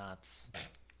cosmonauts.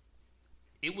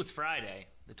 It was Friday,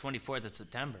 the 24th of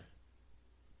September,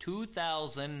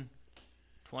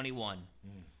 2021.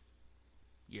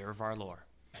 Year of our Lord.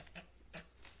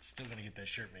 Still gonna get that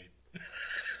shirt made.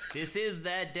 This is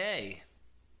that day.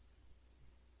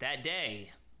 That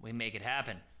day, we make it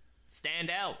happen. Stand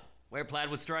out. Wear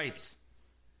plaid with stripes.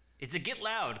 It's a get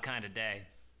loud kind of day.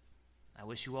 I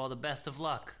wish you all the best of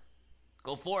luck.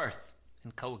 Go forth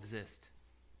and coexist.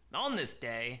 On this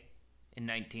day, in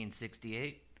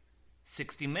 1968,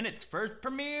 60 Minutes first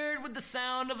premiered with the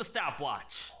sound of a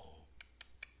stopwatch.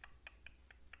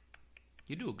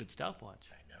 You do a good stopwatch.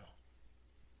 I know.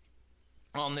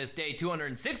 On this day,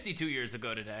 262 years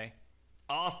ago today,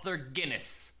 Arthur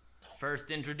Guinness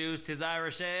first introduced his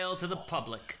Irish ale to the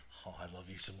public. Oh, I love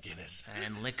you some Guinness.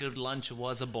 And liquid lunch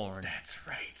was born. That's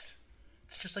right.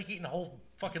 It's just like eating a whole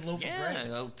fucking loaf of bread.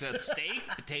 Yeah, steak,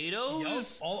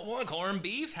 potatoes, Yup, all at once. Corned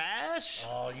beef, hash.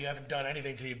 Oh, you haven't done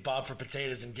anything till you bob for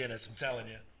potatoes and Guinness, I'm telling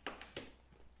you.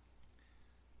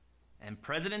 And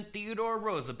President Theodore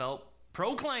Roosevelt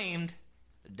proclaimed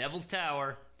the Devil's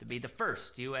Tower to be the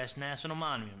first U.S. national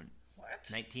monument.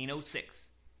 What? 1906.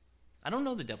 I don't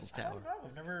know the Devil's Tower. I don't know.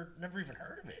 I've never even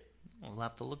heard of it. We'll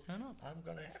have to look that up. I'm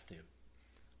going to have to.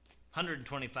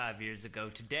 125 years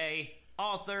ago today,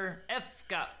 author F.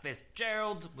 Scott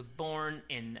Fitzgerald was born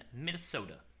in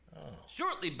Minnesota. Oh.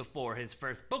 Shortly before his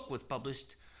first book was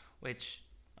published, which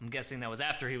I'm guessing that was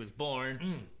after he was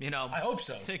born. You know, I hope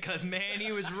so. Because, man,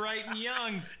 he was right and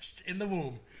young. Just in the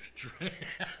womb.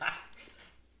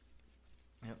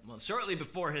 Well, shortly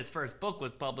before his first book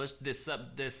was published, This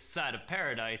Side of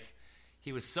Paradise,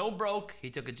 he was so broke,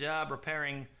 he took a job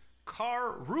repairing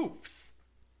car roofs.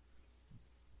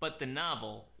 But the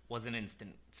novel was an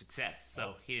instant success,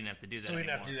 so he didn't have to do that anymore. So he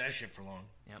didn't have to do that shit for long.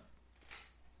 Yep.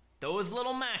 Those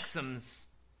little maxims,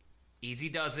 easy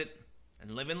does it,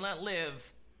 and live and let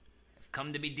live, have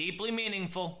come to be deeply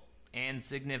meaningful and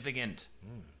significant.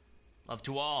 Love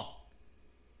to all,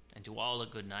 and to all a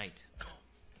good night.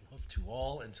 Love to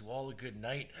all, and to all a good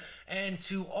night. And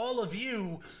to all of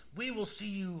you, we will see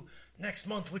you next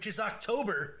month, which is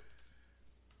October.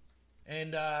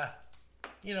 And,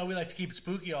 you know, we like to keep it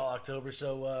spooky all October,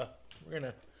 so we're going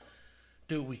to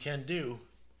do what we can do.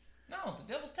 No,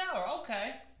 the Devil's Tower,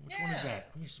 okay. Which one is that?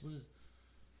 Let me see. What is...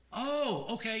 Oh,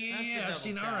 okay, yeah, I've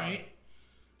seen. Tower.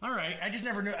 All right. I just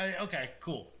never knew. Okay,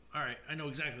 cool. All right, I know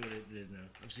exactly what it is now.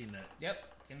 I've seen that. Yep,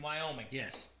 in Wyoming.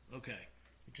 Yes. Okay.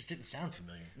 It just didn't sound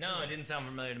familiar. No, it didn't sound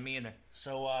familiar to me either.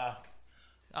 So,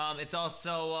 it's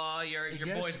also your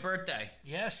boy's birthday.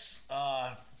 Yes.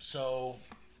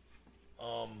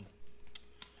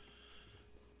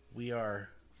 We are.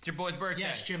 It's your boy's birthday.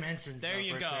 Yes, Jim Henson's There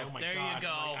you birthday. go. Oh my there God. you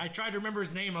go. I tried to remember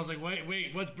his name. I was like,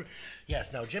 wait, what's...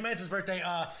 Yes, no, Jim Henson's birthday,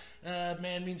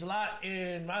 man, means a lot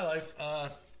in my life.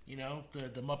 You know,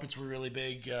 the Muppets were really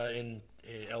big in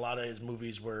a lot of his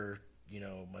movies were, you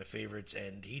know, my favorites,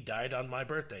 and he died on my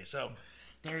birthday. So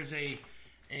there's a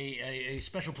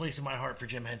special place in my heart for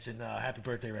Jim Henson. Happy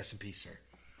birthday, rest in peace, sir.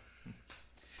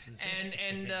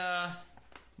 And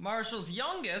Marshall's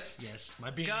youngest, yes,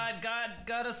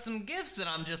 got us some gifts that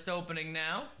I'm just opening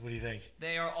now. What do you think?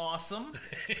 They are awesome.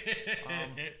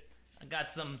 I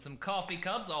got some coffee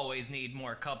cups. Always need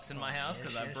more cups in my house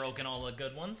because I've broken all the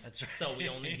good ones. That's right. So we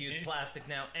only use plastic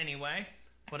now anyway.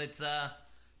 But it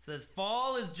says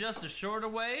fall is just a shorter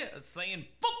way of saying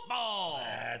football.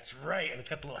 That's right. And it's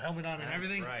got the little helmet on and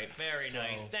everything. Right. Very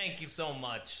nice. Thank you so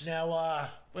much. Now,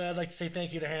 well, I'd like to say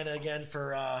thank you to Hannah again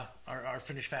for our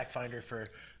Finnish fact finder for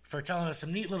telling us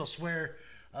some neat little swear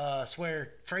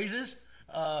phrases.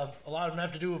 A lot of them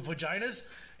have to do with vaginas,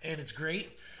 and it's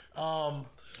great.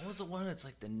 What was the one? It's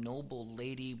like the noble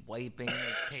lady wiping the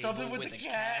table something with a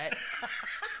cat.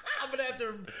 I'm going to have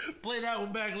to play that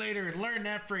one back later and learn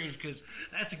that phrase because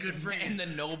that's a good phrase. And the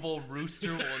noble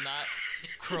rooster will not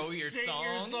crow your Sing song.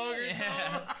 Your song or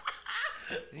song.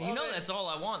 You know, that's all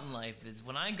I want in life is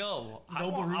when I go, I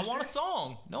Noble want rooster? a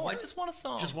song. No, I just want a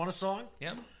song. Just want a song?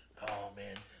 Yep. Oh,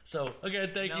 man. So,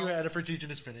 again, thank you, Hannah, for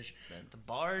teaching us Finnish. The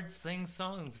bards sing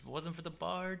songs. If it wasn't for the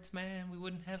bards, man, we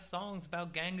wouldn't have songs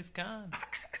about Genghis Khan.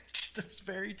 That's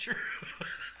very true.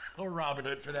 Or Robin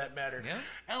Hood, for that matter. Yeah.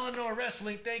 Eleanor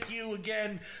Wrestling, thank you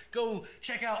again. Go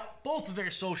check out both of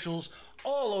their socials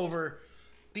all over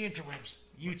the interwebs.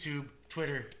 YouTube,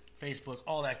 Twitter, Facebook,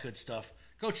 all that good stuff.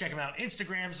 Go check them out.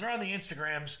 Instagrams, they're on the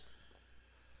Instagrams.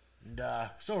 And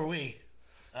so are we.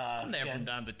 I'm there from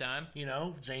time to time. You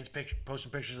know, Zane's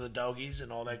posting pictures of the doggies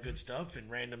and all that good stuff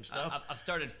and random stuff. I've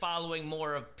started following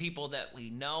more of people that we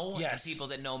know and people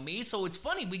that know me. So it's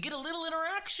funny. We get a little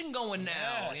interaction going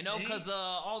now, you know, because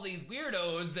all these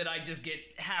weirdos that I just get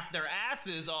half their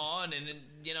asses on and,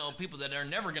 you know, people that are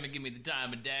never going to give me the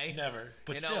time of day. Never.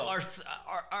 But you still. know,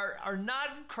 are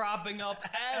not cropping up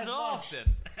as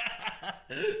often.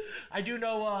 I do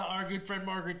know our good friend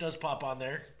Margaret does pop on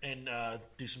there and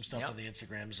do some stuff on the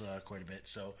Instagrams quite a bit.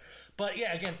 So, but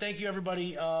yeah, again, thank you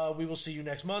everybody. We will see you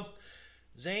next month.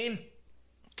 Zane,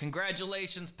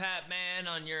 congratulations, Pat Man,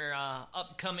 on your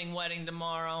upcoming wedding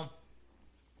tomorrow.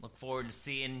 Look forward to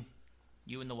seeing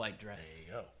you in the white dress. There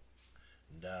you go.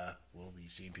 And we'll be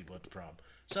seeing people at the prom.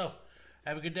 So,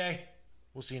 have a good day.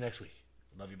 We'll see you next week.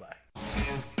 Love you. Bye.